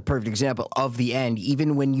that's a perfect example of the end.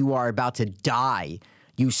 Even when you are about to die,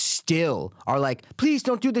 you still are like, please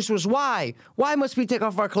don't do this. Why? Why must we take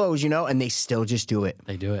off our clothes, And they still just do it.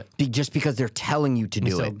 They do it. Just because they're telling you to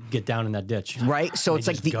do So it. get down in that ditch. Right? So They it's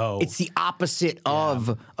like just go. it's the opposite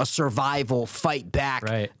of a survival, fight back,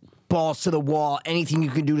 Right. balls to the wall, anything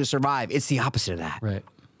you can do to survive. It's the opposite of that. Right.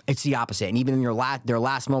 It's the opposite. And even in their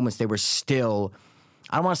last moments, they were still,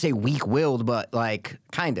 I don't want to say weak-willed, but like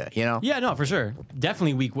kind of, Yeah, no, for sure.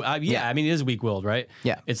 Definitely weak. Yeah. I mean, it is weak-willed, right?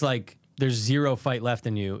 Yeah. It's like there's zero fight left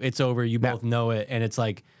in you. It's over. You both know it, and it's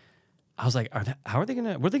like, I was like, what are they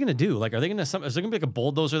gonna do? Like, are they gonna? Is there gonna be like a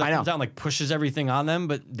bulldozer that comes out and like pushes everything on them?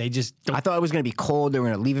 But they just don't. I thought it was going to be cold. They were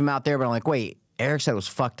going to leave him out there, but I'm like, wait, Eric said it was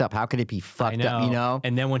fucked up. How could it be fucked up,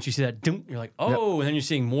 And then once you see that, you're like, oh, and then you're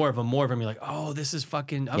seeing more of them. You're like, oh, this is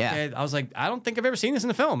fucking okay. Yeah. I was like, I don't think I've ever seen this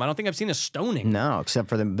in a film. I don't think I've seen a stoning. No, except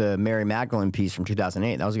for the Mary Magdalene piece from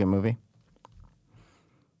 2008. That was a good movie.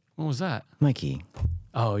 What was that? Mikey.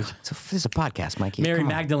 Oh, This is a podcast, Mikey. Mary Come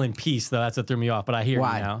on. Magdalene piece, though. That's what threw me off. But I hear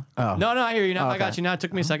Why? you now. Oh. No, I hear you now. Oh, I got okay. you now. It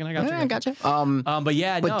took me a second. I got you. Yeah, I gotcha. But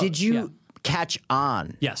yeah, But no, did you yeah. catch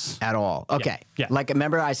on? Yes. At all? Okay. Yeah. Like,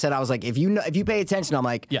 remember I said, I was like, if you pay attention, I'm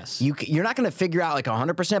like, Yes. you're not going to figure out like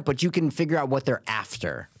 100%, but you can figure out what they're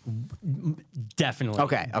after. Definitely.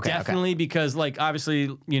 Okay. Definitely because, like, obviously,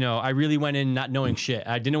 I really went in not knowing shit.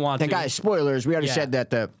 I didn't want And to. guys, spoilers, we already Yeah. said that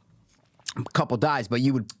the couple dies, but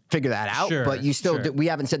you would figure that out. Sure, but you still, sure. we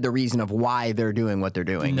haven't said the reason of why they're doing what they're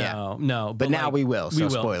doing yet. No. But now like, we will, so we will,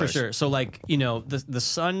 for spoilers. sure. So, like, the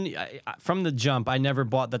son, from the jump, I never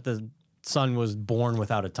bought that the son was born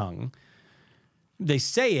without a tongue. They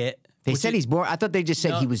say it. They which said is- he's born. I thought they just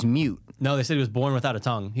said he was mute. No, they said he was born without a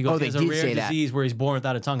tongue. He goes, Oh, they he has a did rare say that. disease where he's born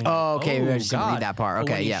without a tongue. And Oh, you're like, okay, maybe I just didn't read God. that part.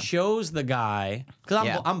 But Okay, when yeah. he shows the guy, because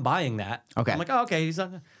Yeah. I'm buying that. Okay. I'm like, oh, okay, he's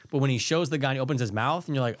not. But when he shows the guy and he opens his mouth,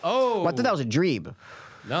 and you're like, oh. Well, I thought that was a dream.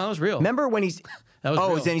 No, that was real. Remember when he's That was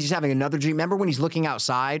real. then he's just having another dream. Remember when he's looking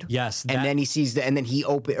outside? Yes, And that- then he sees and then he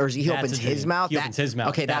opens That's opens a his dream. mouth. He opens his mouth.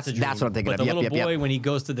 Okay, that's a dream. what I'm thinking but of. the Yep, little yep, boy, yep. when he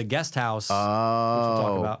goes to the guest house, which we'll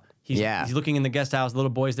talk about, he's looking in the guest house. The little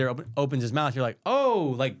boy's there, opens his mouth. You're like,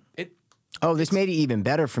 oh, like it. Oh, this made it even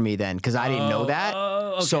better for me then because I didn't know that.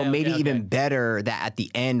 oh, So it okay, made it okay, even okay. better that at the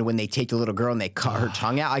end when they take the little girl and they cut her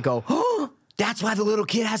tongue out, I go, oh, that's why the little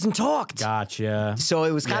kid hasn't talked. Gotcha. So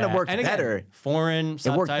it was kind of Yeah. worked And again, better. Foreign. It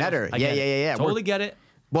worked better. Yeah. It Totally worked- get it.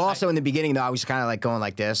 Well, also in the beginning though, I was kind of like going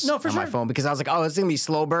like this No, for on my sure. phone because I was like, oh, it's gonna be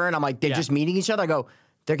slow burn. I'm like, they're Yeah. just meeting each other. I go,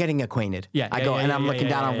 they're getting acquainted. Yeah, I yeah, go yeah, and yeah, I'm yeah, looking yeah,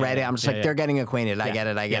 down on yeah, Reddit. yeah, I'm just yeah, like, yeah. they're getting acquainted. I Yeah, get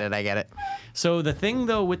it. I get it. So the thing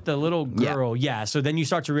though with the little girl, so then you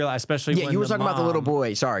start to realize, especially Yeah, when you were the talking about the little mom-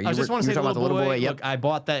 boy. Sorry, I you just were want to say talking about the little boy. Yep. Look, I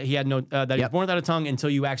bought that he had no that he was Yep. born without a tongue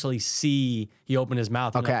until you actually see he opened his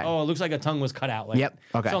mouth. And you're Okay. like, oh, it looks like a tongue was cut out. Like, Yep.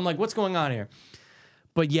 Okay. So I'm like, what's going on here?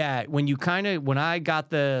 But yeah, when I got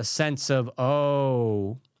the sense of,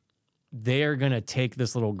 oh, they're gonna take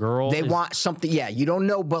this little girl. They want something. Yeah, you don't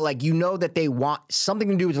know, but like you know that they want something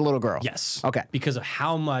to do with the little girl. Yes. Okay. Because of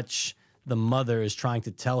how much the mother is trying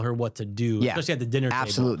to tell her what to do, Yeah. especially at the dinner table.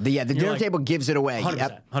 Absolutely. Yeah, the You're dinner like, table gives it away. 100%,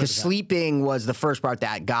 Yep. The 100%. sleeping was the first part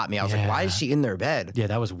that got me. I was like, why is Yeah. she in their bed? Yeah,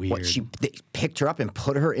 that was weird. What, they picked her up and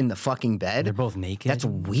put her in the fucking bed? They're both naked. That's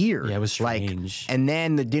weird. Yeah, it was Like, strange. and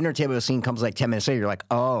then the dinner table scene comes like 10 minutes later. You're like,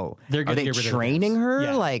 oh, They're are gonna they get rid of training this. her?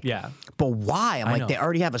 Yeah, Like, yeah. But why? I'm I like, know. they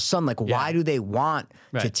already have a son. Like, why Yeah. do they want to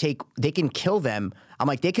Right. take, they can kill them. I'm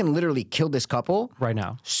like, they can literally kill this couple right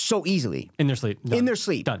now so easily. in their sleep. Done. In their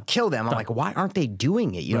sleep. Done. Kill them. I'm Done. like, why aren't they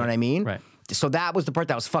doing it? You know what I mean? Right. So that was the part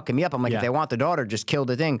that was fucking me up. I'm like, Yeah. if they want the daughter, just kill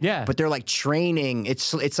the thing. Yeah. But they're like training.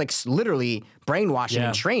 It's like literally brainwashing Yeah.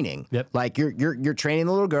 and training. Yep. Like you're training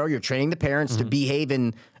the little girl. You're training the parents to behave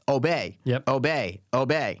and obey. Yep. Obey.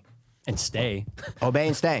 And stay. Obey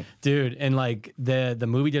and stay. Dude, and like the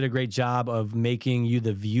movie did a great job of making you,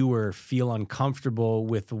 the viewer, feel uncomfortable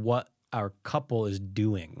with what our couple is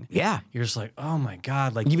doing. Yeah. You're just like, oh my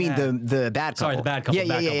God. Like, You mean yeah. the bad couple? Sorry, the bad couple. Yeah,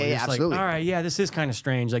 bad couple. You're yeah, just absolutely. Like, all right, yeah, this is kind of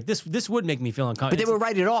strange. Like this would make me feel But uncomfortable. they would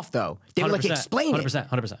write it off though. They would like 100%, explain it.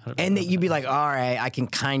 100%. And that you'd be like, all right, I can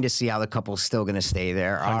kind of see how the couple's still going to stay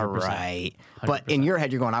there. All 100%. right. But in your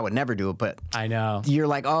head, you're going, I would never do it. But I know. you're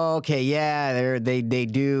like, oh, okay, yeah, they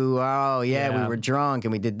do. Oh, yeah, we Yeah. were drunk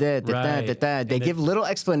and we did that, Right. that. They And give little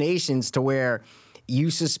explanations to where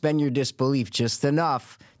you suspend your disbelief just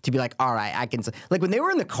enough to be like, all right, I can. Like when they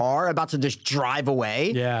were in the car about to just drive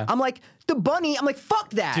away. Yeah. I'm like, the bunny. I'm like, fuck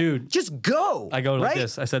that, Dude. Just go. I go like right?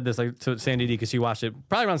 this. I said this like to Sandy D because she watched it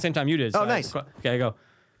probably around the same time you did. Oh, So nice. Okay, I go,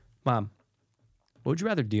 Mom, what would you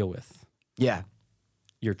rather deal with? Yeah.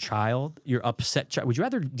 Your child, your upset child. Would you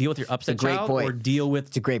rather deal with your upset great child point. or deal with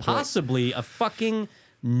It's a great point. possibly a fucking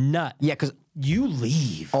nut? Yeah, because You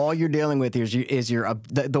leave. all you're dealing with is your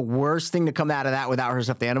the worst thing to come out of that without her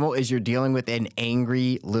stuffed animal is you're dealing with an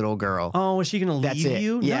angry little girl. Oh, is she gonna That's leave it.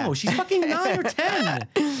 you? Yeah. No, she's fucking 9 or 10.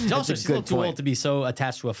 She's also she's a little good too point. old to be so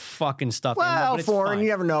attached to a fucking stuffed animal. Well, But it's foreign, fine. you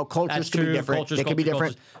never know. Cultures That's could be true. different. Cultures, They could be cultures,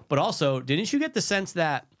 different. cultures. But also, didn't you get the sense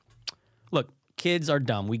that, look, kids are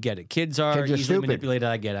dumb. We get it. Kids are Kids are easily stupid. manipulated.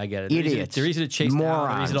 I get it. Idiots. They're easy to chase down.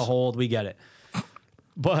 They're easy to Morons. hold. We get it.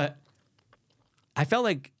 But I felt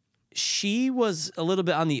like she was a little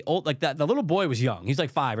bit on the old, like that. The little boy was young. He's like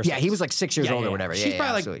 5 or 6. Yeah, he was like 6 years old or whatever. She's Yeah,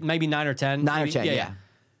 probably like absolutely. maybe 9 or 10. 9 or maybe. 10, yeah.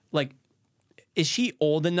 Like, is she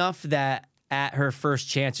old enough that at her first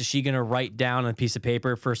chance, is she going to write down on a piece of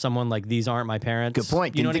paper for someone like, these aren't my parents? Good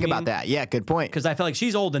point. You know Didn't what think I mean? about that. Yeah, good point. Because I feel like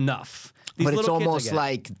she's old enough. These But it's little kids, I almost get it.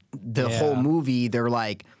 like the Yeah. whole movie, they're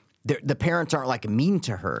like, the parents aren't like mean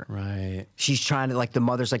to her. Right. She's trying to, like, the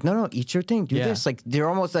mother's like, no, eat your thing, do Yeah. this. Like, they're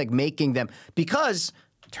almost like making them, because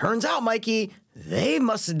turns out, Mikey, they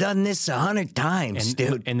must have done this 100 times,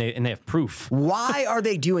 dude. And they have proof. Why are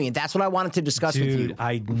they doing it? That's what I wanted to discuss with Dude,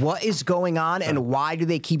 you. What is going on, and why do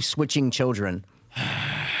they keep switching children?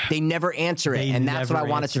 They never answer it, They and that's what I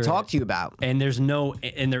never wanted to answer talk it. to you about. And there is no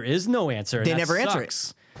answer. And They that never answer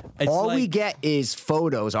sucks. it. It's All we like- get is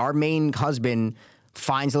photos. Our main husband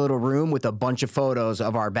finds a little room with a bunch of photos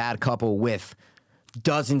of our bad couple with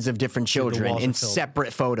dozens of different children walls in are filled.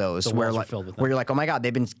 separate photos The where walls are like filled with them. where you're like, oh my god,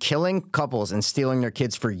 they've been killing couples and stealing their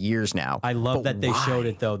kids for years now. I love But that they why? showed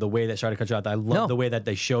it though. The way that sorry to cut you out. I love No. the way that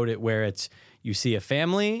they showed it, where it's you see a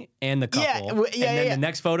family and the couple, and then the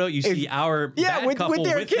next photo you see our bad couple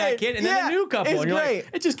their with that kid, and then the new couple. It's and you're great.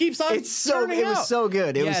 Like, it just keeps on. It's so. turning It was out. so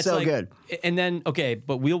good. It was it's so like- good. And then okay,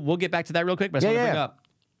 but we'll get back to that real quick. But I just Yeah, want to yeah, bring yeah. up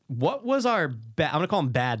what was our I'm gonna call him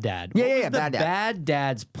Bad Dad. Yeah, What yeah, was yeah, the Bad Dad. Bad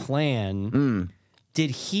Dad's plan? Did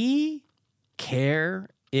he care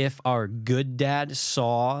if our good dad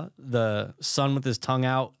saw the son with his tongue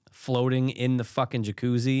out floating in the fucking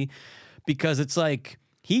jacuzzi? Because it's like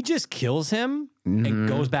he just kills him and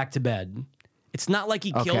goes back to bed. It's not like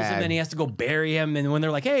he kills him Okay. and he has to go bury him. And when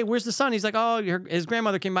they're like, "Hey, where's the son?" He's like, "Oh, his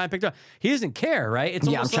grandmother came by and picked it up." He doesn't care, right? It's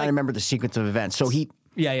Yeah, I'm almost trying to like, remember the sequence of events. So he.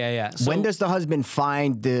 Yeah. So, When does the husband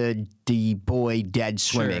find the boy dead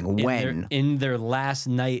swimming? sure, When? in their last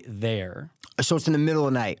night there. So it's in the middle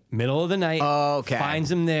of the night. Middle of the night. Oh, okay.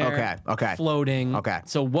 Finds him there. Okay. Floating. Okay.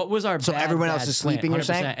 So what was our So bad everyone else dad's is sleeping, plan? you're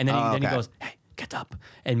saying? 100%. And then, Oh, then he okay. goes, "Hey, get up,"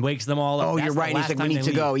 and wakes them all up. Oh, That's you're the right. He's last like, we time need they to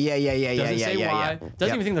leave. go. Yeah. Doesn't say why. Doesn't Yep.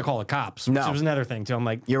 even think they'll call the cops. No. Which was another thing too. I'm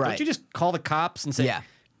like, You're Don't right. you just call the cops and say, Yeah.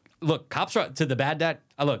 look, cops are to the bad dad.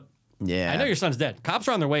 Look. Yeah. I know your son's dead. Cops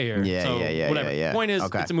are on their way here. Yeah, so yeah, whatever. yeah. Point is,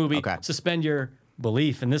 Okay, it's a movie. okay. Suspend your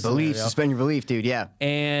belief in this Belief, scenario. suspend your belief, dude. Yeah.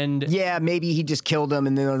 And Yeah, maybe he just killed him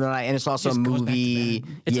in the middle of the night, and it's also a Just goes back to movie.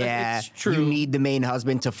 bed. It's yeah, true. You need the main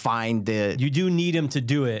husband to find the. you do need him to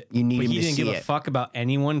do it. You need but him he to didn't give see a it. fuck about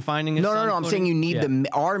anyone finding his no, son I'm floating. saying you need Yeah.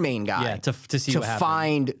 our main guy. Yeah, to see to what happened.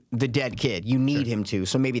 find the dead kid. You need him to.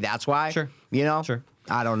 So maybe that's why. Sure. You know. Sure.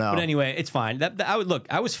 I don't know. But anyway, it's fine. That I would look.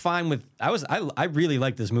 I was fine with. I really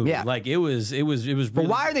liked this movie. Yeah. Like it was. Really, But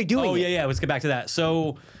why are they doing Oh it? yeah. Let's get back to that.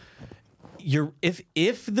 So,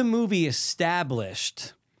 if the movie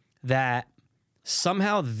established that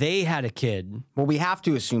somehow they had a kid. Well, we have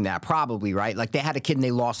to assume that probably, right? Like they had a kid and they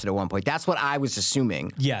lost it at one point. That's what I was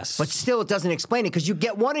assuming. Yes. But still, it doesn't explain it because you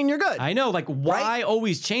get one and you're good. I know. Like why Right?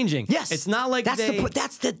 always changing? Yes. It's not like that's they.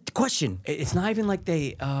 that's the question. It's not even like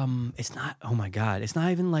they it's not, oh my god, it's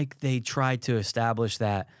not even like they tried to establish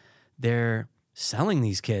that they're selling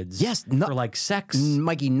these kids Yes, no- for like sex.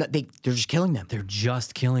 Mikey, they're just killing them. They're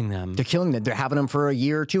just killing them. They're killing them. They're having them for a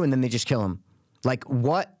year or two and then they just kill them. Like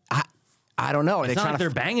what? I don't know. Are It's they not trying like they're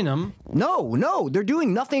to? banging them. No, they're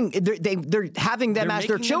doing nothing. They're having them They're as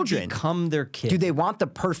their making them children. become their kid. Do they want the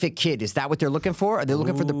perfect kid? Is that what they're looking for? Are they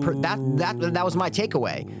looking for that was my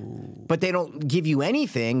takeaway. But they don't give you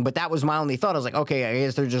anything. But that was my only thought. I was like, okay, I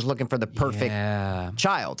guess they're just looking for the perfect Yeah.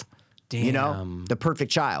 child. You know, Damn. the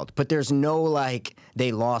perfect child. But there's no like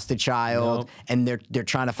they lost a child Nope. and they're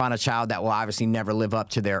trying to find a child that will obviously never live up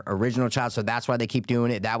to their original child. So that's why they keep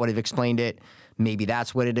doing it. That would have explained it. Maybe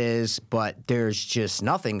that's what it is. But there's just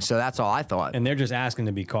nothing. So that's all I thought. And they're just asking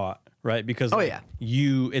to be caught, right? Because Oh, like,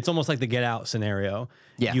 yeah. it's almost like the Get Out scenario.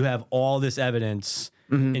 Yeah. You have all this evidence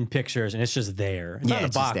in pictures, and it's just there. It's not in a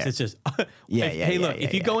it's just box. there. It's just Yeah, look,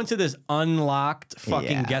 if you go into this unlocked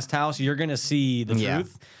fucking guest house, you're gonna see the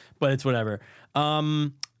truth. But it's whatever.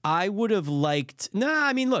 I would have liked.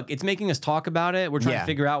 I mean, look, it's making us talk about it. We're trying to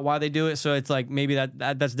figure out why they do it. So it's like maybe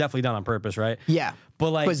that's definitely done on purpose, right? Yeah.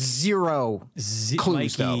 But zero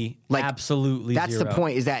clues, Mikey, though. Like, absolutely that's zero. the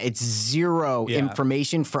point, is that it's zero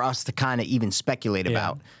information for us to kind of even speculate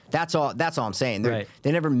about. That's all I'm saying. They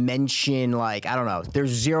never mention, like, I don't know. There's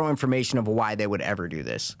zero information of why they would ever do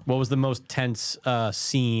this. What was the most tense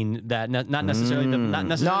scene that not necessarily not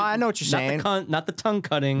necessarily? No, I know what you're saying. Not the tongue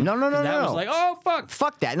cutting. No. That was like, oh fuck.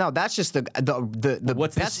 Fuck that. No, that's just the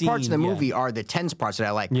best parts of the movie are the tense parts that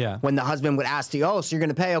I like. Yeah. When the husband would ask you, oh, so you're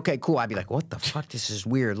gonna pay? Okay, cool. I'd be like, what the fuck? This is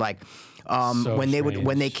weird. Like, So when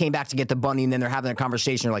strange. they came back to get the bunny and then they're having a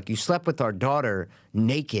conversation, they're like, you slept with our daughter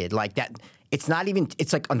naked, like that. It's not even.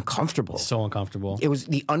 It's like uncomfortable. So uncomfortable. It was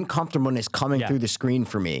the uncomfortableness coming through the screen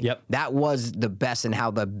for me. Yep. That was the best, and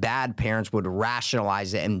how the bad parents would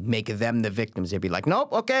rationalize it and make them the victims. They'd be like,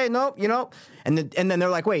 nope, okay, nope, and then they're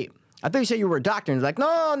like, wait, I thought you said you were a doctor. And he's like,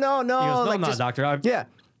 no. He goes, no, like, I'm not a doctor. Yeah.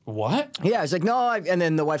 What? Yeah, it's like, no, and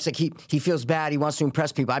then the wife's like, he feels bad, he wants to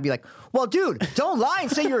impress people. I'd be like, well, dude, don't lie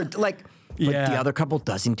and say you're like, but the other couple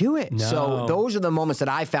doesn't do it. No. So those are the moments that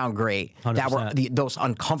I found great, 100%. that were those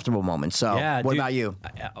uncomfortable moments. So what about you?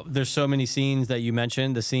 There's so many scenes that you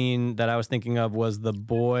mentioned. The scene that I was thinking of was the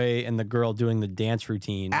boy and the girl doing the dance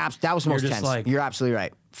routine. That was the most You're just tense. like, You're absolutely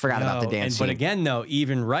right. Forgot about the dance scene. But again, though,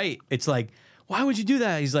 even right, it's like, why would you do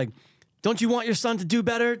that? He's like, don't you want your son to do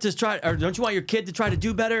better? Or don't you want your kid to try to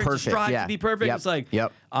do better? Perfect, To strive yeah. to be perfect? Yep, It's like,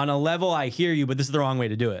 yep. on a level, I hear you, but this is the wrong way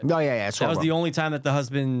to do it. Oh, yeah, it's That was horrible. the only time that the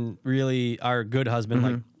husband really, our good husband,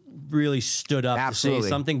 like really stood up to Absolutely. say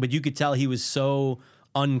something, but you could tell he was so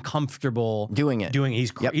uncomfortable doing it.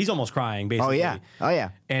 He's almost crying, basically. Oh yeah.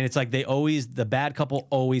 And it's like the bad couple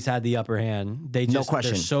always had the upper hand. They just, No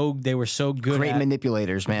question. They were so good Great at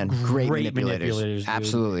manipulators, man. Great manipulators. dude.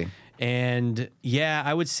 Absolutely. And yeah,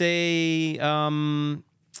 I would say,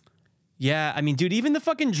 yeah, I mean, dude, even the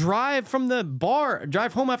fucking drive home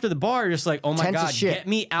after the bar, you're just like, oh my Tense as God, shit. get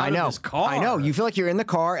me out of this car. I know. You feel like you're in the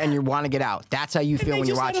car and you want to get out. That's how you feel when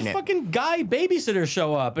you're watching They just had a it. fucking guy babysitter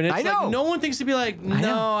show up, and it's I know. like no one thinks to be like,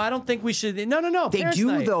 no, I don't think we should. No. They parents' do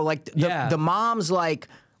night. though. Like the mom's like,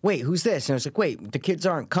 wait, who's this? And it's like, wait, the kids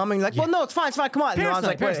aren't coming. Like, well, no, it's fine, come on. And the Parents' mom's night,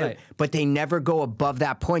 like, parents' wait. night. But they never go above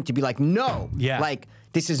that point to be like, no. Yeah. Like,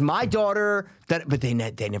 this is my daughter. But they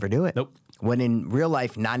never do it. Nope. When in real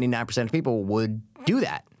life, 99% of people would do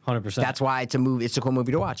that. 100%. That's why it's a movie. It's a cool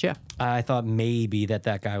movie to watch. Yeah. I thought maybe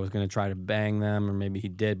that guy was going to try to bang them, or maybe he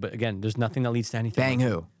did. But again, there's nothing that leads to anything. Bang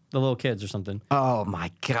who? The little kids or something. Oh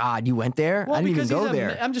my God, you went there? Well, I didn't even because go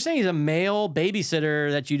there. I'm just saying he's a male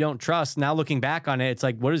babysitter that you don't trust. Now looking back on it, it's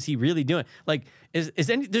like, what is he really doing? Like,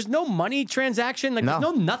 there's no money transaction. Like, No.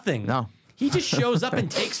 there's no nothing. No. He just shows up and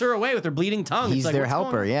takes her away with her bleeding tongue. He's It's like, their what's going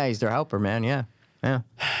helper. on? Yeah, he's their helper, man. Yeah.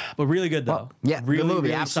 But really good though. yeah, good really, movie,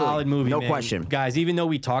 really absolutely. solid movie. No man. question. guys. Even though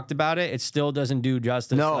we talked about it, it still doesn't do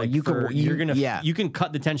justice. No, like, you can- you're gonna. yeah. You can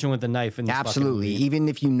cut the tension with a knife. In this fucking Absolutely. movie. Even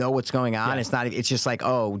if you know what's going on, Yeah. it's not. It's just like,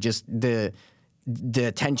 oh, just the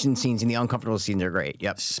tension scenes and the uncomfortable scenes are great.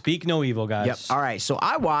 Yep. Speak no evil, guys. Yep. All right. So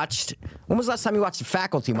I watched. When was the last time you watched The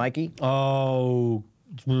Faculty, Mikey? Oh,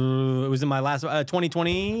 it was in my last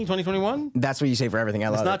 2020, 2021. That's what you say for everything. I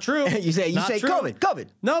love It's not it. true. you say Not true. COVID.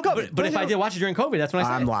 No, COVID. but if I did watch it during COVID, that's when I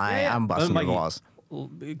said. I'm lying. I'm busting your Mikey, balls.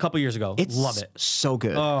 A couple years ago, It's love it. so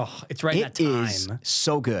good. Oh, it's right in that It time. is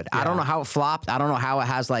so good. I don't know how it flopped. I don't know how it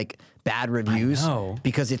has like bad reviews. know.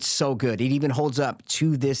 Because it's so good. It even holds up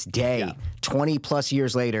to this day. Yeah. 20 plus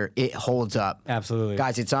years later, it holds up. Absolutely.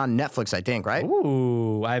 Guys, it's on Netflix, I think, right?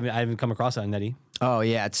 Ooh, I haven't come across that, Nettie. Oh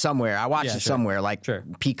yeah, it's somewhere. I watched Yeah, it sure. somewhere, like Sure.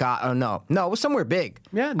 Peacock. Oh no, it was somewhere big.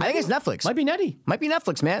 Yeah, I think it's Netflix. Might be Nettie. Might be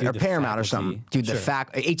Netflix, man, or The Paramount or Faculty. something. Dude, Sure.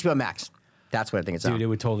 HBO Max. That's what I think it's on. Dude, it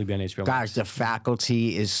would totally be on HBO. Guys, The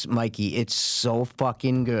Faculty is Mikey. It's so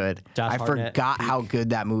fucking good. Josh I Hartnett, forgot how good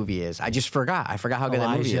that movie is. I just forgot. I forgot how good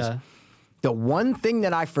that movie is. Elijah. The one thing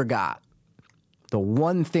that I forgot. The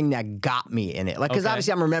one thing that got me in it, like, because Okay.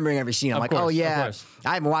 obviously I'm remembering every scene. I'm Of like, course, oh of yeah, course.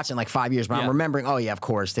 I haven't watched it in like 5 years, but I'm Yeah. remembering. Oh yeah, of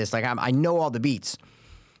course, this. Like, I know all the beats.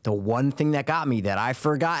 The one thing that got me that I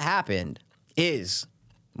forgot happened is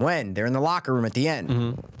when they're in the locker room at the end,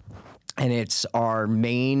 Mm-hmm. and it's our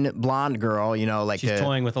main blonde girl. You know, like She's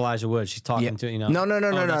toying with Elijah Wood. She's talking to, you know. No, Oh,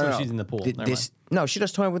 no. That's when she's in the pool. Never mind. No, she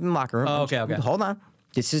does toying with in the locker room. Oh, okay. Hold on.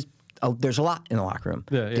 This is there's a lot in the locker room.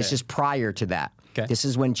 Yeah, This yeah. is prior to that. Okay. This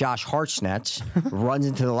is when Josh Hartnett runs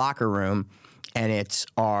into the locker room, and it's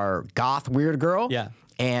our goth weird girl. Yeah.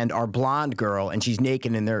 and our blonde girl, and she's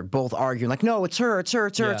naked, and they're both arguing like, no, it's her, it's her,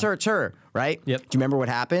 it's her, Yeah. it's her, it's her, right? Yep. Do you remember what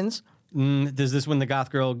happens? Does this when the goth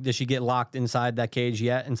girl, does she get locked inside that cage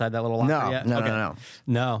yet? Inside that little locker No, yet? no, Okay. no.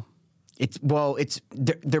 No.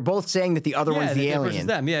 They're both saying that the other one's the alien. Versus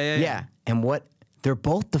them. Yeah. And what? They're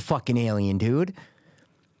both the fucking alien, dude.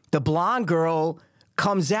 The blonde girl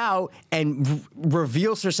comes out and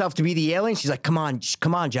reveals herself to be the alien. She's like, come on,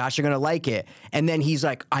 Josh, you're going to like it. And then he's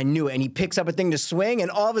like, I knew it. And he picks up a thing to swing,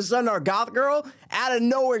 and all of a sudden our goth girl, out of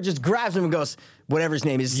nowhere, just grabs him and goes, whatever his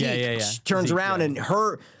name is, Zeke. Yeah. Turns Zeke, around, yeah. and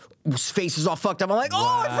her face is all fucked up. I'm like, oh,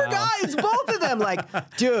 I Wow. forgot. It's both of them. Like,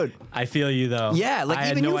 dude. I feel you though. Yeah, like I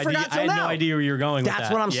had even no you idea, forgot till I had now. no idea where you were going with That's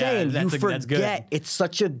that. what I'm Yeah, saying. You that's forget. good. It's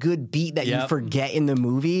such a good beat that you Yep. forget in the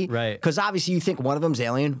movie. Right. Because obviously you think one of them's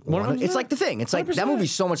alien. One of them's it's not. like The Thing. It's like that 100%.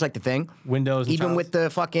 movie's so much like The Thing. Windows and Even Childs. with the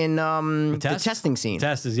fucking the test? testing scene.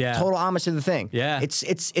 Test is, yeah. Total homage to The Thing. Yeah.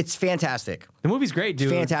 It's fantastic. The movie's great,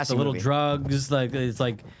 dude. Fantastic The little movie. drugs, like it's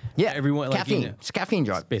like Yeah. everyone like caffeine. you know, It's a caffeine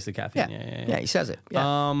drug. it's basically caffeine. Yeah. He says it.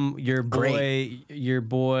 Yeah. Your boy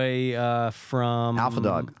from Alpha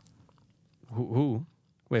Dog. Who?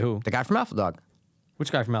 Wait, who? The guy from Alpha Dog.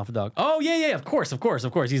 Which guy from Alpha Dog? Oh yeah. Of course.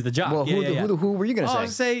 He's the jock. Well, Yeah. who were you gonna Oh, say? I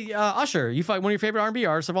was gonna say Usher. You fight one of your favorite R&B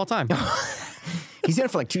artists of all time. He's in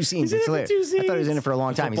it for like 2 scenes. He's in It's it for hilarious. 2 I thought he was in scenes. it for a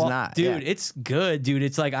long time. He's Football. not. Dude. Yeah. It's good, dude.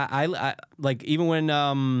 It's like I like even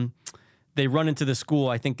when they run into the school.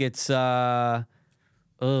 I think it's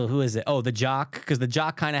who is it? Oh, the jock, because the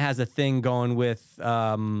jock kind of has a thing going with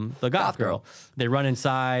the goth girl. They run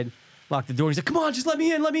inside, lock the door. He's like, "Come on, just let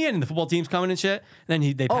me in, let me in." And the football team's coming and shit. And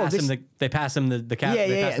then they pass him the cap.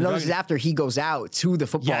 Yeah. No, this is after he goes out to the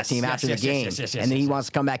football team after the game, and then he wants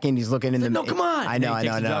to come back in. He's looking in the. No, come on! I know. And he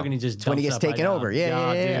takes the drug and he just It's when he gets jumps up taken right over.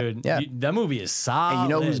 now. Yeah. Dude. Yeah. That movie is solid. And you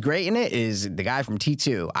know who's great in it is the guy from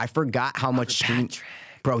T2. I forgot how much screen.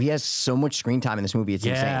 Bro, he has so much screen time in this movie. It's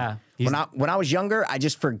Yeah. insane. When I was younger, I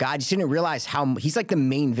just forgot. I just didn't realize how he's like the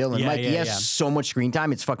main villain. Yeah, Like he has yeah. so much screen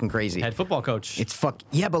time. It's fucking crazy. Head football coach. It's but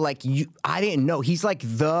like I didn't know he's like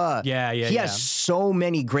the He has so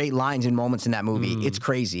many great lines and moments in that movie. It's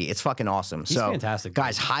crazy. It's fucking awesome. He's fantastic,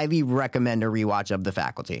 guys. Highly recommend a rewatch of The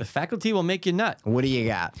Faculty. The Faculty will make you nut. What do you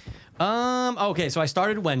got? Okay, so I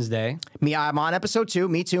started Wednesday. I'm on episode 2.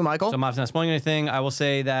 Me too, Michael. So I'm not spoiling anything. I will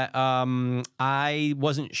say that I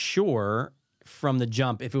wasn't sure from the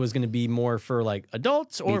jump if it was going to be more for like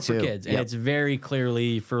adults or for too. kids, and Yep. it's very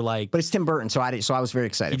clearly for like. But it's Tim Burton, so I was very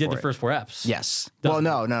excited. He did for the it. first 4 eps. Yes. Doesn't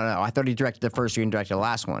Well, no. I thought he directed the first 3 and directed the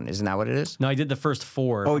last one. Isn't that what it is? No, he did the first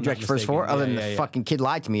 4. Oh, if he I'm not directed the first 4? mistaken. Other than Yeah, the yeah. fucking kid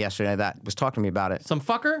lied to me yesterday that was talking to me about it. Some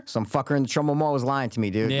fucker. Some fucker in the Trumbull Mall was lying to me,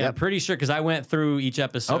 dude. Yeah, Yep. pretty sure because I went through each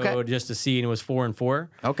episode Okay. just to see, and it was 4 and 4.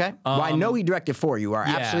 Okay. Well, I know he directed 4. You are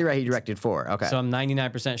absolutely right. He directed 4. Okay. So I'm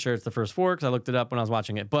 99% sure it's the first 4 because I looked it up when I was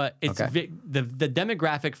watching it. But it's Okay. the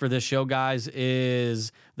demographic for this show, guys,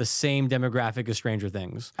 is the same demographic as Stranger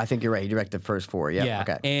Things. I think you're right. He directed the first 4. Yep. Yeah.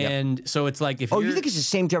 Okay. Yep. And so it's like if Oh, you're, you think it's the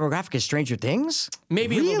same demographic as Stranger Things?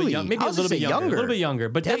 maybe a little bit Really? young, maybe I a was little gonna bit say younger, a little bit younger,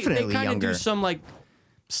 but Definitely they kind of do younger. some like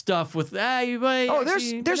stuff with Oh,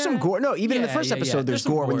 there's some gore. No, even in the first episode, there's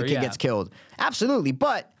gore when the kid gets killed. Absolutely,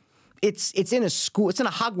 but it's in a school. It's in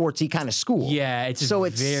a Hogwartsy kind of school. Yeah, it's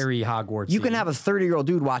very Hogwarts. You can have a 30-year-old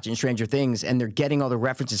dude watching Stranger Things, and they're getting all the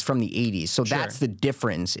references from the 80s. So that's the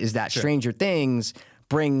difference. Is that Stranger Things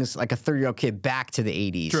brings like a 30-year-old kid back to the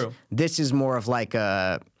 80s. True. This is more of like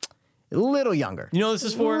a little younger. You know, this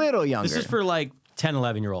is for little younger. This is for like 10,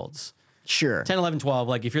 11-year-olds. Sure. 10, 11, 12.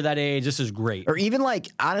 Like if you're that age, this is great. Or even like,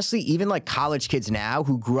 honestly, even like college kids now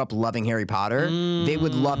who grew up loving Harry Potter, they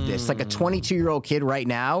would love this. Like a 22-year-old kid right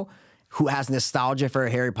now who has nostalgia for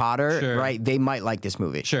Harry Potter, right? They might like this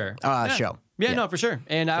movie. Sure. Show. Yeah, no, for sure.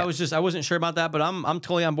 And I wasn't sure about that, but I'm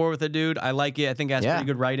totally on board with it, dude. I like it. I think it has pretty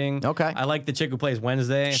good writing. Okay. I like the chick who plays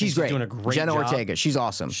Wednesday. I think She's great. doing a great Jenna job. Ortega. She's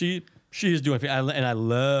awesome. She is doing, and I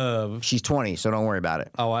love. She's 20, so don't worry about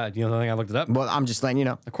it. Oh, you know the thing I looked it up. Well, I'm just letting you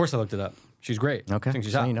know. Of course, I looked it up. She's great. Okay, I think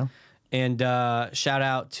she's so hot. you know. And shout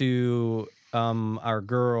out to our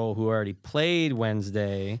girl who already played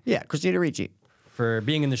Wednesday Yeah, Christina Ricci. for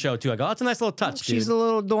being in the show too. I go, oh, it's a nice little touch. She's dude. a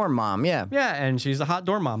little dorm mom, yeah. Yeah, and she's a hot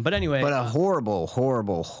dorm mom. But anyway, But a horrible,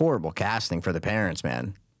 horrible, horrible casting for the parents,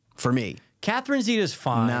 man. For me. Catherine Zeta's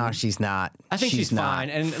fine. No, she's not. I think she's not. fine.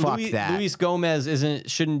 And Fuck that. Luis Gomez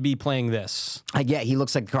shouldn't be playing this. I get he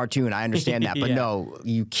looks like a cartoon. I understand that, but Yeah. no,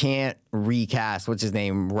 you can't recast. What's his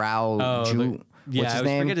name? Raul. Yeah, what's his I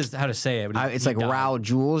name? forget how to say it. But It's he like died. Raul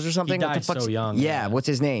Jules or something. He What the died fuck's- so young, Yeah, yeah. what's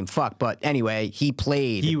his name? Fuck. But anyway, he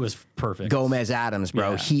played. He was perfect. Gomez Adams,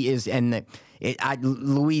 bro. Yeah. He is, and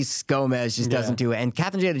Luis Gomez just doesn't do it, and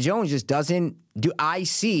Catherine Zeta-Jones just doesn't do. I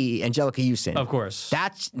see Angelica Houston, Of course.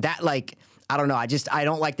 That like. I don't know. I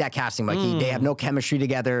don't like that casting, Mikey. They have no chemistry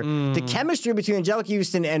together. The chemistry between Angelica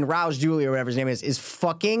Houston and Rouse Julia, or whatever his name is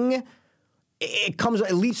fucking.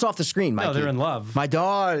 It leaps off the screen, Mikey. No, they're in love. My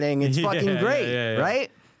darling, it's fucking great, yeah.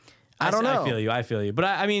 right? I don't know. I feel you. But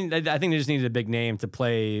I mean, I think they just needed a big name to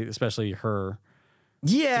play, especially her.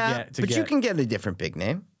 Yeah, but you can get a different big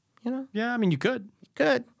name, you know? Yeah, I mean, you could.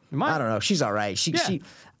 Good. might. I don't know. She's all right. She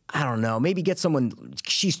I don't know. Maybe get someone.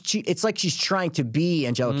 It's like she's trying to be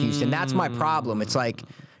Angelica Houston. That's my problem. It's like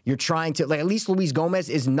you're trying to, like, at least Luis Gomez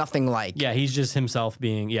is nothing like. Yeah, he's just himself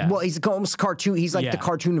being. Yeah. Well, he's almost cartoon. He's like the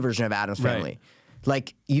cartoon version of Addams Family. Right.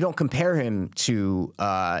 Like, you don't compare him to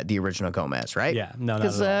the original Gomez, right? Yeah, no, not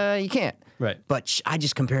because at all. you can't. Right. But I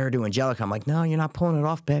just compare her to Angelica. I'm like, no, you're not pulling it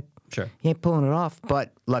off, babe. Sure. You ain't pulling it off.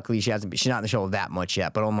 But luckily, she's not in the show that much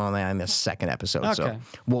yet. But I'm only on the second episode, so Okay.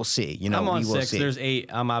 we'll see. You know, I'm on we will 6. see. There's 8.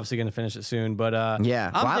 I'm obviously going to finish it soon, but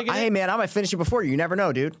Yeah. I'm Well, thinking hey, man, I might finish it before you. You never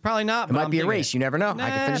know, dude. probably not. It but might I'm be a thinking race. it. You never know. I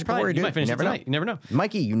can finish it probably. before you, You dude. might finish you it never know. tonight. You never know.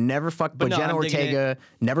 Mikey, you never fuck. But no, Jenna I'm digging Ortega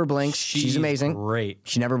never blinks. She's amazing. Great.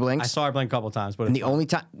 She never blinks. I saw her blink a couple times, but And the only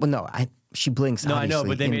time, well, no, she blinks. no, I know, obviously,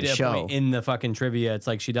 but they in made the it a show. point in the fucking trivia. It's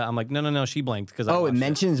like she does. I'm like, no, she blinked because Oh, it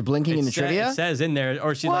mentions blinking in the trivia. It says in there,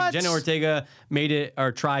 or she's like What? Jenna Ortega made it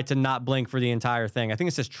or tried to not blink for the entire thing. I think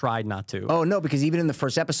it says tried not to. Oh no, because even in the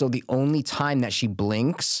first episode, the only time that she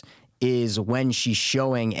blinks is when she's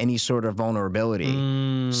showing any sort of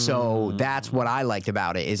vulnerability. So that's what I liked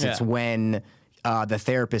about it. Is it's Yeah. when the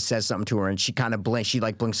therapist says something to her and she kind of blinks. She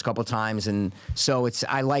like blinks a couple times, and so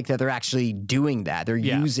I like that they're actually doing that. They're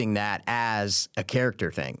using that as a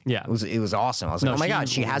character thing. Yeah. it was awesome. I was like, No, oh my god,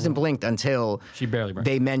 she hasn't blinked until She barely blinked.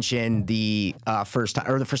 They mention the first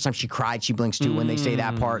time, or the first time she cried, she blinks too when they say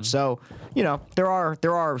that part. So you know, there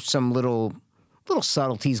are some little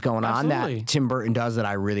subtleties going on Absolutely. that Tim Burton does that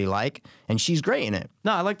I really like, and she's great in it.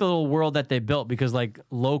 No, I like the little world that they built because like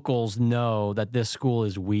locals know that this school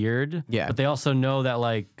is weird. Yeah. But they also know that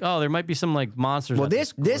like, oh, there might be some like monsters. Well, at this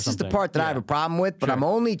school or is the something. part that I have a problem with, but I'm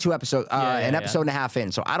only an episode and a half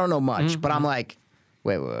in, so I don't know much. But I'm like,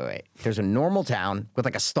 wait. There's a normal town with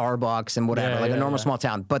like a Starbucks and whatever, like a normal small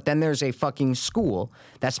town. But then there's a fucking school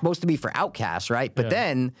that's supposed to be for outcasts, right? But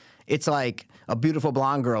then it's like a beautiful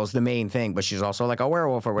blonde girl is the main thing, but she's also like a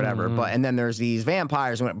werewolf or whatever. And then there's these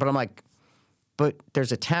vampires, but I'm like, but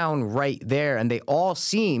there's a town right there, and they all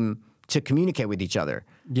seem to communicate with each other.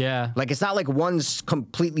 Yeah. Like, it's not like one's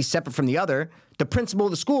completely separate from the other. The principal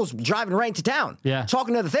of the school's driving right into town,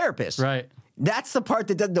 talking to the therapist. Right. That's the part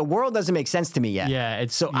that the world doesn't make sense to me yet. Yeah,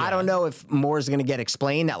 I don't know if more is going to get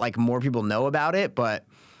explained, that like more people know about it, but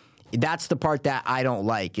that's the part that I don't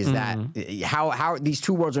like, is that how these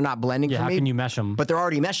two worlds are not blending for how me. can you mesh them? But they're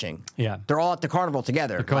already meshing. Yeah. They're all at the carnival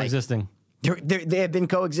together. Like, Coexisting. they have been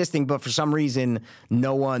coexisting, but for some reason, they're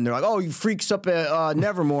like, oh, you freaks up at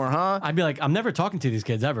Nevermore, huh? I'd be like, I'm never talking to these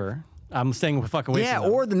kids ever. I'm staying fucking away Yeah, from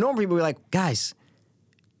them. or the normal people be like, guys,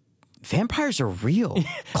 vampires are real.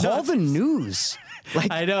 Call the news.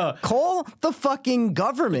 Like, I know. Call the fucking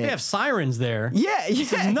government. They have sirens there. Yeah,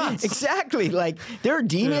 This is nuts. exactly. Like, there are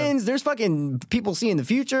demons. There's fucking people seeing the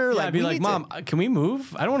future. Yeah, Like, I'd be we like, need to- Mom, can we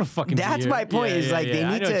move? I don't want to fucking be That's here. my point. Yeah, is yeah, like yeah. they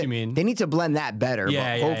I need know to. what you mean. They need to blend that better.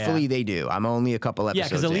 Yeah, but yeah, hopefully yeah. they do. I'm only a couple Yeah, episodes.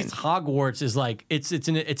 because at in. least Hogwarts is like it's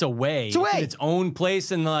a way. It's a way. in its own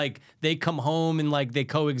place, and like they come home and like they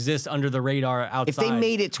coexist under the radar outside. If they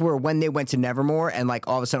made it to where when they went to Nevermore and like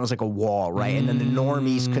all of a sudden it was like a wall, right? And then the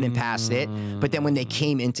normies couldn't pass it. But then when they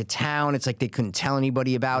came into town, it's like they couldn't tell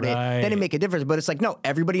anybody about it. Then Right. it make a difference. But it's like, no,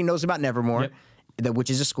 everybody knows about Nevermore. Yep. Which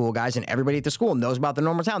is a school, guys, and everybody at the school knows about the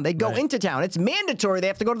normal town. They go Right. into town. It's mandatory. They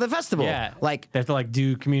have to go to the festival. yeah, Like, they have to like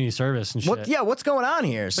do community service and shit. what? Yeah, what's going on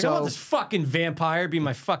here? Like, I want this fucking vampire be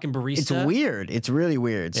my fucking barista. It's weird. It's really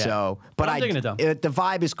weird. Yeah. So, But I'm digging it, though. the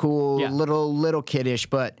vibe is cool. Yeah. Little kiddish,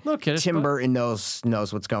 but Little kiddish, Tim but- Burton knows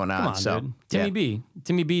what's going on. Come on, so, dude.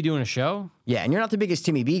 Timmy B doing a show. Yeah, and you're not the biggest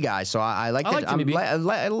Timmy B guy, so I like I that. like Timmy B. I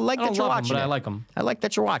like I don't that you're love him, watching but it. I like him. I like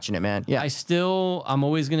that you're watching it, man. Yeah. I'm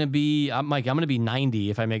always gonna be. Mike, I'm gonna be 90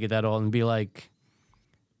 if I make it that old, and be like,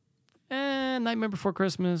 Nightmare Before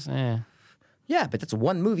Christmas. Yeah, but that's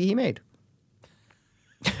one movie he made.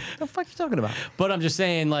 The fuck you talking about? But I'm just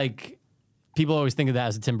saying, like, people always think of that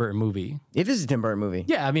as a Tim Burton movie. It is a Tim Burton movie.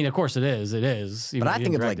 Yeah, I mean, of course it is. It is. But I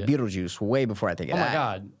think of like Beetlejuice way before I think of Oh that. my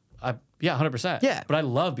god. Yeah, 100%. Yeah. But I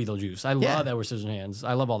love Beetlejuice. I love Edward Scissorhands.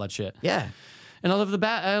 I love all that shit. Yeah. And I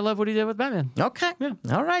love what he did with Batman. Okay. Yeah.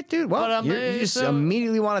 All right, dude. Well, But, you just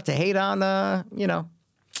immediately wanted to hate on,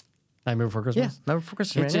 Nightmare Before Christmas. Yeah, Nightmare Before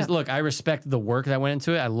Christmas. It's man, just look. I respect the work that went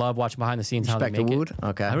into it. I love watching behind the scenes how they Respect make the it. Wood?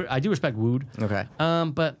 Okay. I do respect Wood. Okay.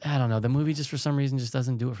 But I don't know. The movie just for some reason just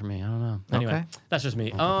doesn't do it for me. I don't know. Anyway, Okay. that's just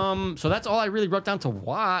me. So that's all I really wrote down to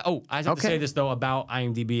why. Oh, I have to Okay. say this though about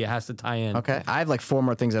IMDb. It has to tie in. Okay. I have like 4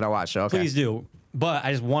 more things that I watched. So okay. Please do. But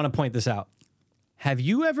I just want to point this out. Have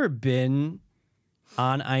you ever been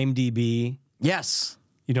on IMDb? Yes.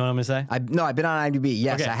 You know what I'm gonna say? I've been on IMDb.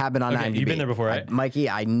 Yes, Okay. I have been on Okay, IMDb. you've been there before, right? Mikey,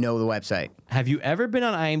 I know the website. Have you ever been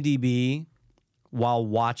on IMDb while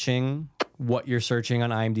watching what you're searching on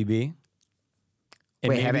IMDb? And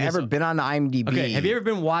Wait, have maybe I ever this- been on IMDb? Okay, have you ever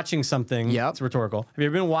been watching something? Yep. It's rhetorical. Have you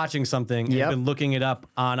ever been watching something and Yep. been looking it up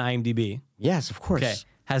on IMDb? Yes, of course. Okay.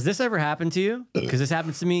 Has this ever happened to you? Because this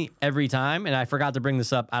happens to me every time, and I forgot to bring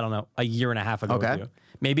this up, I don't know, a year and a half ago Okay. with you.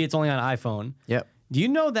 Maybe it's only on iPhone. Yep. Do you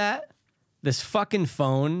know that this fucking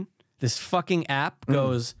phone, this fucking app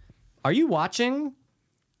goes, are you watching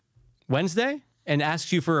Wednesday? And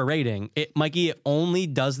asks you for a rating. Mikey, it only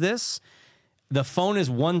does this. The phone is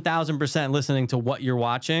 1,000% listening to what you're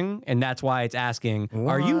watching, and that's why it's asking,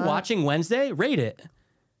 are you What? watching Wednesday? Rate it.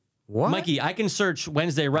 What? Mikey, I can search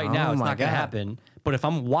Wednesday right now. Oh It's my not going to God. happen. But if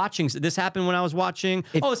I'm watching, this happened when I was watching.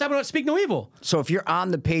 This happened on Speak No Evil. So if you're on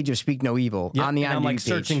the page of Speak No Evil, on the and IMDb I'm like page,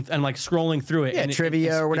 searching and like scrolling through it. Yeah, and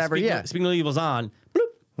trivia or whatever, Speak, yeah. Speak No Evil's on. Bloop.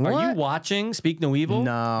 Are you What? watching Speak No Evil?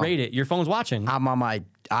 No. Rate it. Your phone's watching. I'm on my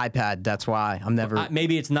iPad. That's why I'm never.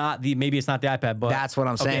 Maybe it's not the iPad, but that's what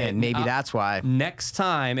I'm saying. okay, Maybe that's why. Next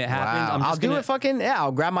time it happens, Wow. I'm I'll just do gonna, it fucking, yeah,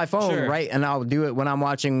 I'll grab my phone, Sure. right? And I'll do it when I'm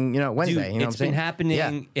watching, Wednesday. Dude, you know what I'm it's saying? been happening.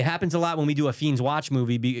 Yeah. It happens a lot when we do a Fiends Watch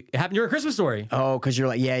movie. It happened during A Christmas Story. Oh, because you're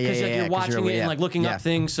like, yeah. Because you're 'cause watching it yeah. and like looking Yeah. up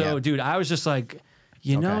things. So, Yeah. dude, I was just like,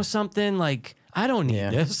 you know Okay. something? Like, I don't need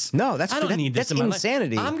Yeah. this. No, that's- I don't that- need this that's in my life.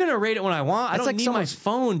 insanity. I'm gonna rate it when I want. I don't like need my someone's-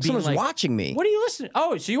 phone being someone's like watching me. What are you listening?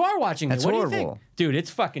 Oh, so you are watching me. That's What do you think? horrible. Dude, it's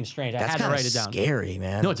fucking strange. I That's had to kind of write it down. scary,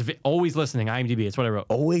 man. No, it's always listening. IMDb. It's what I wrote.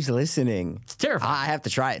 Always listening. It's terrifying. I have to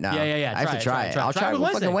try it now. Yeah. I have Try to it, try it. I'll Try try it it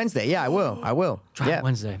Wednesday. fucking Wednesday. Yeah, I will. Try Yeah. it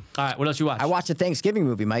Wednesday. All right, what else you watch? I watched a Thanksgiving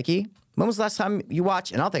movie, Mikey. When was the last time you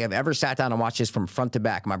watched? And I don't think I've ever sat down and watched this from front to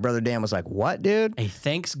back. My brother Dan was like, "What, dude?" a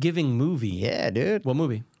Thanksgiving movie. Yeah, dude. What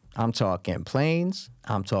movie? I'm talking planes,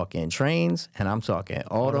 I'm talking trains, and I'm talking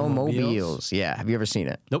automobiles. Yeah. Have you ever seen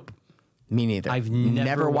it? Nope. Me neither. I've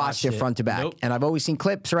never watched it watched it. front to back. Nope. And I've always seen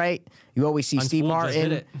clips, right? You always see Steve Unspooled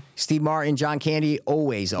just did Martin, it. John Candy,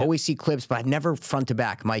 always see clips, but I never front to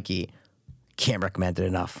back, Mikey. Can't recommend it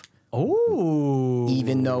enough. Oh.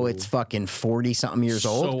 Even though it's fucking 40 something years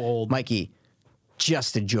old. So old. Mikey,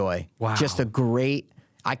 just a joy. Wow. Just a great,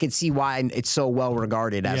 I could see why it's so well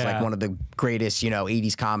regarded as like Yeah. one of the greatest,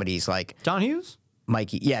 80s comedies. Like John Hughes?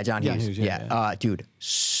 Mikey, yeah, John John Hughes. Hughes, yeah. Dude,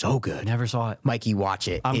 so good. Never saw it. Mikey, watch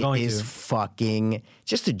it. I'm It going is to. fucking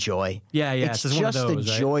just a joy. Yeah, It's it's just one of just those,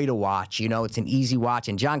 a right? joy to watch. It's an easy watch,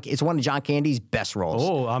 and it's one of John Candy's best roles.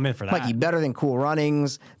 Oh, I'm in for that. Mikey, better than Cool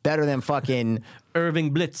Runnings, better than fucking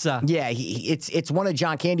Irving Blitzer. yeah. It's one of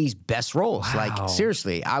John Candy's best roles. Wow. Like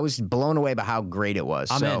seriously, I was blown away by how great it was.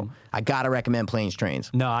 I'm so in. I gotta recommend Planes, Trains.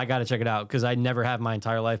 No, I got to check it out because I never have my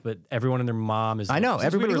entire life, but everyone and their mom is. I know, since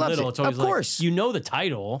everybody we were loves little, it. It's always Of like, course. you know the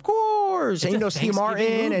title. Of course, and a Steve Thanksgiving Martin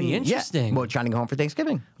movie. and Interesting. Yeah, well, trying to go home for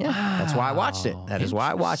Thanksgiving. Yeah, that's why I watched it. That is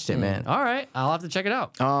why I watched it, man. All right, I'll have to check it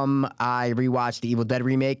out. I rewatched the Evil Dead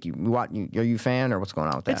remake. Are you a fan or what's going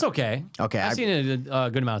on with that? It's okay. Okay, I've seen it a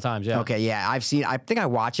good amount of times. Yeah. Okay, yeah, I think I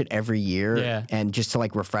watch it every year, Yeah. and just to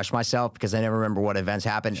like refresh myself because I never remember what events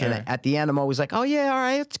happened. Sure. And at the end, I'm always like, oh yeah, all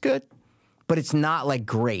right, it's good, but it's not like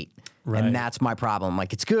great. Right. And that's my problem.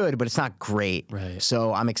 Like it's good, but it's not great. Right.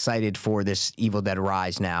 So I'm excited for this Evil Dead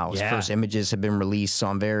Rise now. Yeah. First images have been released, so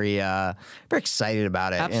I'm very excited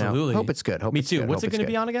about it. Absolutely. Hope it's good. Hope Me it's too. good. What's Hope it going to it's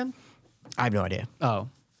be good. on again? I have no idea. Oh,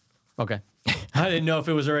 okay. I didn't know if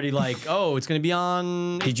it was already like, oh, it's going to be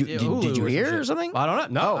on. Did you Hulu hear some or shit. something? I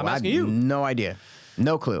don't know. No, I'm I asking have you. No idea.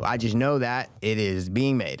 No clue. I just know that it is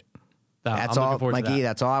being made. That's I'm all, looking forward to Mikey. that.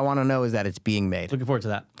 That's all I want to know is that it's being made. Looking forward to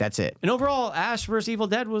that. That's it. And overall, Ash vs. Evil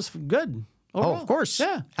Dead was good. Overall. Oh, of course.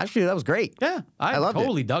 Yeah. Actually, that was great. Yeah. I loved it.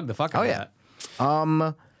 totally dug the fuck out Oh, of yeah.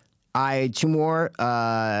 that. I two more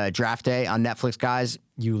Draft Day on Netflix, guys.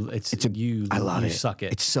 I love you it. suck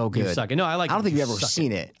it. It's so good. You suck it. No, I like I don't it. think You you've ever suck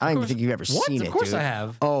seen it. I don't even think you've ever What? seen Of it. course dude. I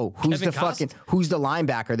have. Oh, who's Kevin who's the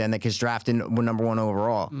linebacker then that gets drafted number one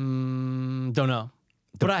overall? Don't know.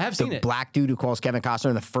 But I have seen the it. black dude who calls Kevin Costner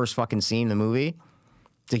in the first fucking scene in the movie.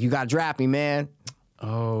 It's like, you got to draft me, man.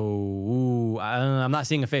 Oh, I'm not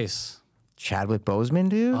seeing a face. Chadwick Boseman,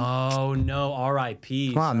 dude. Oh, no.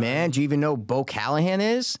 R.I.P. Come on, man. Do you even know who Bo Callahan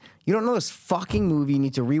is? You don't know this fucking movie. You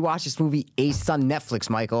need to rewatch this movie. Ace on Netflix,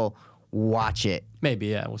 Michael. watch it. Maybe,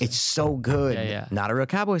 yeah. We'll see. It's so good. Yeah, yeah. Not a real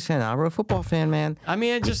Cowboys fan, not a real football fan, man. I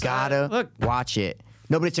mean, it just you gotta look. watch it.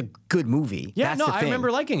 No, but it's a good movie. Yeah, That's no, the I thing.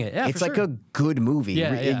 remember liking it. Yeah, it's for like sure. a good movie.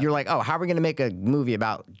 Yeah, yeah. You're like, oh, how are we gonna make a movie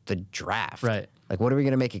about the draft? Right. Like, what are we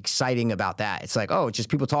gonna make exciting about that? It's like, oh, it's just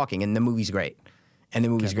people talking, and the movie's great. And the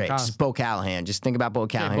movie's Kevin great. Costner. Just Bo Callahan. Just think about Bo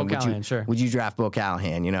Callahan. Bo Callahan, sure. Would you draft Bo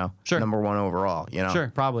Callahan? You know, Sure. number 1 overall. You know,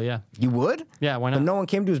 Sure, probably, yeah. You would? Yeah, why But not? no one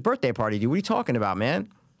came to his birthday party, dude. What are you talking about, man?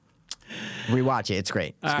 Rewatch it. It's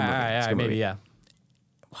great. It's a All good movie. right, It's a good maybe, movie. yeah.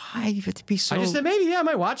 Why you have to be so? I just said maybe, yeah, I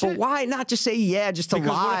might watch But it. why not just say yeah, just to Because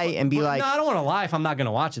what lie if- and be but- like, no, I don't want to lie if I'm not going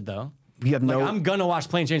to watch it, though. you have Like, no I'm going to watch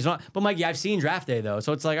Plane Change. But, Mikey, I've seen Draft Day, though,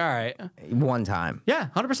 so it's like, all right. one time. Yeah,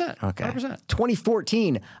 100%. Okay. 100%.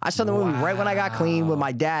 2014. I saw the movie right when I got clean with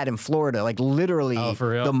my dad in Florida. Like literally Oh, for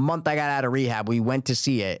real? the month I got out of rehab, we went to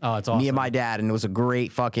see it. Oh, it's Me awesome. and my dad, and it was a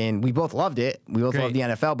great fucking. We both loved it. We both loved the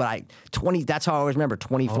Great. NFL, but that's how I always remember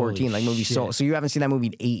 2014. Holy like movie shit. so you haven't seen that movie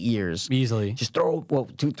in 8 years. Easily. Just throw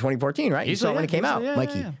 2014, right? You saw Easily, it when it yeah, came out. easily, yeah,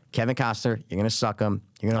 Mikey, yeah. Kevin Costner, you're gonna suck him.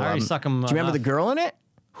 You're gonna I love already him. suck him Do you remember the enough. girl in it?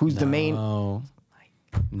 Who's the main? No.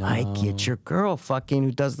 Mikey, it's your girl, fucking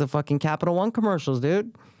who does the fucking Capital One commercials,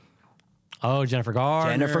 dude. Oh, Jennifer Garner.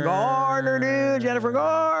 Jennifer Garner, dude. Jennifer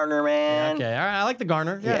Garner, man. Okay, all right. I like the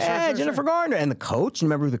Garner. Yeah, Yeah, sure, Jennifer sure. Garner. And the coach,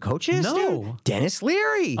 remember who the coach is? No. Dude? Dennis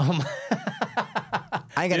Leary.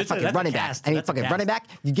 I ain't got a Dude, fucking that's a running back. cast. I need a That's a fucking cast. running back.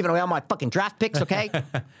 You giving away all my fucking draft picks, okay?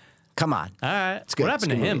 Come on. All right. It's good. What It's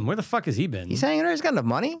happened a to good him? movie. Where the fuck has he been? He's hanging around. He's got enough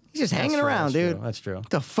money. He's just hanging true, around, that's dude. true, that's true. What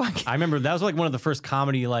the fuck? I remember that was like one of the first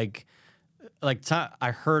comedy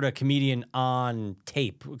I heard a comedian on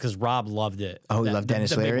tape because Rob loved it. Oh, he That- loved the,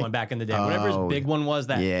 Dennis the Leary? big one back in the day. Whatever his Oh, big one was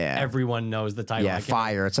that yeah. everyone knows the title. I Yeah, can't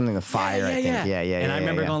fire. It's something with fire, I think. Yeah, yeah, And I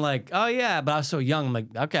remember yeah. going like, oh yeah, but I was so young. I'm like,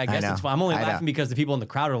 okay, I guess know. it's fine. I'm only I know. laughing because the people in the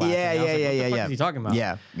crowd are laughing. Yeah, I was yeah, like, yeah, what the yeah, fuck yeah. is he talking about?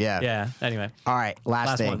 Yeah, yeah. Yeah. Anyway. All right,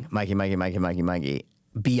 last thing. one. Mikey.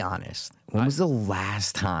 Be honest. When was the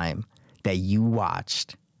last time that you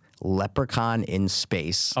watched Leprechaun in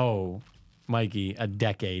Space? Oh, Mikey, a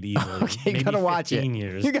decade easily. Okay, you Maybe gotta watch it. 15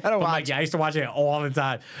 years. You gotta But watch Mikey, I used to watch it all the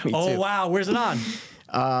time. Me Oh too. wow, where's it on?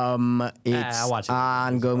 It's I'll watch it.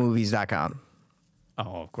 on GoMovies.com.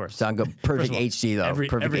 Oh, of course. It's on Perfect First of all, HD though.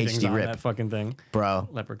 Perfect everything's HD on rip, that fucking thing. bro.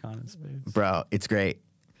 Leprechaun in space. Bro, it's great.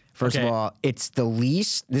 First Okay. of all, it's the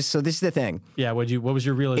least. This is the thing. Yeah, what was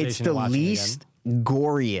your realization? It's the watching it least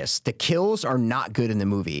goriest. The kills are not good in the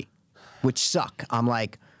movie, which suck. I'm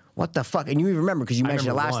like, what the fuck? And you even remember because you mentioned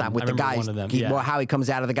it remember last one. time with I the remember guys. one of them, yeah. Well, how he comes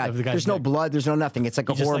out of the guy. Of the guy's There's no neck. blood. There's no nothing. It's like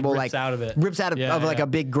a just, like, horrible rips out of it. rips out of, Yeah, like yeah. a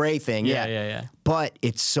big gray thing. Yeah, Yeah, yeah. But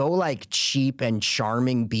it's so like cheap and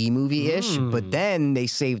charming B movie ish. Hmm. But then they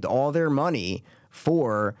saved all their money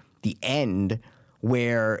for the end.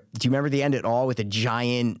 Where do you remember the end at all with a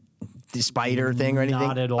giant spider thing or anything?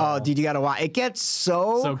 Not at all. Oh, dude, you gotta watch. It gets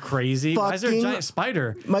So crazy. Why is there a fucking- giant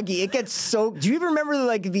spider? Mikey, it gets so. Do you even remember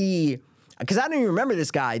like because I don't even remember this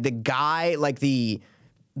guy. The guy, like the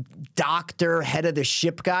doctor, head of the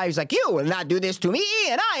ship guy. He's like, you will not do this to me,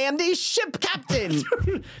 and I am the ship captain.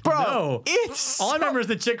 Bro, No. it's All I remember is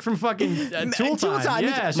the chick from fucking Tool Time.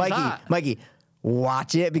 Yeah, she's hot. Mikey,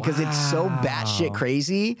 watch it because it's so batshit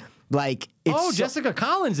crazy. Like, it's Oh, so- Jessica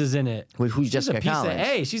Collins is in it. Wait, who's She's Jessica a piece Collins? Of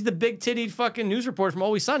A. She's the big tittied fucking news reporter from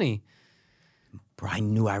Always Sunny. Bro,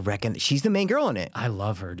 I reckon she's the main girl in it. I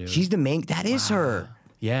love her, dude. She's the main. That is her.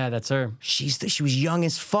 Yeah, that's her. She was young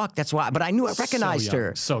as fuck. That's why. But I knew I recognized young,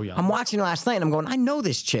 her. so young. I'm watching her last night and I'm going, I know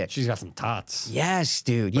this chick. She's got some tots. Yes,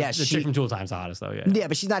 dude. Yes, The chick from Tool Time's the hottest though. Yeah. Yeah,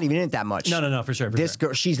 but she's not even in it that much. No, for sure. For This sure.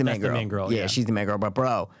 girl, she's the main That's girl. the main girl, yeah. she's the main girl. But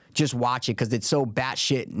bro, just watch it because it's so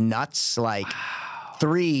batshit nuts. Like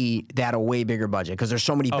 3, they had a way bigger budget because there's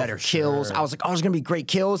so many better for kills. sure. I was like, oh, there's gonna be great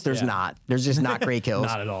kills. There's Yeah. not. There's just not great kills.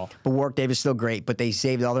 Not at all. But Warwick Davis still great. But they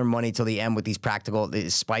saved all their money till the end with these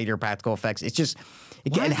spider practical effects. It's just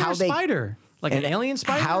Why and is there how a they spider? Like an and alien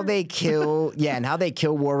spider? How they kill, and how they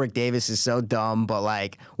kill Warwick Davis is so dumb. But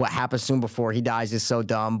like, what happens soon before he dies is so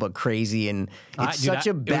dumb but crazy, and it's Dude, such a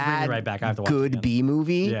it would bring me bad, right back. I have to watch it good again. B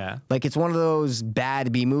movie. Yeah. like it's one of those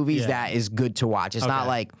bad B movies Yeah. that is good to watch. It's not Okay.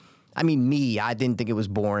 like, I mean, I didn't think it was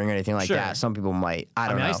boring or anything like Sure. that. Some people might. I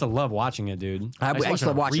don't I know. I used to love watching it, dude. I used to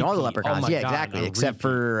love watching all the repeat. Leprechauns. Oh my Yeah, God, exactly. on Except repeat.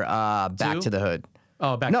 for Back 2? to the Hood.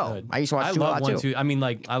 Oh, back No, to the Hood. I used to watch 2 a love lot, 1, too. 2. I mean,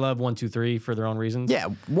 like I love 1, 2, 3 for their own reasons. Yeah,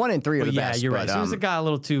 1 and 3 are But the yeah, best. you're right. but, As soon as it got a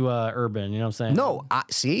little too urban, you know what I'm saying? No,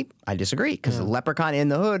 I disagree because Leprechaun in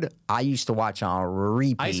the Hood, I used to watch on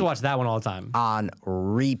repeat. I used to watch that one all the time. On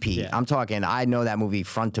repeat. Yeah. I'm talking. I know that movie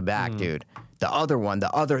front to back, dude. The other one, the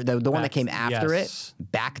one that came after yes.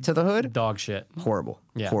 it, Back to the Hood, Dog shit. horrible,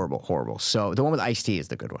 Yeah. horrible. So the one with Ice-T is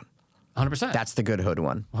the good one. 100%. That's the good hood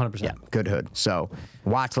one. 100%. Yeah, good hood. So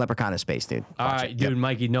watch Leprechaun in Space, dude. All Watch right, it. dude, Yep.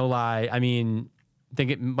 Mikey, no lie. I mean, I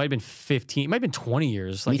think it might have been 15, it might have been 20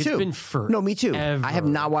 years. Like, Me too. It's been for No, me too. I have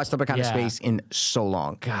not watched Leprechaun in Yeah. Space in so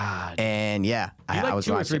long. God. And yeah, You I like was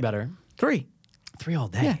 2 or watching 3 it. better? 3. 3 all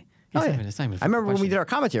day. Yeah. It's Oh, not yeah. even- it's not even a I remember when we question. did our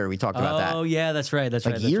commentary, we talked about that. Oh, yeah, that's right. That's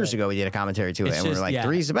Like right. years ago, we did a commentary to it, and we were like, yeah.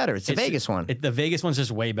 3's the better. It's the It's Vegas just- one. The Vegas one's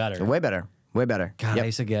just way better. Way better. Way better. God, Yep.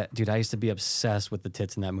 I used to be obsessed with the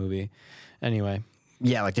tits in that movie. Anyway.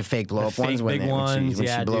 Yeah, like the fake blow up Fake ones big ones. when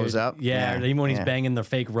yeah, she blows dude. up. Yeah, even when he's yeah. banging the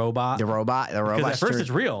fake robot. The robot. Because at first it's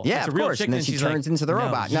real. Yeah, it's a of real course. chick, And then she she's turns like, into the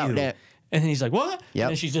robot. No, you. that- And then he's like, what? Yep. And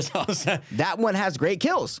then she's just all set. that one has great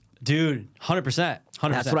kills. Dude, 100%.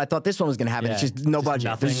 100%. That's what I thought this one was going to happen. It's Yeah, just no just budget.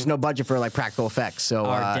 nothing. There's just no budget for like practical effects. So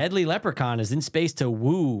Our deadly leprechaun is in space to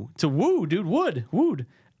woo, dude, wooed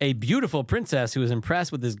a beautiful princess who is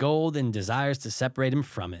impressed with his gold and desires to separate him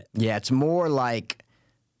from it. yeah, it's more like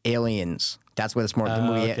Aliens. That's what it's more. The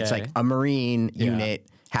movie. It's okay. like a Marine unit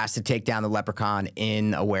has to take down the leprechaun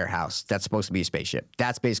in a warehouse. That's supposed to be a spaceship.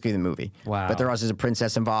 That's basically the movie. Wow. But there also is a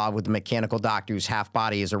princess involved with the mechanical doctor whose half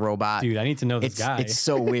body is a robot. Dude, I need to know this it's, guy. It's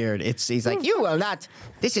so weird. He's like, you will not.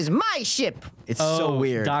 This is my ship. It's so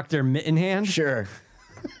weird. Dr. Mittenhand? Sure.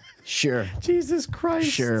 Sure. Jesus Christ.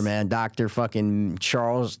 Sure, man. Dr. fucking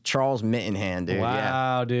Charles Mittenhand, dude. Yeah.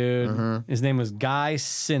 Wow, dude. His name was Guy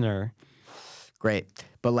Sinner. Great.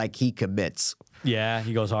 But like he commits. Yeah,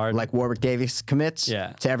 he goes hard. Like Warwick Davis commits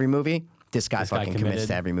Yeah. to every movie. This guy This guy fucking commits committed.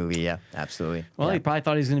 to every movie. Yeah, absolutely. well, Yeah. he probably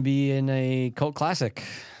thought he was going to be in a cult classic.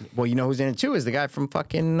 Well, you know who's in it too is the guy from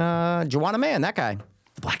fucking Joanna Man, that guy.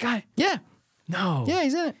 The black guy? Yeah. No. Yeah,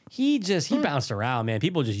 he's in it. He bounced around, man.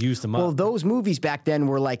 People just used him up. Well, those movies back then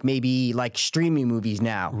were like maybe like streaming movies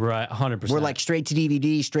now. Right, 100%. We're like straight to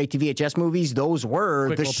DVD, straight to VHS movies. Those were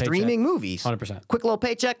Quick the little streaming paycheck. movies. 100%. Quick little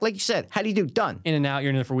paycheck, like you said. How do you do? Done. in and out,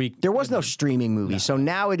 you're in there for a week. There was no streaming movie. So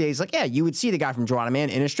nowadays, like, yeah, you would see the guy from Joanna Man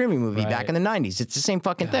in a streaming movie back Right. in the 90s. It's the same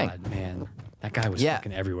fucking thing. God, man. That guy was Yeah.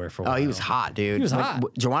 fucking everywhere for a Oh, while. he was hot, dude. He was Like, hot.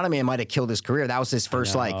 Joanna Man might have killed his career. That was his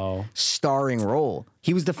first like know. starring role.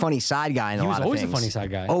 He was the funny side guy in a He lot was of always things. the funny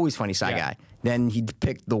side guy. Always funny side Yeah. guy. Then he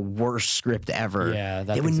picked the worst script ever. Yeah,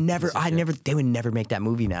 that they would thing's a never. piece of I shit. never. They would never make that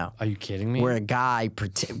movie now. Are you kidding me? Where a guy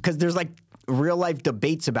because there's like real life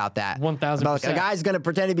debates about that. 1000%. About, like, a guy's gonna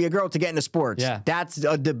pretend to be a girl to get into sports. Yeah. That's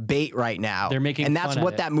a debate right now. They're making and that's fun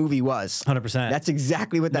what at it. that movie was. 100%. That's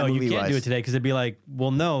exactly what that no, movie you can't was. do it today because it'd be like,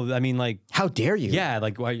 well, no. I mean, like, How dare you? yeah,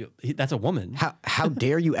 like, why? That's a woman. How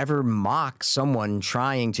dare you ever mock someone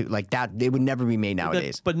trying to like that? It would never be made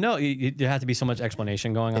nowadays. But no, there had to be so much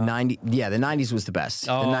explanation going on. The 90s was the best.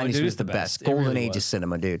 Oh, the 90s dude, was it's the the best. best. It Golden really age was. of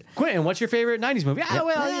cinema, dude. Quentin, what's your favorite 90s movie? Ah,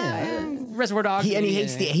 well, yeah, Reservoir Dogs. He yeah,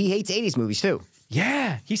 hates he hates 80s movies too.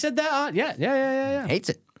 Yeah, he said that. Yeah. Hates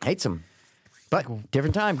it. Hates them. But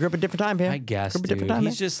different time. Grew up a different time, man. I guess, Grew up a dude. different time,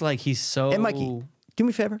 He's man. just like, he's so. And Mikey, do me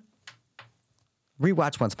a favor.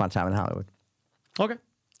 Rewatch Once Upon a Time in Hollywood. Okay.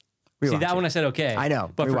 See, Rewatch that it. one I said okay. I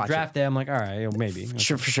know. But for Rewatch draft day, I'm like, all right, maybe.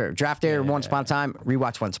 Sure, for sure. Draft Day or Once Upon a Time.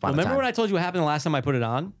 Rewatch Once Upon a Time. Remember when I told you what happened the last time I put it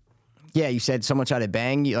on? Yeah, you said someone tried to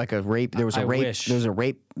bang you, like a rape. There was a I rape. wish. There was a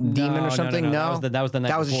rape demon No, or something. no. No, That was the night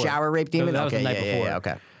That was a before. shower rape demon. That was the okay, night yeah, before. yeah,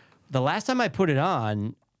 okay. The last time I put it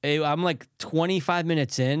on, I'm like 25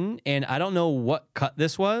 minutes in, and I don't know what cut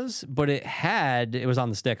this was, but it was on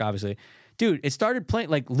the stick, obviously. Dude, it started playing,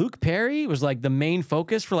 like Luke Perry was like the main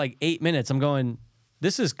focus for like 8 minutes. I'm going,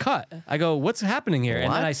 this is cut. I go, what's happening here? And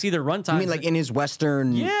What? then I see the runtime. You mean like in his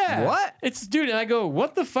Western? yeah. What? It's, dude, and I go,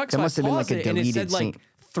 what the fuck? That So must I have been pause like a it, and it deleted said like scene.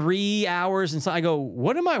 3 hours and so I go,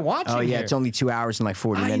 what am I watching Oh yeah, here? it's only 2 hours and like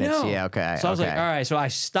 40 I minutes. know. Yeah, okay. So I was like, okay. all right. So I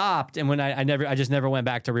stopped, and when I just never went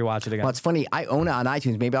back to rewatch it again. Well, it's funny. I own it on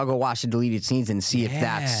iTunes. Maybe I'll go watch the deleted scenes and see if Yeah.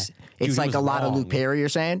 that's. Dude, It's it like was a lot of long. Luke Perry. You're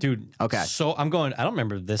saying, Dude, Okay. So I'm going. I don't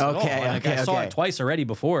remember this at all. Okay, Like, okay, I saw okay. it twice already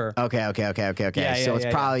before. Okay. Yeah, So it's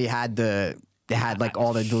yeah. probably it had like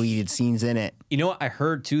all the deleted scenes in it. You know what I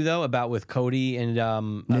heard too though about with Cody and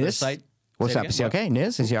other Niz? site. What's Say it up? again? Is he okay?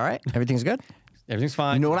 Niz, is he all right? Everything's good? Everything's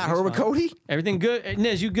fine. You know what I heard with Everything's fine. Cody? Everything good.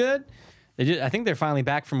 Niz, you good? I think they're finally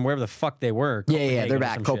back from wherever the fuck they were. Yeah, Copenhagen they're or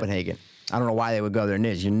back. some shit. Copenhagen. I don't know why they would go there.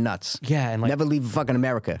 Niz, you're nuts. Yeah, and like Never leave fucking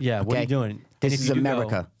America. yeah, what are okay? you doing? This And if is you do go,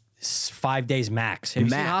 America. it's 5 days max. Have you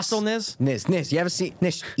seen Max. Hostel, Niz? Niz, you ever see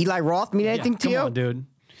Niz? Eli Roth mean anything to come you? on, dude.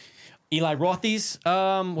 Eli Rothy's.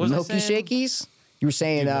 What was I Milky saying? Shakies? You were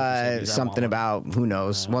saying Milky Shakies, I something want about who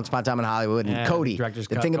knows? Once Upon a Time in Hollywood and Yeah, Cody. director's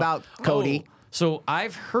The cut. thing about Cody. Oh, so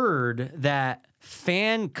I've heard that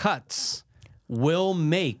fan cuts will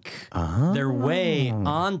make their way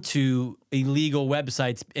onto illegal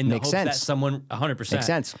websites in the Makes hopes that sense. someone 100%. Makes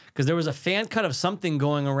sense. Because there was a fan cut of something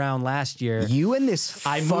going around last year. You and this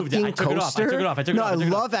I fucking moved it. I took it off. I coaster. took it off. I took it no, off. I I took it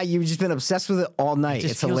love how you've just been obsessed with it all night.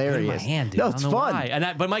 Just It's feels good in hilarious. my hand, dude. No, I it's don't know fun.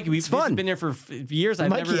 why. But Mikey, we've fun. been there for years. I've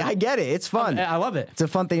Mikey, never. I get it. It's fun. I love it. It's a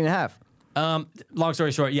fun thing to have. Long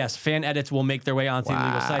story short, yes, fan edits will make their way onto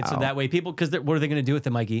illegal sites, so Wow. that way people, because what are they going to do with it,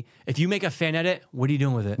 Mikey? If you make a fan edit, what are you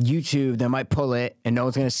doing with it? YouTube, they might pull it and no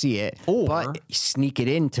one's going to see it. Or- but sneak it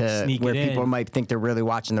into Sneak where it people in. might think they're really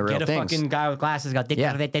watching the real Get a things. fucking guy with glasses, go,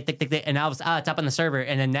 Yeah. and now it's up on the server,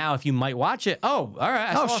 and then now if you might watch it, all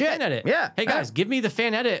right, I saw a shit. fan edit. Yeah. Hey guys, give me the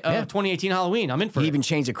fan edit of 2018 Halloween. I'm in for You it. even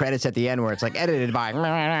change the credits at the end where it's like edited by, you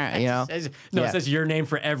know? It Yeah. says your name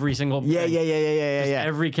for every single Yeah, thing. yeah.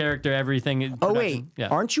 Every character, everything. in Oh, production. wait. Yeah.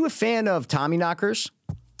 Aren't you a fan of Tommy Knockers?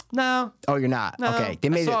 No. Oh, you're not? No. Okay.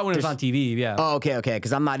 I saw it when it was there's- on TV, yeah. Oh, okay.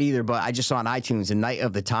 Because I'm not either, but I just saw on iTunes The Night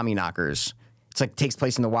of the Tommy Knockers. It's like takes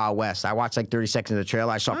place in the Wild West. I watched like 30 seconds of the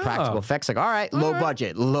trailer. I saw practical effects. Like, all right, low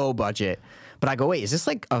budget. But I go, wait, is this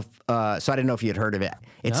like a? So I didn't know if you had heard of it.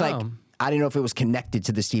 It's No. like I didn't know if it was connected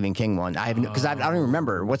to the Stephen King one. I have because I don't even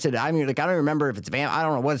remember what's it. I mean, like I don't remember if it's I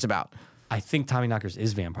don't know what it's about. I think Tommy Knockers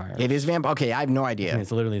is vampire. It is vampire. Okay, I have no idea.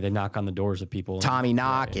 It's literally they knock on the doors of people. Tommy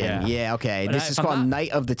Knock and okay. But This is if I'm called not-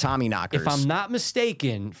 Night of the Tommy Knockers. If I'm not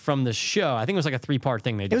mistaken, from the show, I think it was like a 3-part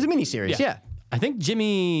thing they did. It was a miniseries. Yeah, I think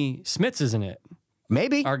Jimmy Smits is in it.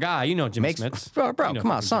 maybe. Our guy, you know Jimmy Smits. Bro, You know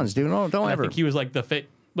come on, fucking Sons, dude. Don't I ever. think he was like the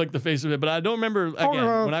face of it, but I don't remember again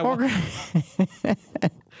when I watched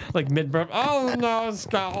like mid burp. Oh no,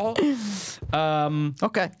 Skull.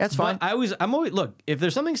 Okay, that's fine. But I'm always look. If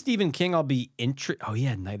there's something Stephen King, I'll be interested. Oh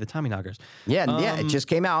yeah, Night of the Tommy Knockers. Yeah, it just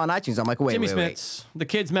came out on iTunes. I'm like, wait, Jimmy wait. Smits, the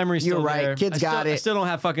kid's memory's still You're right. there. Kid's got I it. still don't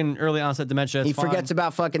have fucking early onset dementia. He It's fine. forgets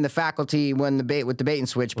about fucking the faculty when the bait with the bait and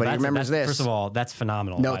switch, but he remembers this. First of all, that's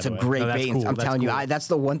phenomenal. no, by it's the a way. great No, that's bait. And, cool. I'm That's telling you, cool. that's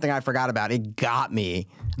the one thing I forgot about. It got me.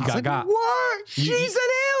 I was like, got. what? She's an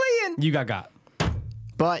alien. You got.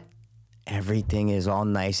 But everything is all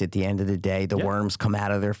nice at the end of the day. The Yeah. worms come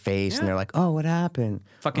out of their face, and they're like, "Oh, what happened?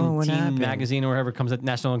 Fucking oh, what Teen happened?" Magazine or wherever comes at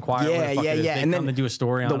National Enquirer. whatever the fuck it is, they And come and do a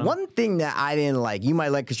story on the them. one thing that I didn't like, you might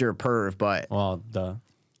like because you're a perv, but Well, duh.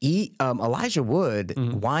 Elijah Wood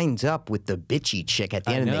winds up with the bitchy chick at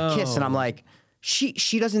the end, and they kiss, and I'm know. like,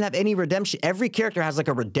 she doesn't have any redemption. Every character has like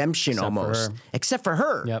a redemption Except for almost, her. except for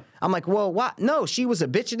her. Yep. I'm like, well, what? No, she was a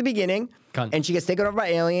bitch at the beginning, Cunt. and she gets taken over by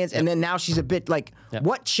aliens, and then now she's a bit like, Yep.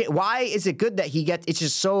 what? Why is it good that he gets? It's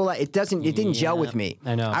just so like it didn't gel with me.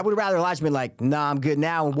 I know. I would rather Elijah be like, nah, I'm good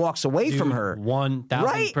now, and walks away from her.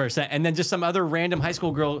 1,000%. And then just some other random high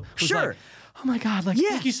school girl who's Sure. like, oh my God, like, Yeah.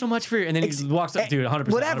 thank you so much for your, and then he walks up, dude, 100%.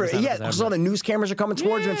 Whatever. 100%, Yeah, 100%. because all the news cameras are coming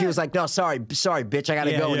towards him. If he Yeah. was like, no, sorry, bitch, I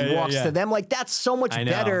gotta Yeah, go. And he yeah, walks yeah. to them. Like, that's so much I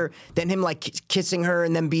know. better than him, like, kissing her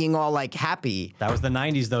and then being all, like, happy. That was the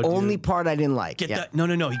 90s, though, dude. Only part I didn't like. Get Yeah. the,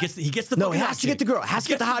 no. He gets the No, fucking he hot has to get the chick. girl. Has to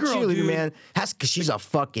get the hot girl, cheerleader, dude. man. Because she's a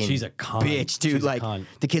fucking She's a cunt. bitch, dude. She's a like, cunt.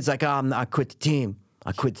 the kid's like, oh, I quit the team.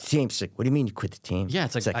 I quit the team. She's like, what do you mean you quit the team? Yeah,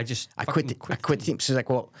 it's like, I quit the team. She's like,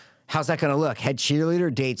 well, how's that gonna look? Head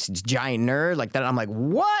cheerleader dates giant nerd like that. I'm like,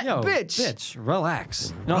 what, Yo, bitch?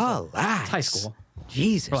 relax. And also, Relax. It's high school.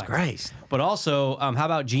 Jesus Relax. Christ. But also, how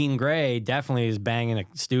about Jean Grey definitely is banging a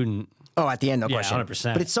student. Oh, at the end, no Yeah, question.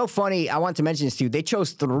 100%. But it's so funny. I want to mention this to you. They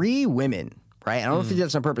chose 3 women, right? I don't know if they Mm. did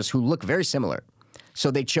this on purpose, who look very similar. So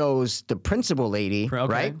they chose the principal lady, Okay,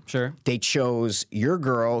 right? sure. They chose your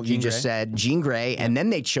girl, you just Grey. said, Jean Grey, and then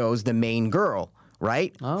they chose the main girl,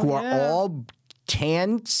 right? Who are yeah. all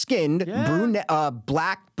tan-skinned, Yeah. brunette,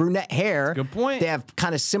 black brunette hair. Good point. They have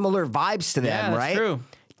kind of similar vibes to them, Yeah, that's right? true.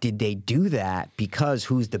 Did they do that because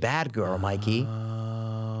who's the bad girl, Mikey?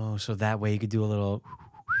 Oh, so that way you could do a little,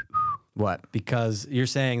 What? because you're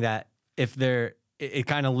saying that if they're, it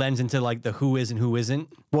kind of lends into like the who is and who isn't.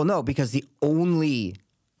 Well, no, because the only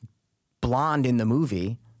blonde in the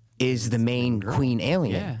movie is the main queen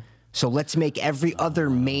alien. Yeah. So let's make every other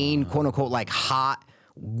main quote unquote like hot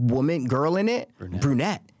girl in it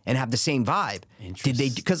brunette and have the same vibe. Did they?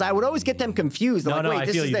 Because I would always get them confused. I'm No, like, no, wait, I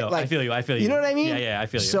this feel is you, the- though. like, I feel you. You know what I mean? Yeah, I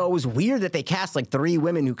feel you. So it was weird that they cast like 3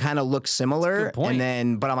 women who kind of look similar, good point. and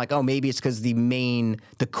then but I'm like, oh, maybe it's because the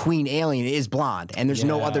queen alien is blonde, and there's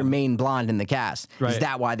no Yeah. other main blonde in the cast. Is Right.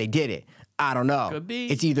 that why they did it? I don't know. Could be.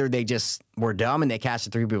 It's either they just were dumb and they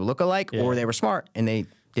casted 3 people look alike, Yeah. or they were smart and they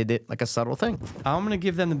did it like a subtle thing. I'm going to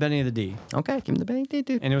give them the Benny of the D. Okay, give them the bank. And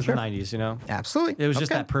it was Sure. the 90s, you know? Absolutely. It was just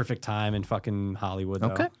Okay. that perfect time in fucking Hollywood,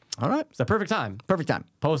 though. Okay. All right. It's the perfect time. Perfect time.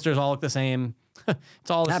 Posters all look the same. It's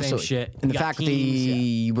all the Absolutely. same shit. And You the got faculty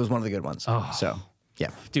teams, yeah. was one of the good ones. Oh. So, Yeah.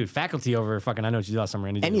 Dude, Faculty over fucking I Know What You Do Last Summer.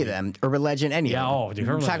 Any of them. Urban Legend, any Yeah, of them. oh, dude,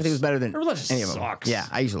 Urban Faculty Legend- was better than Urban Legend any of them. sucks. Yeah,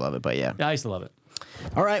 I used to love it, but yeah. Yeah, I used to love it.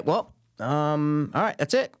 All right, well, all right,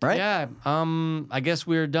 that's it, right? Yeah, I guess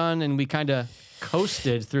we're done, and we kind of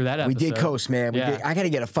coasted through that episode. We did coast, man. Yeah. I got to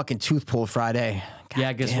get a fucking tooth pulled Friday. God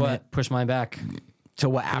Yeah, guess damn what? it. Push mine back. To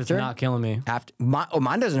what, It's after? not killing me. After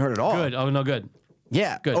mine doesn't hurt at all. Good. Oh, no, good.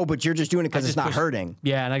 Yeah. Good. Oh, but you're just doing it because I it's just not pushed- hurting.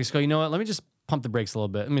 Yeah, and I just go, you know what? Let me just pump the brakes a little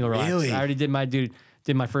bit. Let me relax. Really? I already did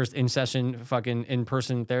my first in-session fucking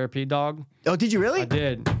in-person therapy, dog. Oh, did you really? I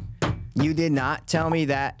did. You did not tell me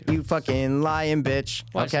that, you fucking lying bitch.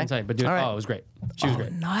 Well, I okay. didn't tell you, but dude, All right. it was great. She was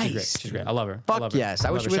great. nice, She's great. She's dude. great. I love her. Fuck I love her. yes.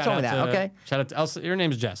 I wish love you her. would've told me Shout that. out to- Okay. Shout out to Elsa. Your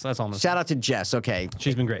name is Jess. That's all I'm gonna say. Shout out to Jess. Okay.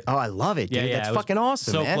 She's been great. Oh, I love it, dude. That's it was fucking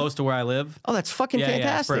awesome, So man. close to where I live. Oh, that's fucking Yeah, it's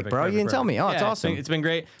fantastic, perfect, bro. perfect, You didn't tell me. Oh, perfect. it's Yeah, awesome. It's been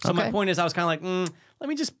great. So my Okay. point is, I was kind of like, let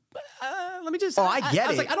me just. Oh, I get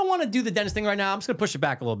was it. like, I don't want to do the dentist thing right now. I'm just gonna push it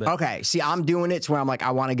back a little bit. Okay, see, I'm doing it to where I'm like,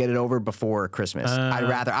 I want to get it over before Christmas. I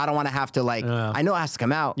don't want to have to like, I know it has to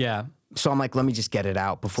come out. Yeah. So I'm like, let me just get it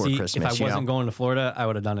out before See, Christmas. if I you wasn't know? going to Florida, I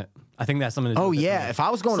would have done it. I think that's something to do Oh with it for yeah, me. if I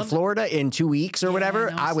was going to Florida in 2 weeks or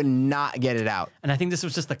whatever, no, I would not get it out. And I think this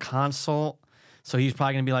was just a consult. So he's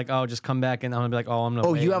probably gonna be like, oh, just come back, and I'm gonna be like, oh, I'm gonna.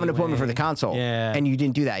 Oh, wait you have an appointment for anyway. the consult. Yeah. And you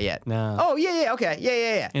didn't do that yet. No. Oh yeah, okay,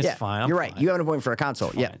 yeah. It's yeah. fine, I'm You're right. fine. You have an appointment for a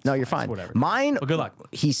consult. Yeah. fine, it's No, you're fine, fine. it's whatever. Mine. Well, good luck.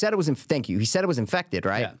 He said it was. Thank you. He said it was infected,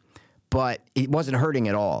 right? Yeah. But it wasn't hurting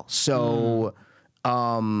at all. So.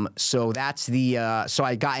 So that's the. So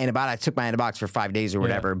I got antibiotics. I took my antibiotics for 5 days or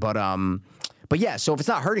whatever. But yeah. So if it's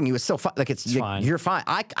not hurting you, it's still like it's fine. You're fine.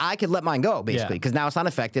 I could let mine go basically because now it's not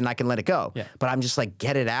infected and I can let it go. Yeah. But I'm just like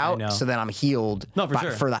get it know. out so that I'm healed. No, for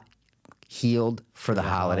sure. Healed for the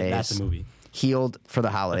holidays. That's a movie. Healed for the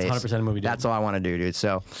holidays. 100% a movie, dude. That's all I want to do, dude.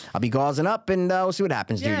 So I'll be gauzing up and we'll see what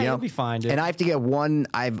happens, dude. Yeah, You know? you'll be fine, dude. And I have to get one.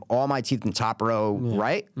 I have all my teeth in top row,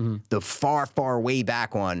 right? Mm-hmm. The far way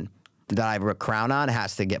back one that I have a crown on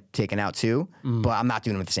has to get taken out too. But I'm not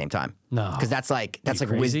doing them at the same time. Mm. No. because that's like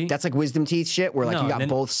crazy? that's like wisdom teeth shit where like No, you got then-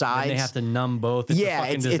 both then sides. they have to numb both. It's a Yeah,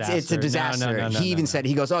 fucking it's a disaster. No, He even said,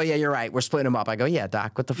 he goes, "Oh yeah, you're right. We're splitting them up." I go, "Yeah,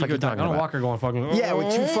 doc. What the fuck are you talking on a about?" walker going fucking. Yeah,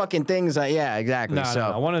 with two fucking things. Yeah, exactly. No,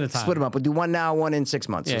 so no, one at a time. Split them up. We'll do one now, one in 6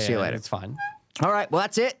 months. Yeah, We'll see you later. It's fine. All right, well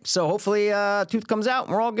that's it. So hopefully tooth comes out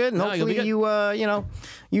and we're all good, and No, you'll be hopefully good.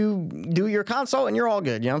 you do your consult and you're all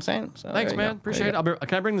good. You know what I'm saying? So Thanks, there you man. go. Appreciate it.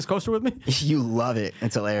 Can I bring this coaster with me? You love it.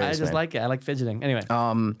 It's hilarious. I just man. like it. I like fidgeting. Anyway.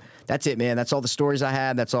 That's it, man. That's all the stories I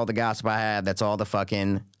had. That's all the gossip I had. That's all the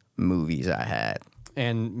fucking movies I had.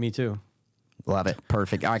 And me too. Love it.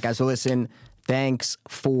 Perfect. All right, guys. So listen. Thanks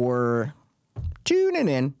for tuning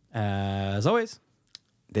in. As always.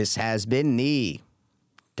 This has been the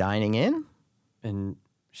Dining In And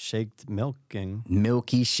shaked milking.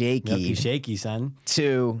 Milky Shaky Milky shaky, son.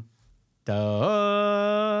 2.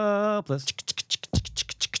 Dopeless.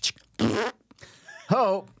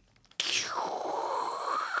 Ho.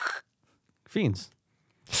 Fiends.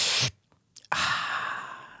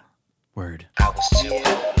 Word. I was too